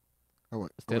one?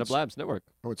 Stand Up Labs Network.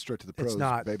 I went straight to the It's pros,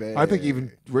 not. baby. I think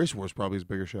even Race Wars probably is a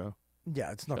bigger show.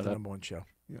 Yeah, it's not Shut the up. number one show.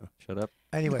 Yeah. Shut up.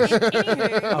 Anyway.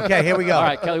 Okay, here we go. All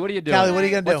right, Kelly, what are you doing? Kelly, what are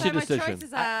you gonna do? What's your My decision?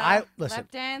 choices are I listen.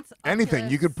 lap dance, Anything.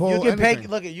 You could pull You can anything. pay.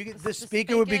 Look, this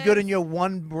speaker would be good in your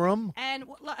one room. And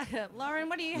Lauren,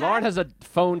 what do you have? Lauren has a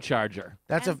phone charger.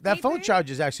 That And phone Deepu?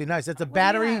 charger is actually nice. That's a do you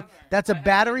battery. have? That's a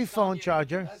battery phone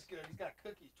charger.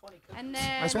 And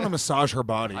I just then want to massage her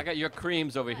body. I got your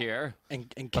creams over here. And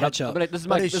But I'm ketchup. gonna- this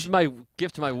is my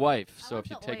gift to my wife. So if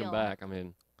you take them oil. back, I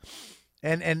mean,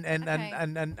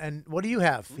 And what do you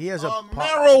have? He has a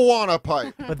marijuana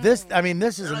pipe. But this, I mean,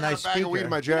 this is a nice a bag speaker. of weed in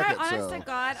my jacket. Honest so. to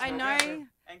God, I know.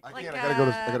 I gotta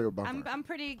go to I'm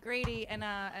pretty greedy, and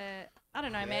I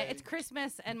don't know, man. It's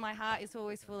Christmas, and my heart is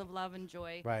always full of love and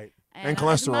joy. Right. And As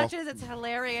cholesterol. much as it's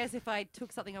hilarious, if I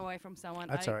took something away from someone,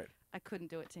 That's all right. I couldn't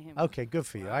do it to him. Okay, good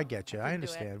for you. I get you. I Couldn't do it.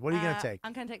 understand. What are you gonna take?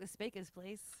 I'm gonna take the speakers,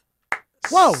 please.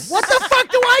 Whoa! What the fuck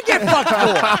do I get fucked for?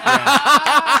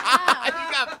 You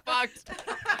got fucked.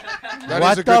 That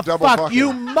What is a good the double fuck, fucking.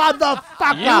 you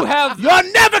motherfucker! You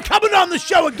You're never coming on the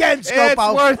show again, Scopo. It's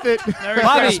worth it. Merry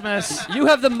Bobby, Christmas. you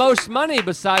have the most money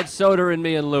besides Soda and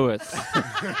me and Lewis.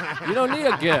 You don't need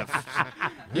a gift.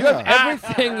 You have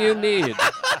everything you need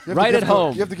right at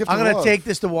home. You have to give I'm the gonna love. take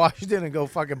this to Washington and go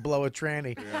fucking blow a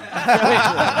tranny.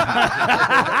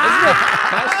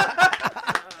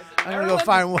 I'm gonna go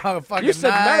find one fucking You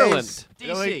said nice. Maryland.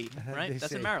 D.C., right?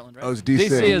 That's in Maryland, right? Oh, it's DC.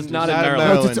 DC is not in Not in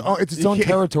Maryland. No, it's its own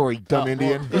territory, dumb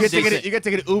Indian. You get to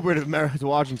take an Uber to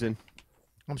Washington.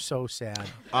 I'm so sad. So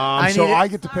need I it-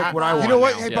 get to pick what I want. You know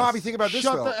what? now. Hey, Yes. Bobby, think about this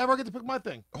Shut though. the ever get to pick my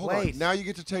thing. Hold Wait. on. Now you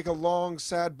get to take a long,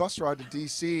 sad bus ride to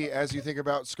D.C. as you think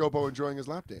about Scopo enjoying his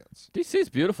lap dance. DC's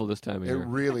beautiful this time of It year.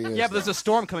 really is. Yeah, but there's a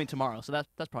storm coming tomorrow, so that's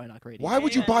probably not great. Why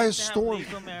would you buy a They have storm?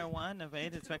 legal marijuana,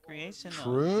 right? It's recreational.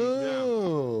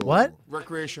 True. What?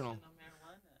 Recreational.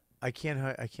 I can't.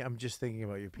 I'm just thinking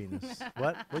about your penis.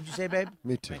 What? What'd you say, babe?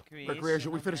 Me too.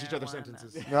 Recreational. We finish each other's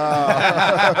sentences.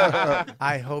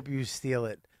 I hope you steal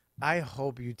it. I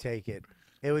hope you take it.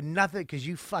 It would nothing because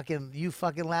you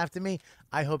fucking laughed at me.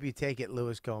 I hope you take it,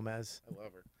 Luis Gomez. I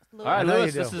love her. All right, I know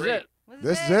Lewis, you this do. is it.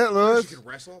 This is it, Lewis. She can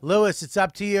wrestle. Lewis, it's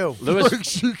up to you. Lewis, Like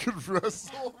she can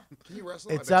wrestle. Can you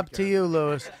wrestle? I It's bet up to can. you,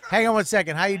 Lewis. Hang on one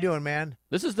second. How you doing, man?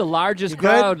 this is the largest You good?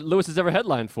 crowd Lewis has ever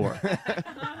headlined for.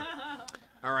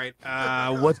 All right.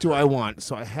 What do I want?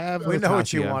 So I have. We know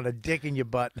what you Natasha. want. A dick in your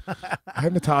butt. I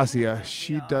have Natasha.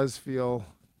 She does feel.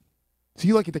 So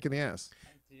you like a dick in the ass?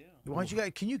 Why don't you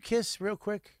guys? Can you kiss real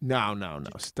quick? No.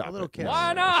 Stop. A little it. kiss.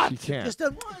 Why not? She can't. Just a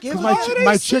give Because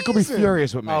my chick will be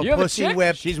furious with me. Oh, You have a pussy chick?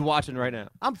 whip. She's watching right now.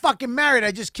 I'm fucking married.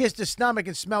 I just kissed her stomach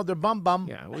and smelled her bum bum.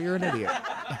 Yeah. Well, you're an idiot.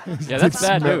 Yeah, that's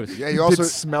bad news. Yeah, You you also did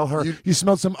smell her. You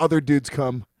smelled some other dude's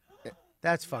cum.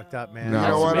 That's fucked up, man. No. You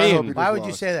know what? That's I hope mean. you Why just would you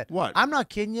lost. say that? What? I'm not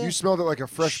kidding you. You smelled it like a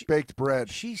fresh baked bread.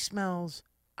 She smells.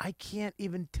 I can't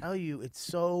even tell you. It's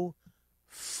so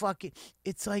fucking.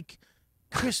 It's like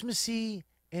Christmassy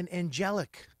and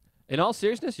angelic. In all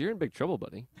seriousness, you're in big trouble,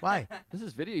 buddy. Why? This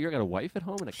is video. You got a wife at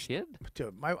home and a kid?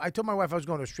 Dude, I told my wife I was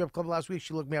going to a strip club last week.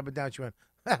 She looked me up and down. She went,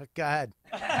 "Go ahead."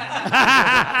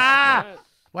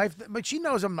 Wife, but she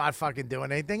knows I'm not fucking doing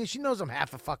anything, and she knows I'm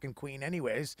half a fucking queen,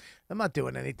 anyways. I'm not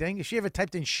doing anything. If she ever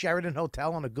typed in Sheraton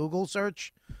Hotel on a Google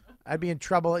search, I'd be in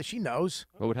trouble. She knows.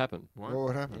 What would happen?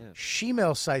 What happened?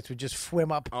 Shemale sites would just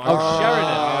swim up. Oh,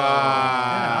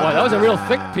 Sheridan. Boy, that was a real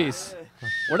thick piece.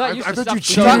 We're not used I to thought stuff. you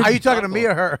so- cheated. Are you talking to me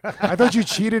or her? I thought you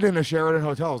cheated in a Sheraton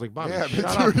hotel. I was like, Bobby, Yeah, shut me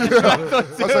up. too. Yeah. I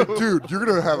was like, dude, you're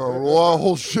gonna have a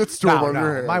whole shitstorm on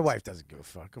your hands. My wife doesn't give a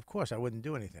fuck. Of course, I wouldn't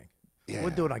do anything. I Yeah.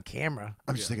 wouldn't do it on camera.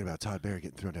 I'm just thinking about Todd Barry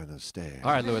getting thrown down those stairs.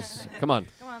 All right, Lewis, come on.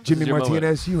 Jimmy This is your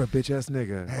Martinez, you a bitch ass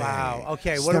nigga. Wow.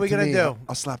 Okay, what Step are we to gonna me, do?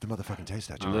 I'll slap the motherfucking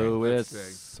taste out you.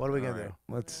 Lewis. What are we gonna do?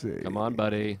 Let's see. Come on,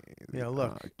 buddy. You know,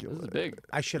 look, This is big.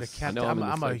 I should have kept. know I'm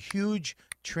I'm in the a same. huge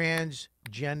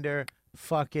transgender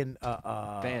fucking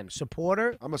Fan.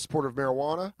 supporter. I'm a supporter of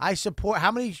marijuana. I support.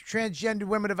 How many transgender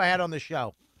women have I had on the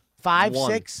show? 5,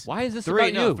 One. 6. Why is this Three,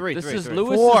 about no, you? three, this three, is three.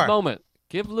 Lewis's 4. moment.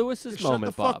 Give Lewis his Shut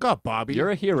moment, the fuck Bob. up, Bobby. You're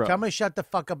a hero. Tell me to shut the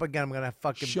fuck up again. I'm gonna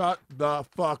fucking. Shut the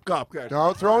fuck up. Good.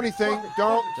 Don't throw anything.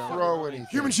 Don't throw anything.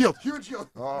 Human shield. Human shield.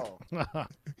 Oh.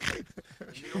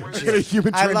 Get a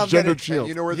human I love that transgender it- shield.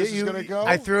 You know where this is gonna go?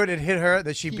 I threw it and hit her.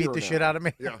 That she beat Hero the now. shit out of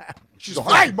me. Yeah. She's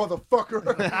like, hey, motherfucker.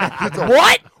 It's a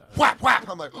What? whap whap.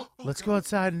 I'm like, Let's go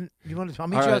outside. And you want to? I'll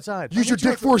meet All you right. outside. Use your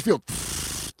dick force field.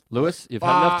 Lewis, you've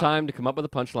had enough time to come up with a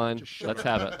punchline. Let's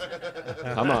have it.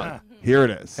 Come on. Here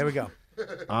it is. Here we go.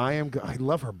 I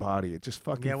love her body. It just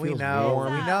fucking Yeah, we feels know.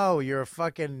 warm. We know. You're a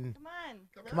fucking.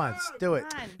 Come on, do it.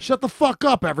 Shut the fuck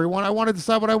up, everyone. I want to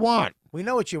decide what I want. We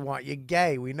know what you want. You're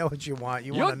gay. We know what you want.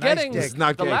 You You're want a nice getting dick. It's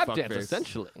not the gay, lap dance, fuckface.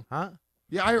 essentially. Huh?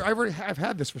 Yeah, I've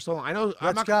had this for so long. I know. I'm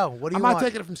Let's not, go. What do you I'm want? not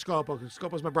taking it from Scopo because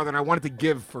Scopo's my brother, and I wanted to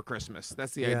give for Christmas.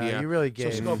 That's the Yeah, idea. you really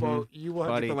gave. So Scopo, you will have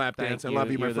to Buddy, get the lap thank dance. I you.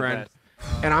 love you, my You're the friend.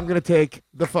 best. And I'm gonna take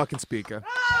the fucking speaker.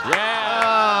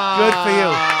 Yeah. Good for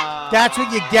you. That's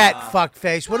what you get,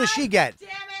 fuckface. What does she get?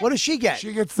 What does she get?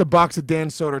 She gets the box of Dan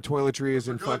Soder toiletries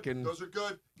and good. fucking. Those are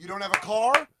good. You don't have a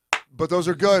car, but those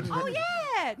are good. Oh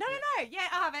yeah. No. Yeah,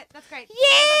 I'll have it. That's great.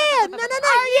 Yeah.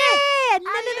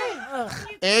 No.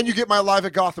 And you get my Live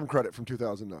at Gotham credit from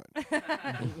 2009.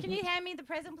 Can you hand me the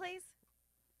present, please?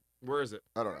 Where is it?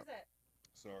 I don't know.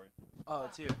 Sorry. Oh,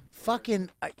 it's here. Fucking,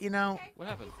 What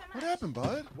happened? What happened,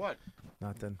 bud? What?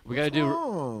 Nothing. We gotta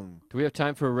do. Do we have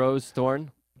time for Rose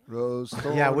Thorn? Rose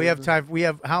Thorn. Yeah, we have time.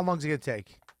 How long is it gonna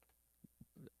take?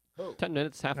 10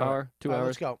 minutes, half All right. hour, 2 All right, hours.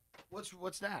 let's go.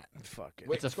 What's that? Fuck it.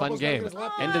 It's a fun game.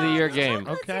 End of the year game.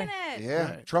 Okay.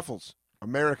 Yeah, truffles.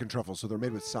 American truffles, so they're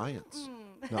made with science,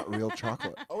 not real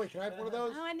chocolate. Oh wait, can I have one of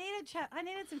those? Oh, I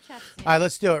needed some chapstick. All right,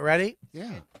 let's do it. Ready?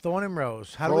 Yeah. Thorn and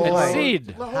Rose. How do we Thorn. play?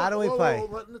 Seed. How do we play?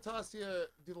 Let Natasha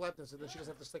do the lap dance, and then she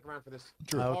doesn't have to stick around for this.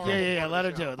 Okay. Yeah. Let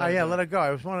her do it. Oh yeah, let her go.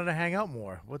 I just wanted to hang out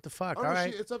more. What the fuck? Oh, All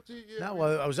right. it's up to you. No,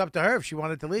 well, it was up to her. If she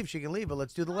wanted to leave, she can leave. But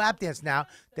let's do the lap dance now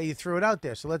that you threw it out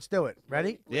there. So let's do it.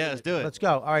 Ready? Yeah, let's do it. Let's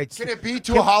go. All right. Can it be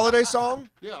to a holiday song?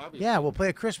 Yeah, obviously. Yeah, we'll play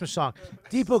a Christmas song.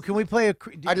 Deepo, can we play a?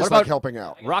 I just What like about- helping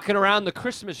out. Rocking around the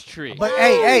Christmas tree. But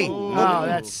hey, Oh,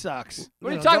 that sucks.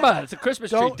 What are you talking about? It's a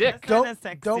Christmas tree, dick.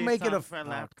 Don't make it a.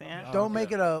 Don't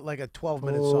make it like a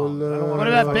 12-minute song. I don't wanna What do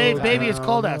about fucking Baby? time. Baby, it's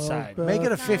cold outside. Make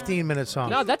it a 15-minute song.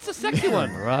 No, that's a sexy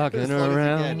one. Rocking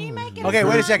around. Okay,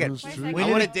 wait a second. I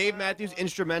want a Dave Matthews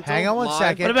instrumental. Hang on one live.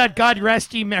 second. What about God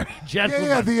Rest Ye Merry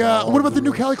Gentlemen? Yeah. What about the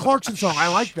new Kelly Clarkson song? I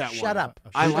like that one. Shut up.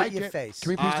 I Shut like your it. face.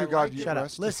 Can we please do God Shut up.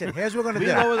 Rest? Listen, here's what we're We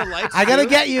gonna do. lower the lights. I gotta too?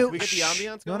 get you. We get the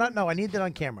ambiance No, going? no. I need that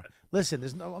on camera. Listen,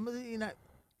 there's no.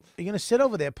 You're gonna sit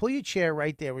over there. Pull your chair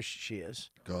right there where she is.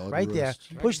 God Right there.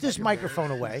 rest. Push this microphone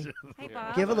away. Hey,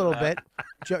 Bob. Give a little bit.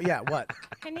 Joe, yeah. What?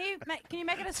 Can you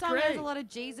make it a song that has a lot of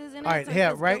Jesus in it? All right. so it Here.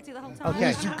 feels Right. guilty the whole time?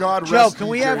 Okay. Please do God Joe, rest can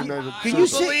ye we have? merry Can you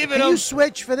sit? gentlemen. Can you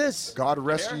switch for this? God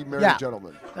rest ye merry Yeah.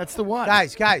 gentlemen. That's the one.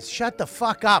 Guys, shut the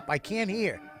fuck up. I can't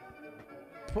hear.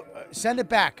 Send it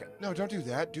back. No, don't do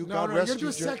that. Do No, God you rest gotta do ye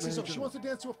a sexy merry song. She gentlemen. wants to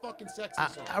dance to a fucking sexy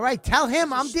song. All right. Tell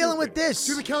him I'm This is dealing with stupid. this.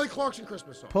 Do the Kelly Clarkson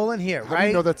Christmas song. Pull in here. How do Right.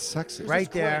 you know that's sexy? Right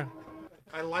there.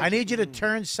 I like I it. need you to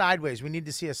turn sideways. We need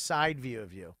to see a side view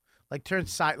of you. Like turn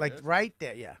side, like right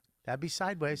there. Yeah, that'd be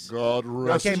sideways. God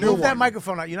rest Okay, ye move that merry-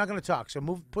 microphone out. You're not going to talk, so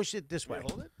push it this way.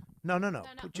 No.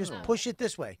 Just push it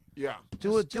this way. Yeah.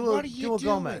 Do What are you a doing?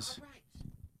 Gomez.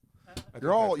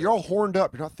 You're all horned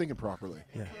up. You're not thinking properly.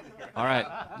 Yeah. All right.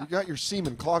 You got your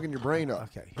semen clogging your brain up.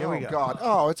 Okay, here we go. God.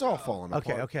 Oh, it's all falling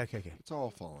Okay. apart. Okay. It's all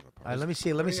falling apart. All right, let me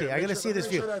see. I got to see this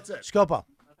make view. sure that's it. Scopo.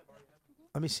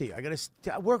 Let me see. I got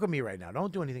to work with me right now.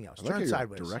 Don't do anything else. I like how Turn you're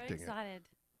sideways. directing it. Excited.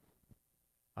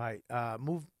 All right,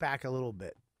 move back a little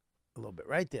bit.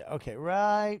 Right there. Okay,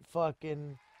 right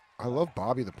fucking. I love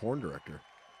Bobby, the porn director.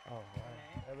 Oh,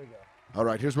 right. There we go. All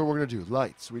right, here's what we're gonna do.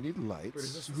 Lights. We need Wait, is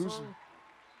lights. this the Who's song?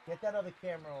 Get that other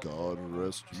camera. God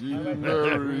rest ye All right.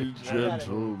 merry I got it.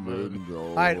 gentlemen.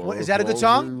 All right, is that a good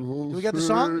song? Do we got the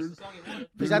song?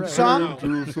 Is that the song?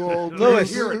 Louis.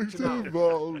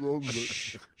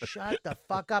 Shut the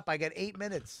fuck up. I got 8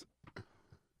 minutes.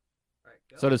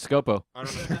 So does Scopo.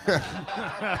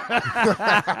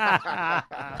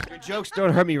 Your jokes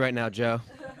don't hurt me right now, Joe.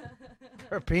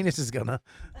 Her penis is gonna.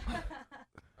 All right,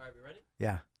 we ready?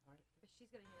 Yeah.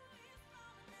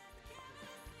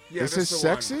 Yeah, This is the one.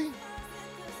 sexy?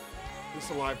 This is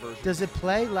the live version. Does it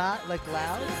play loud? Is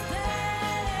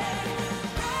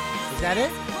that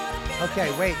it?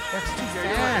 Okay, wait. That's too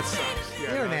fast.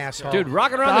 You're an asshole. Dude,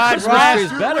 rocking around God the Christmas rest- tree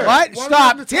is better. What? Why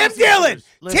Stop. don't Tim the Dillon.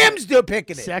 Listen, Tim's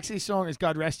picking it. Sexy song is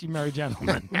God Rest Ye Merry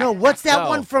Gentlemen. No, what's that No.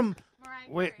 one from?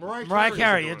 Wait, Mariah Mariah Carey's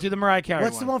Carey. the one. Do the Mariah Carey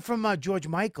What's the one from George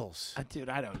Michaels? Dude,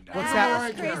 I don't know. What's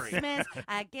that? Last Christmas,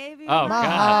 I gave you Oh, My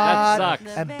God, heart, that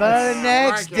sucks. and but the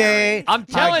next day, I'm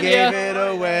telling I gave you, it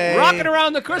away. Rocking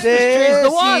around the Christmas tree is the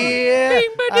This one. year,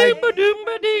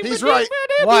 He's right.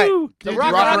 What? The Dude, rocking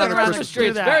rock around around the the Christmas Christmas tree.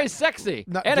 It's tree. very sexy.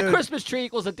 No, And dude. a Christmas tree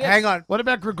equals a dick. Hang on. What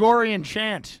about Gregorian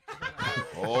chant?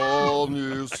 What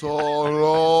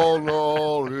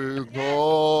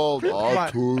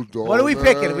What are we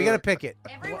picking? We got to pick it.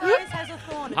 Every rose has a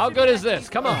thorn. How good is this?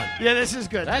 Come on. Yeah, this is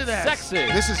good. Do That's that. sexy.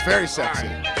 This is very sexy.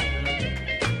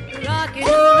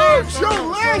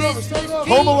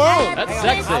 Home Alone. That's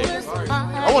sexy.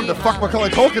 I wanted to fuck Macaulay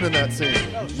Culkin in that scene.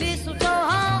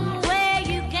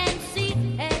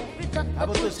 How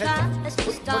about those headphones?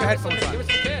 Put the headphones on. Give us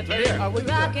some chance right here. What do we do?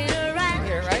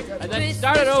 Here, right? And then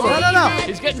start it over. No.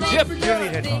 He's getting gypped. You don't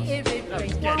need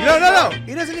headphones. No.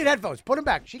 He doesn't need headphones. Put them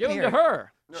back. She Give can them hear to it.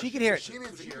 her. She can hear it. She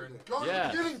needs to hear it. Go Yeah.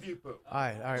 to the beginning, Deepu. All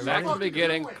right. Back Ready? from the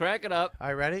beginning. Crank it up. All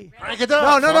right, ready? Crank it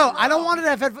up. No. I don't want her to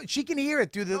have headphones. She can hear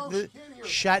it through the. No, she can't hear it.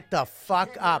 Shut the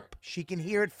fuck up. She can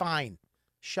hear it fine.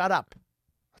 Shut up.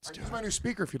 I can use my new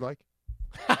speaker if you'd like.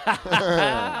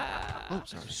 I'm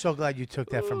so glad you took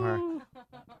that from her.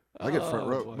 I get front Oh,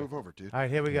 row. boy. Move over, dude. All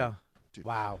right, here we go. Dude,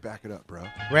 wow. Back it up, bro.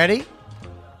 Ready?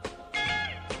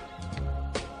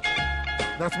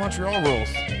 That's Montreal rules.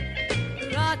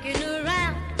 Rocking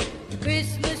around the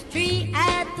Christmas tree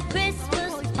at the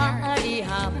Christmas party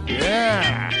hop.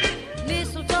 Yeah.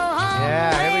 Mistletoe hung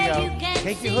Yeah, where here we you go. can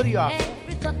Take your see hoodie off.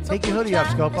 every couple Take your hoodie off,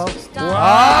 Scopo. stars.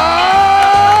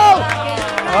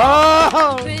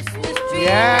 Oh! Christmas tree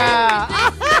Yeah.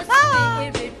 Christmas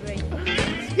spirit ring.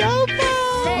 Scopo!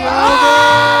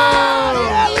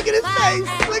 Yeah, look at his face.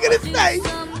 Look at his face.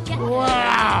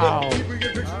 Wow.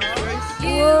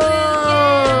 You will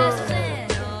get a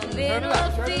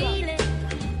sentimental feeling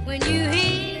when you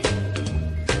hear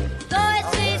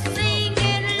voices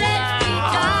singing, let's be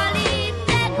jolly.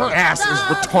 Her ass is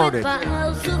retarded.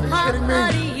 Boughs of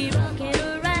holly rocking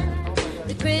around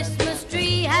the Christmas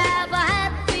tree. Have a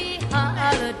happy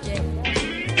holiday.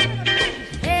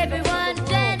 Everyone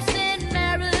dancing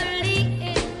merrily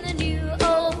in the new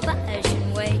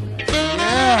old-fashioned way.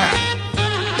 Yeah.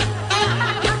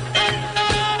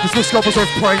 This is Scopo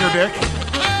starts playing her dick.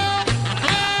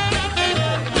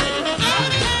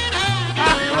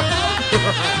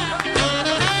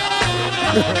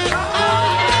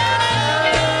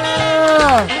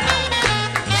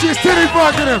 She's titty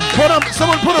fucking him.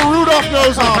 Someone put a Rudolph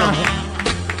nose on him.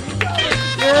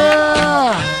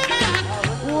 Yeah.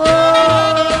 Whoa.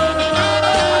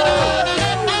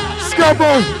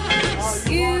 Scopo.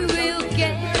 You will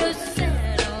get a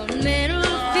sentimental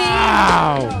feeling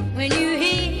Wow. when you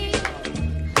hear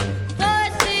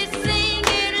voices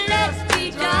singing, let's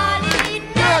be jolly.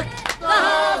 Deck the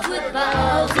halls with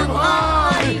boughs of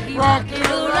holly, rocking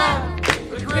around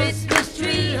the Christmas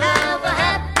tree. Have a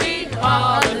happy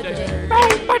holiday.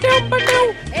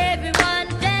 Everyone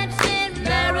dancing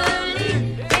merrily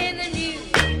in the new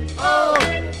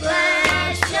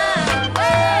old-fashioned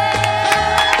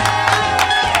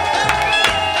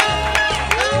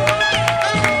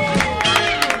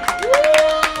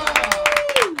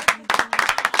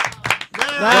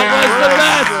That was the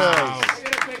best.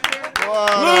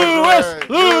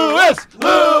 Lewis.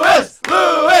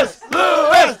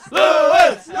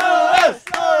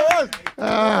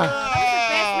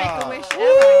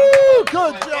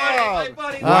 Good job.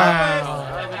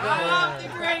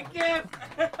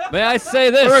 May I say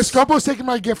this? All right, Scopo's taking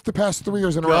my gift the past 3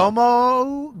 years in a row.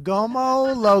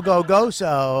 Gomo, Logo,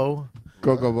 Goso.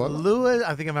 Go, what? Louis,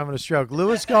 I think I'm having a stroke.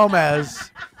 Luis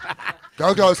Gomez.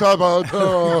 Go, Scopo.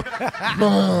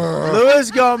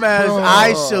 Luis Gomez,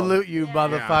 I salute you,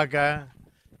 motherfucker.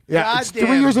 Yeah, God it's damn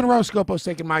 3 years it. in a row Scopo's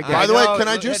taking my gift. By the way, can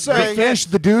I just The say, fish,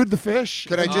 the dude, the fish.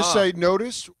 can I just say,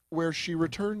 notice where she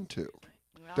returned to.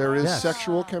 There is Yes.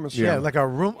 sexual chemistry. Yeah, like a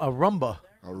rumba.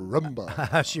 A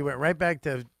rumba. She went right back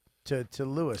to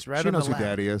Lewis. Right She on knows the who lap.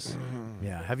 Daddy is.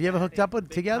 Yeah. Have you ever hooked up with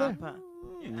together?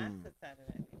 You asked us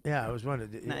Saturday. Yeah, I was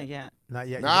wondering. Not yet. Not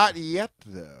yet. Not yet,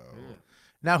 though.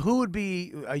 Now, who would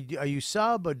be? Are you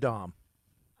sub or dom?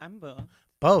 I'm both.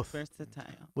 Both. Versatile.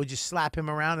 Would you slap him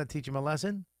around and teach him a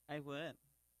lesson? I would.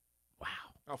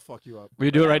 I'll fuck you up. Will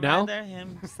you do it right now? Rather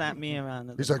him slap me around.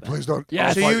 A He's little like, bit. please don't. Yeah.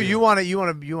 I'll So fuck you want to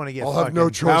get? I'll have no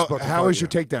fucking- choice but to How fuck is your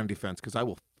you. takedown defense? Because I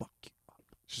will fuck you.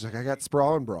 She's like, I got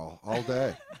sprawl and brawl all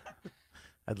day.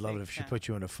 I'd love it if she put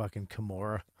you in a fucking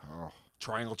Kimura. Oh.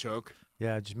 Triangle choke.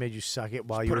 Yeah, just made you suck it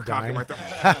while Just you put were a cock in dying.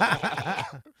 my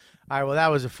All right, well that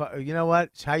was you know what?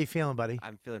 How you feeling, buddy?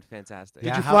 I'm feeling fantastic.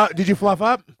 Yeah, Did you fluff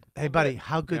up? Hey, buddy,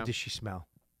 how good Yeah. does she smell?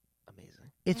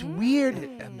 Amazing. It's weird.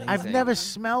 I've Amazing. never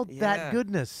smelled that Yeah.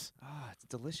 goodness. Oh, it's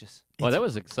delicious. Well, that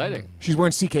was exciting. She's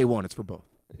wearing CK1. It's for both.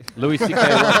 Louis C.K.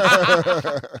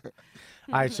 All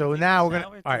right, so now we're Now gonna.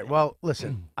 we're All right, well,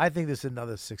 listen. I think this is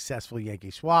another successful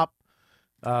Yankee swap.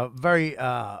 Very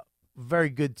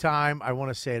good time. I want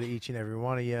to say to each and every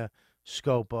one of you,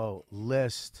 Scopo,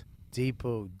 List,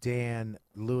 Deepu, Dan,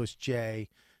 Louis J,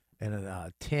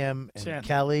 and Tim and Santa.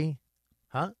 Kelly,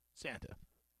 huh?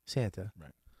 Santa.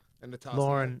 Right. And Natasha.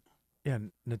 Lauren, yeah,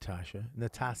 Natasha,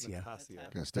 Natasha.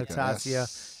 Gonna stick that Natasha,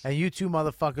 ass. and you two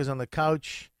motherfuckers on the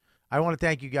couch. I want to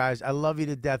thank you guys. I love you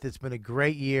to death. It's been a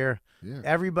great year. Yeah.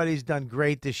 Everybody's done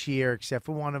great this year except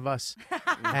for one of us.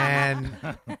 And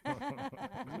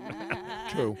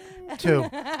Two.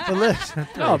 But listen,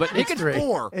 No, but he it's could three.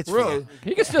 Four. It's Really? four.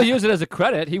 He can still use it as a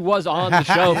credit. He was on the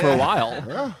show for a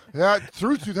while. Yeah,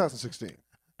 through 2016.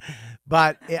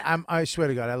 But I swear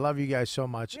to God, I love you guys so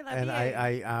much, We love and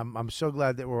you. I'm so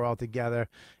glad that we're all together.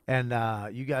 And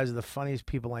you guys are the funniest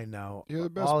people I know. You're the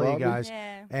best, all of you Bobby. guys.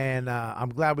 Yeah. And I'm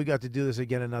glad we got to do this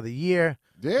again another year.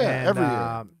 Yeah, And, every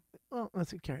year. well,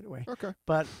 let's get carried away. Okay.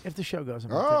 But if the show goes, I'm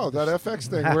that FX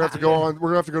thing. We're gonna have to go on. We're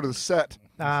gonna have to go to the set.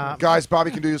 Guys,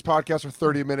 Bobby can do his podcast for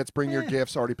 30 minutes. Bring your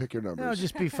gifts. Already pick your numbers. No,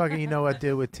 just be fucking. You know what,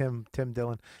 dude, with Tim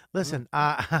Dillon. Listen,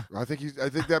 I think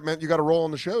that meant you got to roll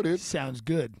on the show, dude. Sounds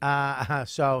good.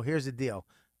 So here's the deal.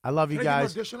 I love you Can I get an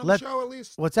guys. audition on the show at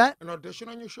least? What's that? An audition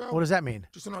on your show? What does that mean?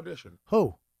 Just an audition.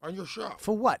 Who? On your show.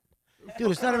 For what?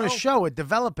 Dude, it's not even a show. We're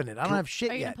developing it. I don't have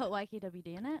shit Are you yet. gonna put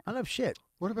YKWd in it? I don't have shit.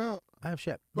 What about? I have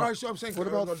shit. Right, so I'm saying, What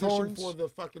about an audition Thorns? for the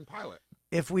fucking pilot?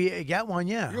 If we get one,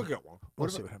 yeah. You'll get one. We'll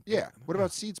see what happens. Yeah. What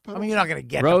about Seeds? I mean, you're not gonna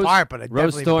get Rose- the part, but I'd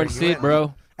Rose definitely Thorn bring you seat, in.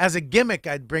 bro. As a gimmick,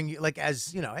 I'd bring you, like,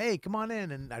 as you know, hey, come on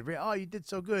in, and I'd oh, you did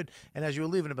so good. And as you were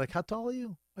leaving, I'd be like, how tall are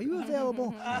you? Are you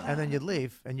available? And then you'd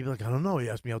leave, and you'd be like, I don't know. He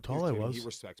asked me how tall I was. He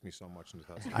respects me so much in his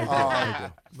house. I do. I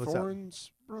do. What's up?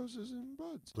 Thorns, roses, and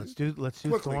buds. Let's do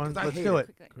Quickly, Thorn. 'cause I Let's hate do it.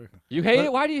 it. You hate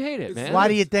it? Why do you hate it, man? Why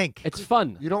do you think? It's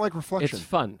fun. You don't like reflection. It's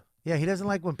fun. Yeah, he doesn't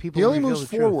like when people. He only reveal moves the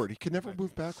truth. forward. He can never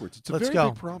move backwards. It's a Let's very go.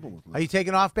 big problem with me. Are you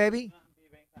taking off, baby?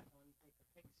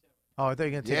 Oh, I thought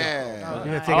you were gonna take. Yeah. You're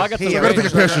gonna take Oh, I a got pee. some You're going to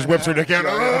take a piss. Just whips her dick out.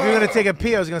 If you're gonna take a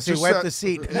pee, I was gonna say Just wipe set- the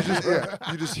seat.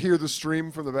 You just hear the stream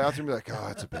from the bathroom. You're like, oh,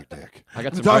 that's a big dick. I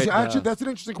got some Natasha, great, actually, that's an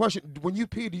interesting question. When you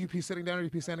pee, do you pee sitting down or do you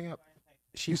pee standing up?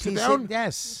 She You sit pees down?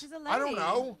 Yes. She's a lady. I don't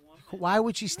know. Why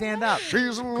would she stand up?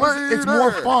 She's a lady. It's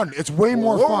more fun. It's way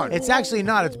more Whoa. fun. It's actually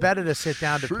not. It's better to sit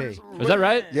down to pee. Is that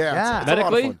right? Yeah. Yeah. It's a lot of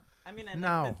Medically? fun. I mean, I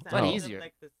No. like It's the a lot sound easier. of,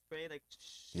 like, the spray, like,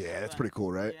 Yeah, that's pretty cool,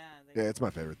 right? Yeah, Yeah, it's my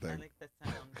favorite I thing. like the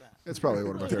sound. It's probably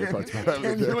one of my favorite parts about having a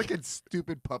And you're dick. like a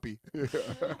stupid puppy. Write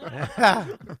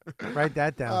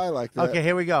that down. I like that. Okay,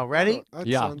 here we go. Ready? That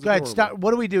Yeah. sounds Go ahead. adorable. Start. What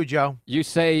do we do, Joe? You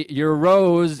say your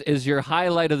rose is your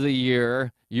highlight of the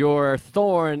year, your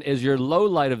thorn is your low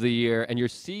light of the year, and your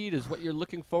seed is what you're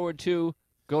looking forward to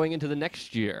going into the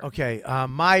next year. Okay.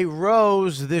 My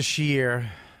rose this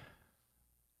year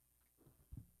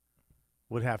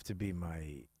would have to be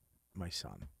my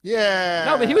son. Yeah.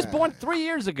 No, but he was born 3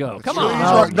 years ago. Come Please,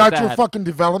 on. not your fucking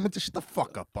development. Shut the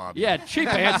fuck up, Bobby. Yeah, cheap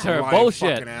answer. Lying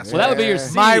Bullshit. fucking asshole. Well, that would be your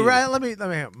seed. Let me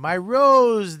my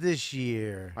rose this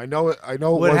year I know it. I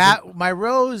know it would wasn't, my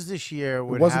rose this year it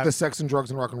would wasn't have the sex and drugs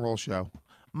and rock and roll show.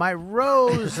 my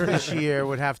rose this year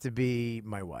would have to be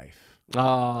my wife.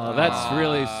 Oh, that's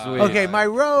really sweet. Okay, my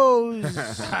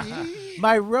rose.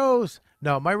 My rose.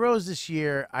 No, my rose this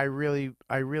year. I really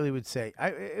would say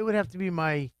it would have to be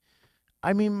my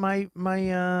wife,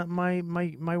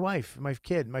 my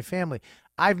kid, my family.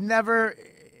 I've never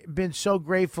been so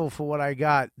grateful for what I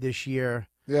got this year.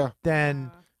 Yeah.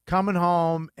 Than coming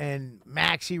home and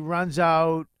Maxie runs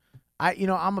out.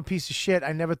 I'm a piece of shit.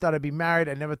 I never thought I'd be married.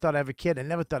 I never thought I'd have a kid. I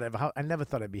never thought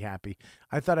I'd be happy.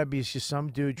 I thought I'd be just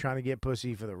some dude trying to get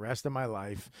pussy for the rest of my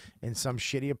life in some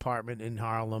shitty apartment in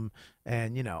Harlem,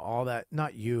 and all that.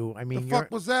 Not you. I mean, The fuck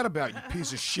was that about, you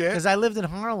piece of shit? because I lived in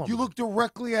Harlem. You looked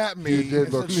directly at me. You did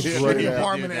in look some straight shitty at me.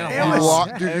 apartment in It You was-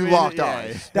 Harlem. you locked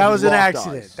eyes. That was You an locked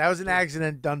accident. eyes. That was an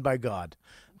accident done by God.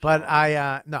 But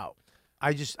I'm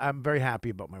very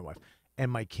happy about my wife and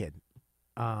my kid.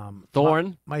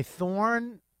 Thorn? My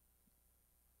thorn.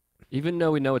 Even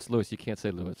though we know it's Lewis, you can't say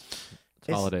Lewis.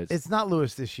 It's holidays. It's not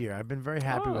Lewis this year. I've been very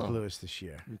happy with Oh. Lewis this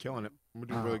year. I'm killing it. We're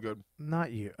doing really good.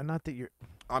 Not you. Not that you're.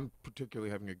 I'm particularly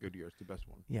having a good year. It's the best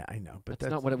one. Yeah, I know, but that's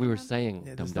not what we were saying,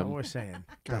 Yeah, dum that's not dum. what we're saying.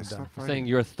 Guys, Dum-dum. stop I'm saying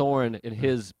you're a thorn in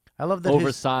his I love that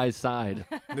oversized side.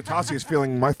 Natasha is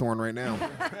feeling my thorn right now.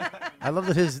 I love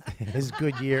that his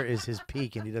good year is his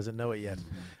peak, and he doesn't know it yet.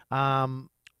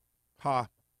 Ha.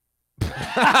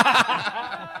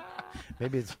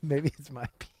 Maybe it's my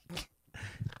peak.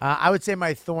 I would say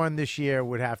my thorn this year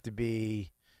would have to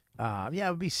be, it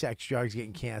would be sex, drugs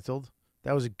getting canceled.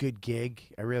 That was a good gig.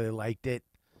 I really liked it.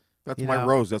 That's You my know?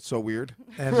 rose. That's so weird.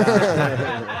 And,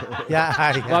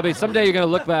 yeah, Bobby, someday you're going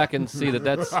to look back and see that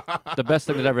that's the best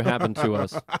thing that ever happened to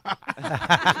us.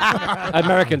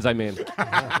 Americans, I mean. What's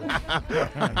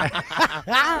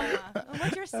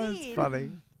your That's seed?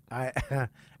 funny.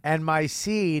 And my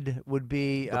seed would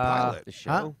be The pilot. The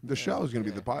show. The show is going to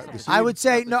be the pilot. I would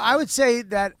say no. I would say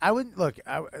that I wouldn't look.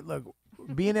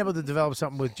 Being able to develop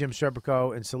something with Jim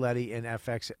Serpico and Saletti and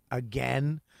FX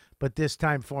again, but this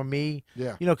time for me,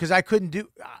 Yeah. because I wouldn't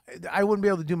be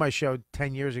able to do my show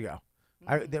 10 years ago.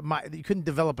 You couldn't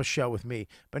develop a show with me,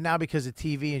 but now because of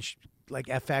TV and like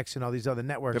FX and all these other They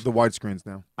networks, have the widescreens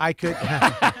now. I could,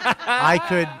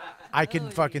 I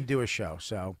could fucking do a show.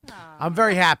 So I'm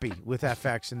very happy with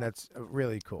FX, and that's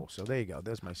really cool. So there you go.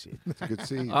 There's my seed. That's a good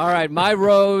seed. All right, my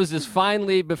rose is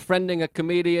finally befriending a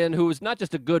comedian who is not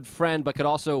just a good friend, but could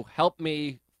also help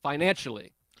me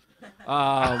financially.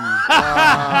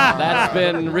 That's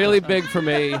been really big for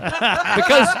me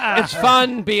because it's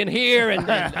fun being here and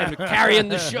carrying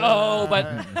the show. But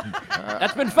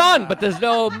that's been fun. But there's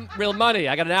no real money.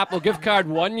 I got an Apple gift card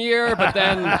 1 year, but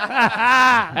then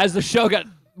as the show got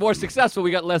more successful,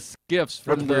 we got less gifts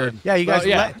from the. Yeah, you guys.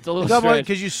 It's a little strange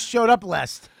because you showed up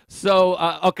less. So,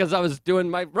 because I was doing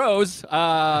my rose,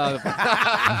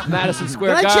 Madison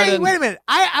Square Can I Garden. change? Wait a minute.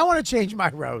 I want to change my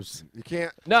rose. You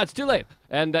can't. No, it's too late.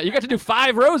 And you got to do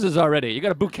 5 roses already. You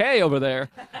got a bouquet over there.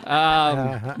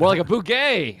 More like a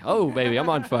bouquet. Oh, baby, I'm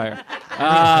on fire.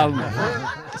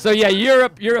 So, yeah,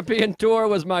 European tour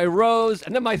was my rose.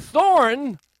 And then my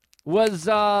thorn was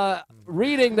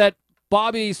reading that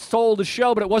Bobby sold a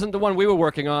show, but it wasn't the one we were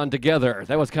working on together.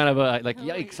 That was kind of a, like,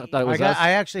 yikes. I thought it was us.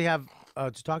 I actually have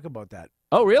to talk about that.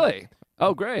 Oh, really?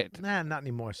 Oh, great. Nah, not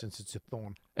anymore since it's a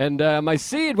thorn. And my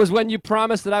seed was when you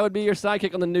promised that I would be your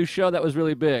sidekick on the new show. That was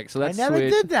really big. So that's I never sweet.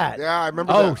 did that. Yeah, I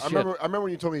remember Oh, that. shit. I remember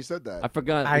when you told me you said that. I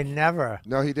forgot. I never.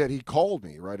 No, he did. He called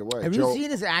me right away. Have you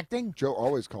seen his acting? Joe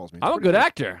always calls me. I'm a good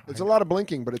actor. It's a lot of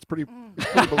blinking, but it's pretty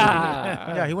believable.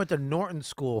 Yeah, he went to Norton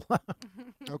School.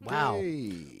 Wow.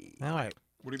 Okay. All right.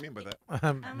 What do you mean by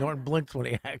that? Norton blinks when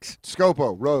he acts.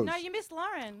 Scopo, Rose. No, you missed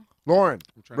Lauren. Lauren,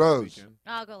 trying to Rose. sneak in.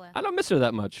 I'll go last. I don't miss her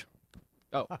that much.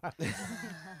 Oh.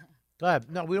 Go ahead.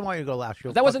 No, we don't want you to go last.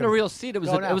 You'll That wasn't a fucking- real seed. It was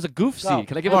Go a, now. it was a goof Go. seed.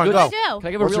 Can I give Lauren, a good? go. Can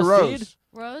I give What's a your real rose? seed?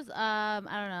 Rose, I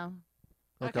don't know.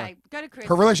 Okay, go to Chris.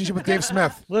 Her relationship with Dave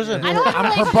Smith. Listen, I don't have a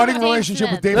her relationship budding with Dave relationship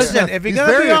Smith. with Dave Listen, Smith. if you're He's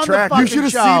gonna very be on the attractive. fucking You should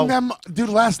have show, seen them, dude.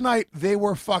 Last night they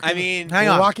were fucking. I mean, Hang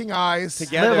on. locking eyes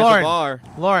together at Lauren, the bar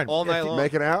Lauren, all night long.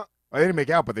 Making out? Oh, they didn't make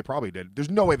out, but they probably did. There's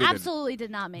no way they Absolutely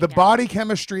did not make didn't. The out. body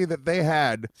chemistry that they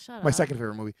had, Shut my up. second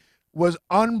favorite movie, was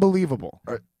unbelievable.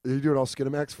 Are you doing all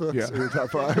Skinamax for us? Yeah. In your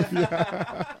top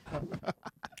 5?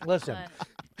 listen.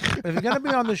 If you're gonna be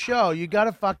on the show, you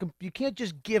gotta fucking. You can't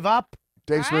just give up.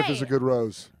 Dave Smith is a Right. good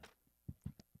Rose.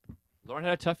 Lauren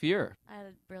had a tough year. I had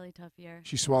a really tough year.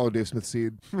 She swallowed Dave Smith's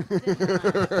seed.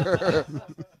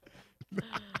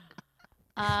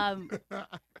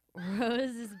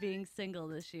 Rose is being single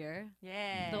this year.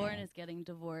 Yeah. Thorn is getting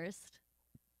divorced.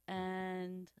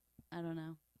 And I don't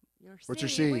know. What's your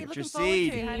seed? What are seed? you What's your looking forward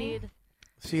seed? to, honey?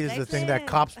 See, is the Next thing that in.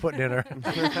 cops putting in her.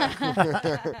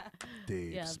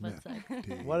 Dave Yeah, Smith. but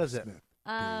Dave What is it?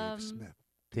 Smith.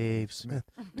 Dave Smith.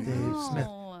 Dave Smith.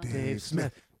 No. Dave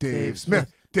Smith. Dave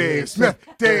Smith. Dave Smith.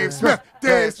 Dave Smith.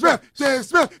 Dave Smith. Dave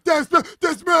Smith. Dave Smith.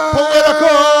 Dave Smith.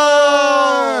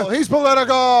 Political! He's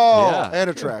political! Yeah. And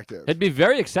attractive. It'd be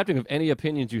very accepting of any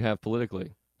opinions you have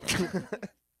politically.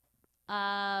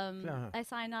 I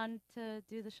signed on to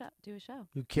do a show.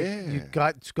 You can't. You Yeah.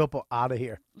 got Scopo out of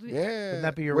here. Yeah. Wouldn't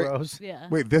that be your Wait. rose? Yeah.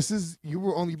 Wait, this is you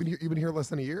were only you've been here less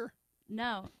than a year.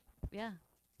 No. Yeah.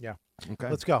 Okay.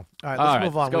 Let's go. All right, All let's right,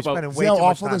 move on. We're Scopo. spending See way how too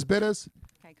much awful time. this bit is?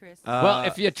 Okay, Chris. Well,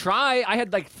 if you try, I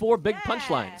had like 4 big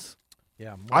punchlines,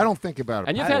 Yeah. I don't think about it.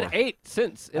 and you've before. had 8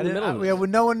 since in the middle. of Yeah, it. well,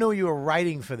 no one knew you were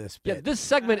writing for this Yeah, bit. this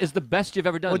segment is the best you've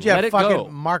ever done. Would you Let have it fucking go.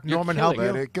 Mark You're Norman help killing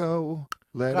you? Let it go.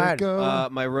 Let Go it ahead. go.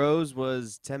 My rose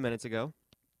was 10 minutes ago.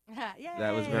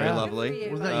 That was very Yeah. lovely.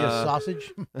 Wasn't that your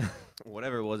sausage?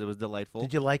 Whatever it was something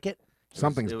Did you like it?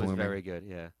 Something's It was blooming. very good,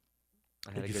 yeah.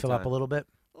 I had Did a you good fill up a time. little bit?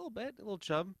 A little bit, a little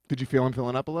chub. Did you feel him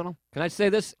filling up a little? Can I say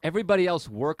this? Everybody else,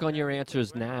 work on your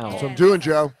answers now. That's what I'm doing,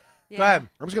 Joe. Go ahead.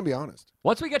 I'm just going to be honest.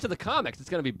 Once we get to the comics, it's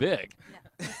going to be big.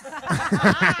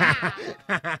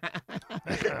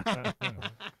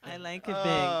 I like it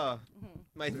big.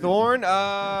 My thorn,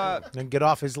 Then get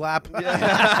off his lap.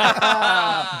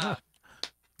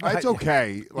 It's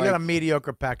okay. You got a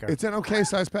mediocre pecker. It's an okay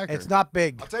size pecker. It's not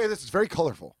big. I'll tell you this, it's very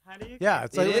colorful. Yeah,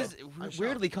 it's it like is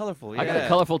weirdly colorful. Yeah. I got it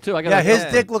colorful too. I got Yeah, it. his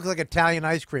dick looks like Italian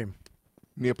ice cream.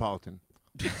 Neapolitan.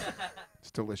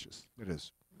 It's delicious. It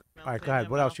is. All right, go ahead.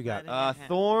 What else you got?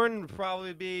 Thorn would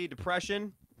probably be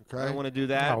depression. I Okay. don't want to do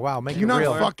that. Oh wow, make Can you it not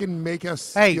real. fucking make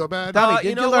us Hey, feel bad? Donnie, you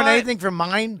did know you learn what? anything from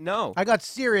mine? No. I got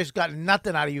serious, got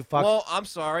nothing out of you, fuck. Well, I'm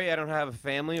sorry. I don't have a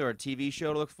family or a TV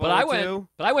show to look But forward I to. went.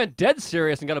 But I went dead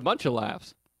serious and got a bunch of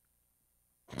laughs.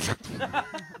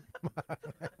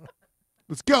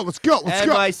 Let's go. Let's go. Let's And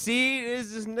go. my seed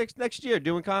is next year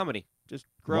doing comedy, just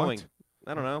growing. What?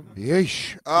 I don't know.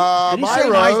 Yeesh. Did he My say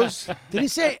rose. Did he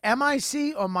say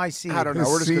MIC or my seed? I don't know. His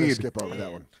We're just going to seed. skip over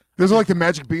that one. Those are like the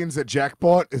magic beans that Jack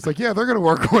bought. It's like, yeah, they're gonna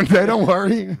work one day. Don't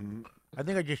worry. I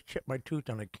think I just chipped my tooth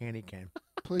on a candy cane.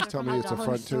 Please tell me it's a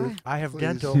front tooth. I have Please.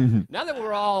 dental. Now that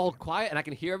we're all quiet and I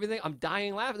can hear everything, I'm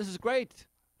dying laughing. This is great.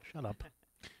 Shut up.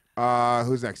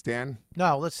 Who's next? Dan?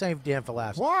 No, let's save Dan for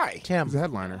last. Why? Tim. He's the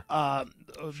headliner.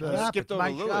 Shut up, Skipped it's over my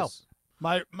Lewis.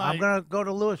 I'm gonna go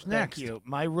to Lewis next. Thank you.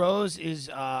 My rose is,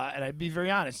 and I'd be very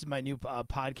honest, this is my new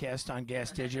podcast on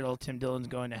Gas Digital. Tim Dillon's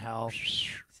going to hell.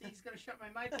 See, he's gonna shut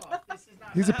my mic off. This is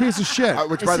not. He's a piece of shit.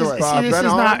 Which, by the way,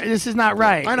 this is not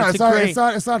right. I know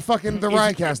it's not fucking the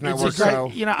Riotcast Network. So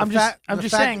you know, I'm just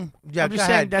saying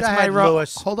that's my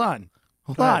rose. Hold on.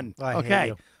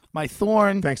 Okay. My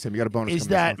thorn Thanks, Tim. You got a bonus is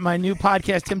that my new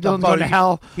podcast, Tim Dillon's buddy, Going to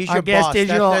Hell, he's on your Gas boss.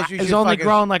 Digital, That's you has should only fucking-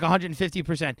 grown like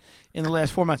 150% in the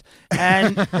last 4 months.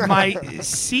 And my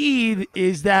seed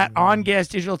is that on Gas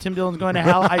Digital, Tim Dillon's Going to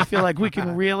Hell, I feel like we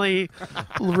can really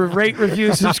rate,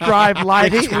 review, subscribe,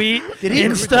 like, tweet,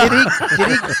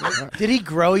 Insta. Did he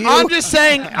grow you? I'm just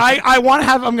saying, I'm going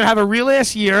to have a real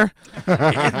ass year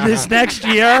this next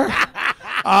year.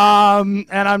 And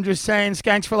I'm just saying,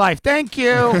 skanks for life. Thank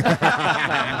you.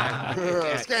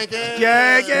 Skanky.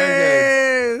 Yeah,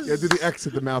 do the X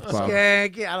at the mouth, Bob.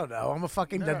 Skanky. I don't know. I'm a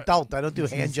fucking adult. I don't do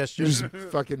hand gestures. You're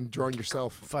just fucking drawing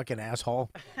yourself. Fucking asshole.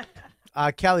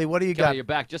 Kelly, what do you Kelly, got? you're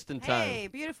back just in time. Hey,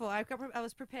 beautiful. I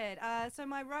was prepared. So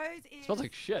my rose is. Smells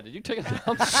like shit. Did you take a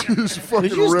dump? Just fucking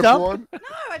Did you just rip dump? one. No,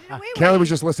 I didn't. Wait. Kelly was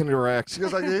just listening to her ex. She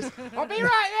goes like this. I'll be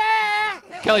right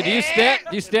there. Kelly, do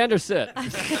you stand or sit?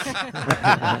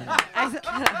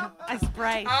 I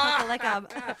spray like a.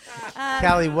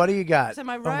 Kelly, what do you got? So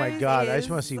my Oh my rose God, I is- just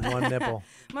want to see one nipple.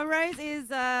 My rose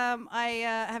is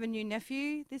I have a new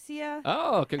nephew this year.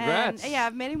 Oh, congrats. And, yeah,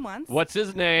 I've met him once. What's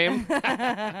his name?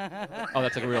 Oh,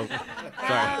 that's like a real.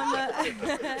 Sorry.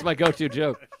 It's my go-to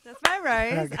joke. That's my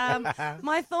rose.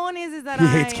 My thorn is that He I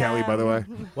hates Kelly, by the way.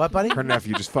 What, buddy? Her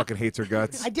nephew just fucking hates her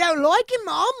guts. I don't like him,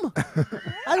 Mom.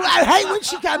 I hate when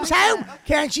she comes home.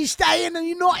 Can't she stay in the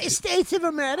United States of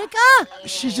America?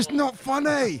 She's just not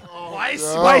funny. Why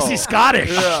is he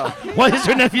Scottish? Yeah. Why is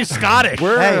her nephew Scottish?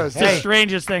 It's the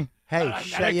strangest thing. Hey,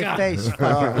 shut your face,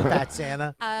 fat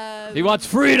Santa. He wants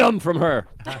freedom from her.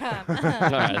 All right,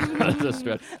 that's a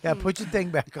stretch. Yeah, put your thing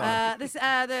back on.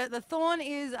 The thorn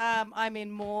is I'm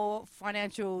in more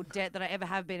financial debt than I ever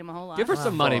have been in my whole life. Give her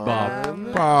some money,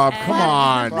 Bob. Bob, come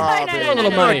on. No, a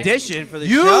little money. Audition for the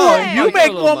You show. you make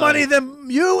a little more money. money than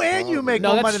you, and you make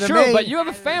No, more that's money true, than me. but you have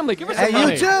a family. Give her some and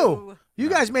money. you too. You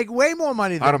guys make way more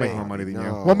money than I don't me. make more money than you.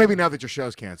 No. Well, maybe now that your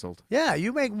show's canceled. Yeah,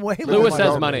 you make way more Lewis money.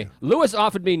 has money. Lewis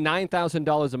offered me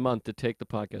 $9,000 a month to take the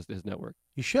podcast to his network.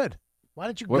 You should. Why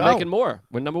don't you We're go? making more.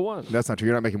 We're number one. That's not true.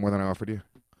 You're not making more than I offered you.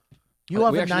 You We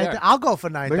offered actually 9,000. are. I'll go for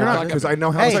No, you're not, 9,000. because I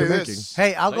know how Hey, much you're say making. this.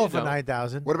 Hey, I'll No, go you for don't.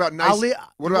 9,000. What about I'll nice? leave-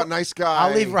 What about nice guy?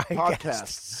 I'll leave Riotcast.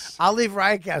 podcasts. I'll leave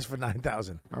Riotcast for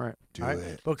 9,000. All right. Do All right.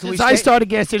 it. But can Since we I stay- started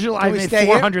Gas Digital, I've we made stay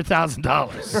here?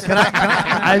 $400,000. Can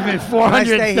I I've made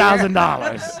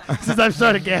 $400,000 since I've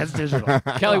started Gas Digital.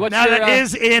 Kelly, what's Now your... that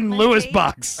is in Lewis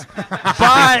bucks,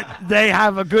 but they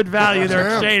have a good value. They're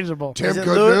Tim. exchangeable. Tim, Is it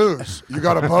good news. You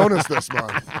got a bonus this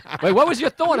month. Wait, what was your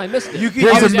thorn? I missed it. You can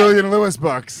Here's use $1 million Lewis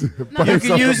bucks. You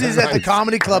can use these at the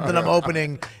comedy club that I'm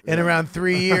opening in around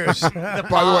 3 years. By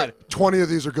the way, 20 of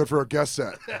these are good for a guest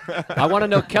set. I want to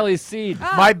know Kelly's seed.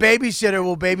 My babysitter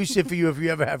will babysit for you if you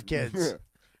ever have kids.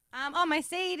 My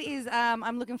seed is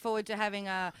I'm looking forward to having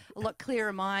a lot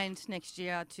clearer mind next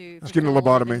year to. Just getting a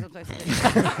fulfill all the lobotomy. things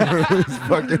I'm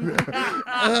supposed to do.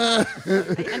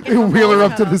 Fucking. You wheel her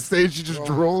up to the stage. She just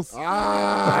drools.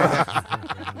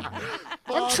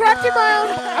 I'm trapped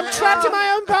in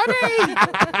my own body.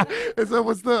 Is that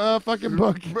what's the fucking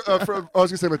book? From, I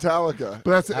was gonna say Metallica.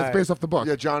 But it's All right. based off the book.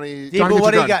 Yeah, Johnny. Johnny, Deepa, get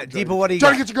what do your you gun. got? Deepa, what do you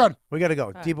Johnny, got? get your gun. We gotta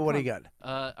go. Deepa, what do you got?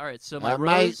 All right, so my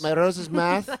my rose. rose is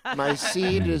math. My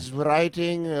seed is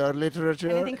writing literature.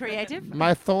 Anything creative?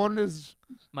 My thorn is.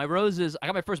 My rose is. I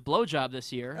got my first blowjob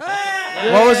this year.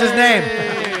 What was his name?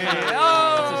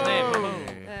 What's his name?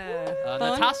 Thorn?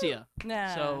 Natasha.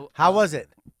 No. So How was it?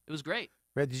 it was great.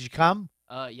 Red, did you come?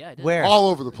 Yeah, I did. Where? All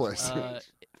over the place.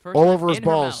 First All time over his in her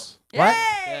balls. What? mouth.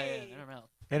 Yeah, in her mouth.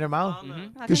 In her mouth?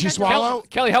 Mhm. Did she swallow?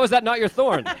 Kelly, how is that not your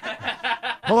thorn?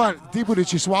 Hold on. Deepu, did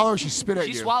she swallow or she spit at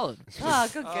She you? swallowed. Oh,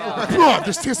 good girl. Ugh,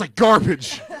 this tastes like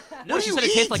garbage. No, she said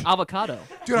it tastes like avocado.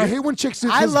 Dude, I hate when chicks.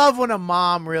 I love when a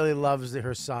mom really loves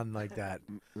her son like that.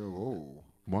 Oh,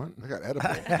 what? I got edible.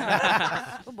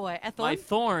 Oh boy, a My thorn.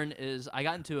 thorn is I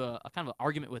got into a kind of an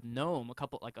argument with Gnome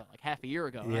like half a year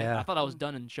ago. right? Yeah. I thought I was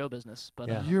done in show business, but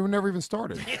Yeah. You never even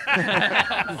started.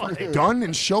 Done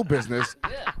in show business.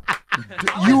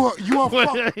 You are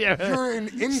you're an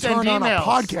intern on a emails.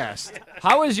 podcast.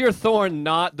 How is your thorn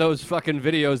not those fucking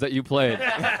videos that you played?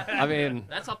 I mean,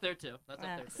 that's up there too. That's up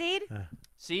there. Seed?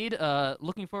 Seed,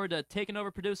 looking forward to taking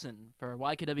over producing for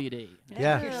YKWd.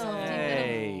 Yeah.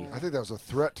 Hey. I think that was a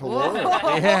threat to Whoa.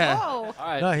 Lauren. Yeah. Whoa. all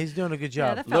right. No, he's doing a good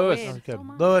Yeah, job. that felt Lewis. weird.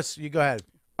 Good. Lewis, you go ahead.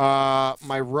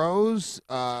 My rose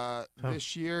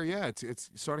this year, yeah, it's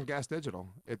starting Gas Digital.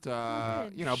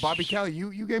 Bobby Kelly,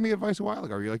 you gave me advice a while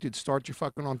ago. You're like, dude, start your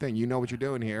fucking own thing. You know what you're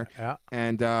doing here. Yeah.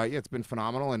 And it's been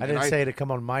phenomenal. And I didn't say to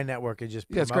come on my network and just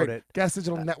promote it's great. it.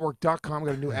 GasDigitalNetwork.com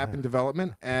got a new app in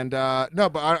development. And no,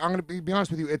 but I'm going to be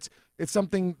honest with you. It's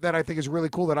something that I think is really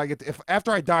cool that I get to, if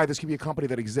after I die, this could be a company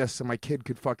that exists and my kid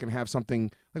could fucking have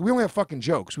something. Like, we only have fucking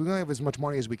jokes. We only have as much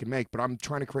money as we can make, but I'm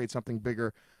trying to create something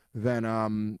bigger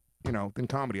than than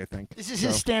comedy, I think. This is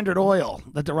his Standard Oil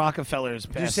that the Rockefellers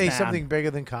passed Did you say down. something bigger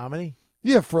than comedy?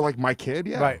 Yeah, for like my kid,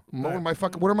 yeah. Right. What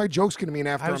are my jokes going to mean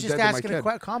after I was I'm just dead asking to my a kid?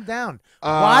 question. Calm down.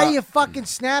 Why are you fucking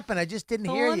snapping? I just didn't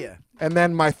hear you. And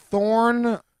then my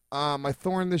thorn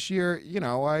this year,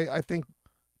 I think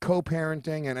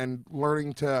co-parenting and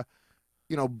learning to,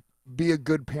 be a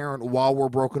good parent while we're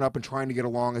broken up and trying to get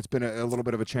along. It's been a little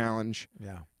bit of a challenge.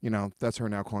 Yeah. That's her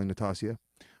now calling Natasha.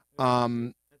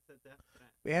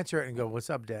 We answer it and go, "What's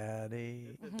up, Daddy?"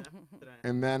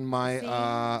 And then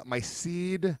my my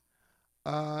seed.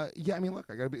 Yeah, I mean, look,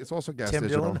 I gotta be. It's also Gas Tim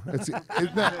Digital. Dillon?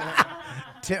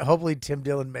 Hopefully Tim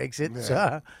Dillon makes it.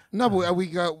 No, but we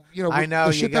got I know,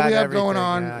 the you shit that we got have going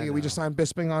everything. on. Yeah, I we just signed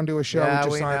Bisping onto a show. Yeah, we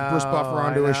just we signed Bruce Buffer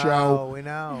onto a show. We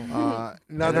know.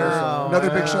 Another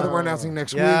big show that we're announcing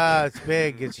next week. Yeah, it's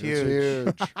big. It's huge.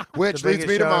 huge. Which The leads biggest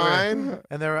me to show ever.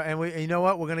 mine. And you know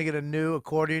what? We're gonna get a new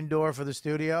accordion door for the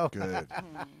studio. Good.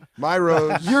 My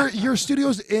rose. Your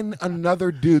studio's in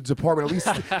another dude's apartment.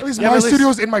 At least Yeah, my but at least-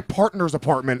 studio's in my partner's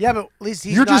apartment. Yeah, but at least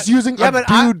he's You're not- just using yeah, a but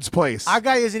dude's place. Our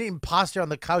guy isn't eating pasta on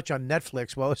the couch on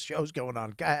Netflix while his show's going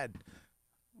on. Go ahead.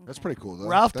 That's pretty cool, though.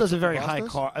 Ralph That's does a very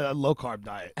pastas? low carb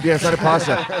diet. Yeah, it's not a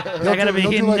pasta. I gotta be.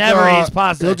 he'll He do like, never eats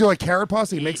pasta. He'll do like carrot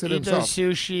pasta. He makes it He himself. does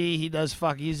sushi. He does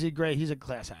He's a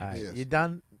class act. You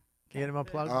done? You any more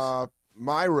plugs?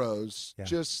 My rose,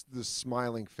 just the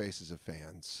smiling faces of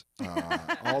fans.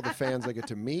 All the fans I get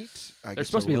to meet. They're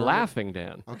supposed to be laughing,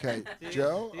 Dan. Okay,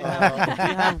 Joe. Do you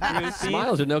have groupies?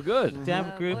 Smiles are no good. Do you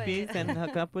have groupies and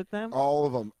hook up with them? All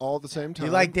of them, all at the same time.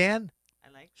 You like Dan? I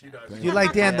like She does. Do you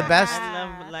like Dan the best? I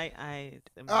love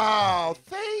Oh,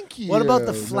 thank you. What about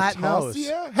the flat nose?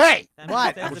 Natasha? Hey,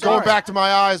 What? We're going back to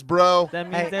my eyes, bro. That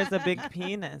means there's a big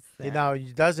penis. You know,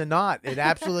 it does not. It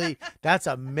absolutely, that's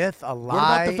a myth, a lie. What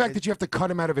about the fact that you have to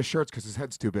cut him out of his shirts because his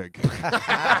head's too big?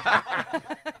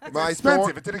 My expensive.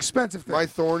 thorn- It's an expensive thing. My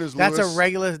thorn is That's Lewis. a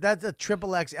regular, that's a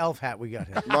XXX elf hat we got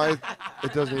here.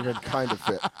 It doesn't even kind of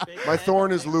fit. My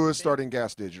thorn is Lewis starting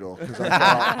Gas Digital because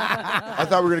I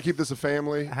thought we were gonna keep this a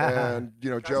family, and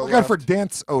Joe. Look out for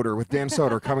Dance Odor with Dan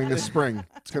Soder coming this spring.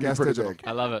 It's gonna Gas be pretty Digital. big.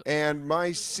 I love it. And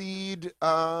my seed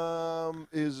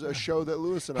is a show that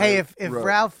Lewis and Hey, I if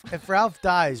wrote. Ralph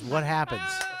dies, what happens?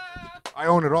 I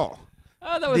own it all.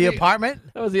 Oh, that was The apartment?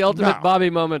 That was the ultimate No. Bobby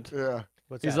moment. Yeah.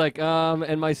 He's like,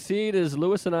 and my seed is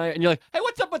Lewis and I, and you're like, hey,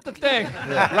 what's up with the thing?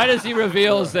 Right as he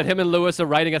reveals that him and Lewis are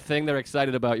writing a thing they're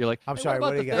excited about, you're like, I'm hey, sorry, what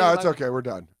what do about you the got? No, thing it's okay. We're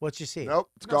done. What's your seed? Nope,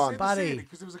 it's gone. Buddy.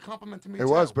 Because it was a compliment to me. It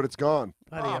was, but it's gone.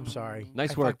 Buddy, I'm sorry.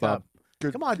 Nice I work, fucked up. Bob.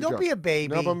 Good, Come on, good don't job. be a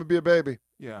baby. No, I'm gonna be a baby.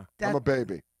 Yeah. I'm a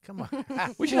baby. Come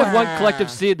on. We should have one collective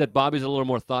seed that Bobby's a little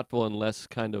more thoughtful and less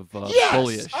kind of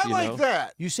bullyish. I you like know?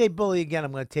 that. You say bully again,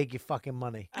 I'm going to take your fucking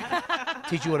money.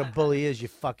 Teach you what a bully is, you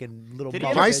fucking little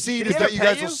My bitch. seed is that you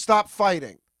guys will stop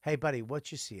fighting. Hey, buddy,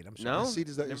 what's your seed? I'm sorry. My seed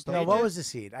is that you stop. No, what was the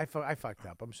seed? I fucked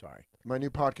up. I'm sorry. My new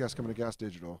podcast coming to Gas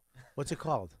Digital. What's it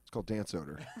called? It's called Dance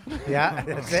Odor. Yeah,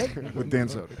 that's it? With Dan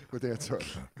Soder. With Dan Soder.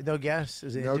 No guess?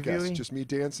 Is it No interviewing? guess. Just me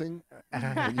dancing.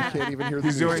 And you can't even hear the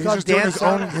He's doing, music. he's just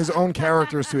doing his own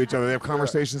characters to each other. They have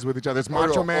conversations with each other. It's I go,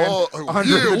 Macho Man. Oh,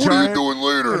 Andre yeah, the what are you Giant, doing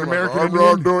later? an I'm American like, Indian.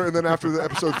 I'm doing, and then after the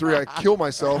episode 3, I kill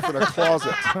myself in a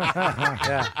closet.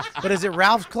 Yeah. But is it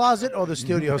Ralph's closet or the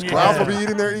studio's closet? Ralph will be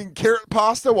eating there, eating carrot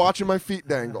pasta, watching my feet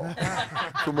dangle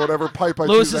from whatever pipe I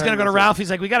Lewis choose is going to go to angles. Ralph. He's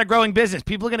like, we got a growing business.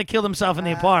 People are going to kill themselves in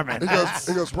the apartment. He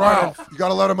goes, Ralph, you got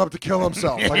to let him up to kill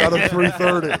himself. I got him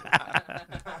 3:30.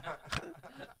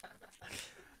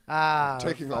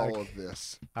 Taking fuck. all of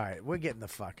this. All right, we're getting the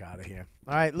fuck out of here.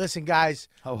 All right, listen, guys.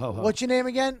 Ho, ho, ho. What's your name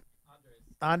again?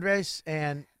 Andres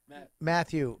and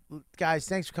Matthew. Guys,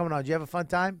 thanks for coming on. Did you have a fun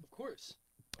time? Of course.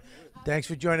 Thanks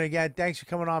for joining again. Thanks for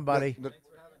coming on, buddy.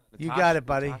 You got it,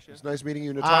 buddy. It's nice meeting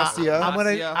you, Natasha.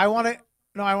 I want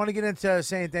to get into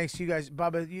saying thanks to you guys.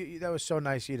 Bubba, that was so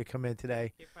nice of you to come in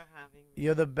today. Thank you for having me.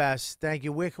 You're the best. Thank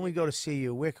you. Where can we go to see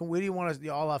you? Where do you want us,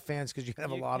 all our fans, because you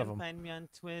have a lot of them. You can find me on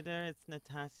Twitter. It's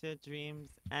Natasha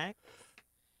Dreams X.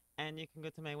 And you can go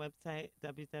to my website,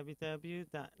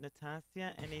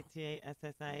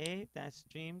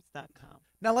 www.natassia.dreams.com.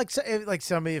 Now,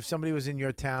 if somebody was in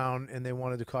your town and they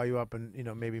wanted to call you up and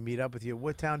maybe meet up with you,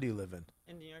 what town do you live in?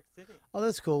 In New York City. Oh,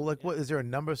 that's cool. Like, what is there a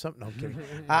number or something? No, I'm kidding.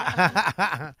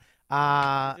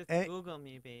 Just Google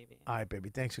me, baby. All right, baby.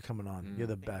 Thanks for coming on. You're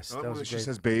the best. Oh, That was she great.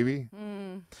 says baby.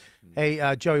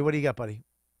 Hey, Joey, what do you got, buddy?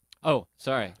 Oh,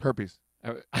 sorry. Herpes.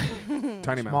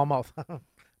 Tiny Small mouth. mouth.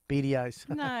 Beady eyes.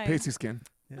 No. Pasty skin.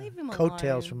 Leave him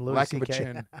Coattails alone. from Louis Lack of a C.K.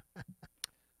 chin.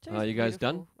 You guys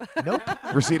done? Nope.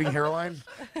 Receding hairline.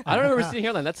 I don't know receding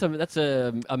hairline. That's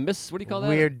a miss. What do you call that?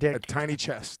 Weird dick. A tiny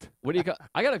chest. What do you call?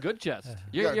 I got a good chest.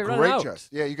 You're got a running great out. chest.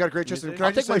 Yeah, you got a great chest. Can I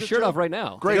I'll take just my say this, shirt Joe? off right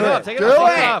now. Great. Do it. Do Take it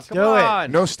off. it. Come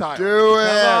on. No style. Do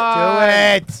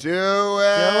it. Do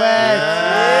it.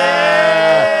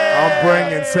 I'm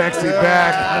bringing sexy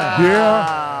back.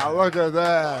 Yeah. Look at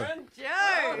that.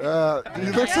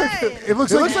 It looks like It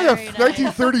looks like a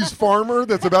 1930s farmer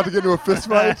that's about to get into a fist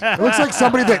fight. It looks like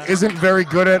somebody that isn't very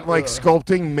good at like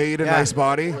sculpting made a nice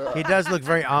body. He does look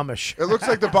very Amish. It looks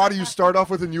like the body you start off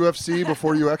with in UFC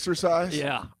before you exercise.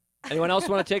 Yeah. Anyone else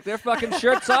want to take their fucking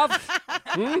shirts off?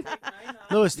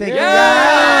 Louis, take it.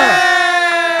 Yeah.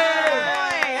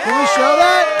 Can we show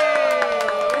that?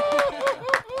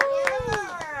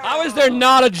 How is there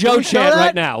not a Joe we show chant that?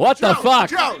 right now? What the fuck?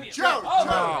 Joe.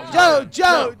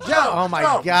 Oh my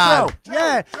God.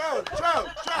 Yeah.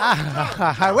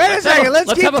 Wait a second.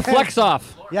 Let's have a flex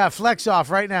off. Yeah, flex off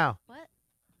right now. What?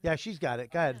 Yeah, she's got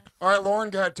it. Go ahead. All right, Lauren,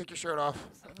 go ahead. Take your shirt off.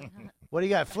 What do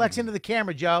you got? Flex into the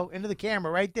camera, Joe. Into the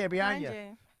camera, right there behind you.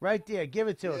 Right there. Give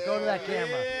it to her. Go to that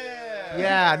camera.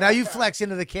 Yeah. Now you flex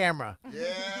into the camera.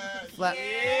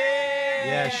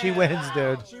 Yeah, she wins,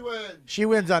 dude. She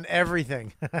wins on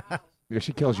everything. Yeah,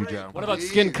 she kills you, Joe. What about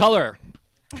skin color?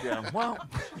 Yeah. Well.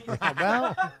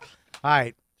 Well. All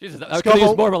right. Jesus, I could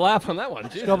use more of a laugh on that one.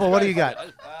 Jesus Scoble, what do you Christ. got?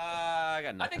 I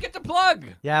got nothing. I didn't get the plug.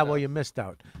 Yeah, well, you missed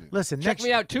out. Listen, Check next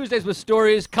me out Tuesdays with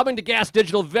Stories, coming to Gas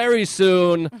Digital very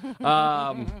soon.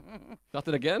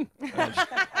 Nothing again?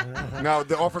 No,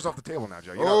 the offer's off the table now,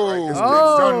 Joe. You Oh. know, right? It's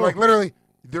done. Like literally,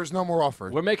 there's no more offer.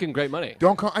 We're making great money.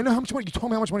 Don't call. I know how much money. You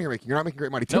told me how much money you're making. You're not making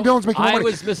great money. Tim Nope. Dillon's making more I money.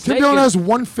 was Tim mistaken. Dillon has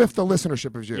 1/5 the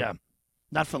listenership of you. Yeah.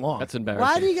 Not for long. That's embarrassing.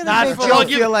 Why are you going to Not make for Joe long.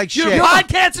 feel like Your shit?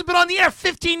 podcast has been on the air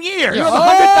 15 years. You have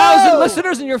 100,000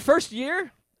 listeners in your first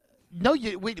year? No,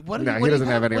 you wait. What? No, what he do you doesn't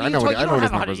have any. I know what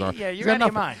his numbers are. Yeah, He's you're got out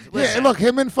of your nothing. mind. Yeah, look,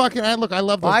 him and fucking. Look, I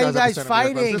love those Why are you guys. guys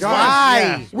fighting? Guys,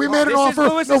 Why? we made an This is offer.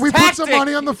 Lewis's No, we put some tactic.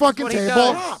 money on the fucking That's what he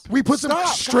table. does. We put some Stop,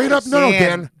 straight guys. up. No,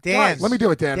 Dan. Dan. Let me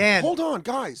do it, Dan. Dan. Hold on,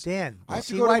 guys. Dan, I have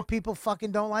to see go to why my- people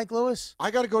fucking don't like Lewis? I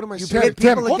got to go to my You series. pit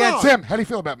people Hold against- on. Tim, how do you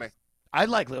feel about me? I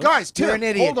like Lewis. Guys, Tim, You're an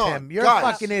idiot, hold on. Tim. You're Guys,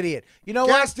 a fucking idiot. You know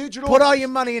Gas what? Digital. Put all your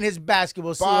money in his basket.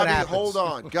 We'll see what Bobby, happens. hold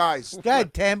on, guys. Go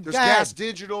ahead, Tim. There's Go ahead. Gas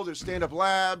Digital. There's Stand Up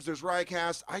Labs. There's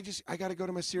Riotcast. I got to go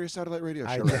to my Sirius Satellite Radio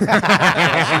show. I'll see you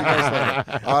guys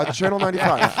later. Channel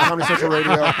 95, Comedy Central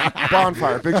Radio,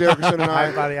 Bonfire. Big J. Okerson and I.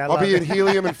 Hi, buddy, I I'll love be it. in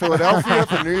Helium in Philadelphia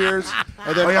for New Year's,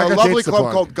 and then Oh, yeah, I a got lovely dates to club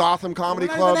plug. called Gotham Comedy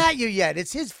We're not Club. even at you yet.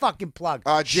 It's his fucking plug.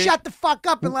 Jay- Shut the fuck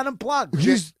up and let him plug.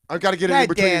 I've got to get it God in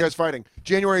between damn. you guys fighting.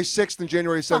 January 6th and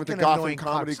January 7th Fucking at Gotham annoying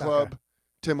Comedy cocksucker. Club.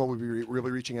 Tim will be really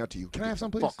reaching out to you. Can I have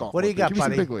some, please? Fuck off. What do you got, Give me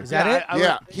some buddy? big leagues. Is that it?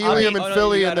 Yeah, Helium in no,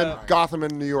 Philly you and then gotta- Gotham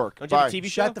in New York. Don't you have Bye. a TV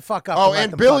show? Shut the fuck up. Oh, let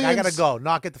and them plug. I Billions- gotta go.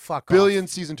 Knock it the fuck off. Billion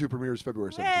Season 2 premieres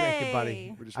February 17th. Thank you,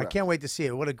 buddy. We just I wrapped. can't wait to see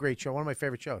it. What a great show. One of my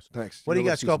favorite shows. Thanks. What do you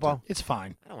got, Season Scopo? It's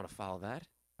fine. I don't want to follow that.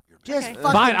 Just Okay.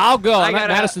 fucking. Fine, I'll go. I'm at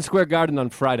gotta- Madison Square Garden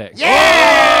on Friday.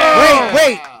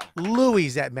 Wait.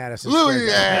 Louis at Madison. Louis, Square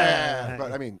yeah. Garden.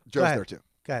 But I mean, Go Joe's ahead. there too.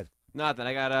 Go ahead. Nothing.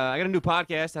 I got a new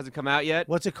podcast. Hasn't come out yet.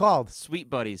 What's it called? Sweet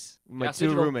Buddies. My Gas two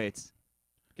Digital? roommates.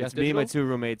 Gas It's me and my Digital? two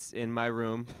roommates in my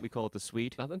room. We call it the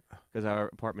suite Nothing? because our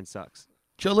apartment sucks.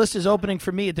 Joe List is opening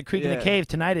for me at the Creek in Yeah. the Cave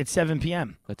tonight at 7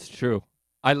 p.m. That's true.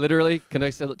 I literally, can I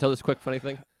tell this quick funny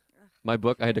thing? My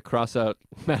book, I had to cross out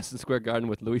Madison Square Garden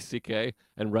with Louis C.K.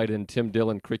 and write in Tim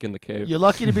Dillon, Creek in the Cave. You're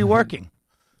lucky to be working.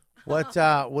 What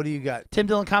do you got?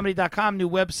 TimDillonComedy.com, new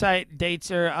website.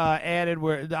 Dates are added.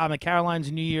 I'm at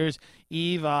Caroline's New Year's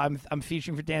Eve. I'm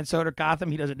featuring for Dan Soder, Gotham.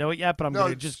 He doesn't know it yet, but I'm No,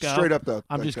 going to just go. straight up though.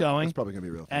 I'm Like, just going. It's probably gonna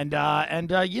be real. And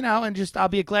I'll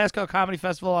be at Glasgow Comedy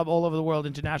Festival. I'm all over the world.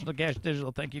 International Gas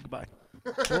Digital. Thank you. Goodbye.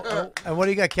 And what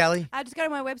do you got, Kelly? Just go to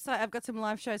my website. I've got some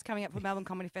live shows coming up for Melbourne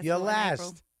Comedy Festival. You're in April.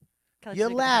 last. Kelly You're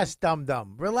Sneaker last,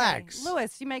 dum-dum. Relax. Time.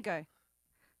 Lewis, you may go.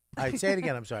 All right, say it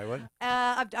again. I'm sorry. What?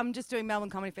 I'm just doing Melbourne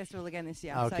Comedy Festival again this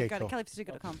year. Okay, so go cool. to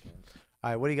kellypursuit.com. All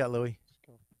right, what do you got, Louis?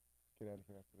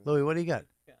 Louis, what do you got?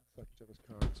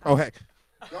 Oh, hey.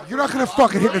 You're not going to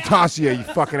fucking hit Natasha, you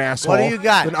fucking asshole. What do you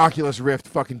got? An Oculus Rift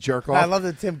fucking jerk off. I love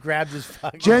that Tim grabs his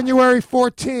fucking. January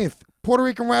 14th, Puerto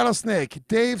Rican Rattlesnake,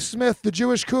 Dave Smith, the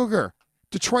Jewish Cougar,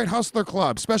 Detroit Hustler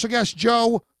Club, special guest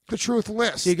Joe, the Truth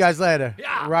List. See you guys later.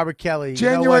 Robert Kelly.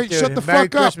 January, you know what, dude? shut the Merry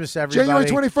fuck up. Christmas, everybody. January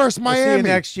 21st, We'll see you Miami.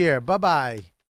 next year. Bye-bye.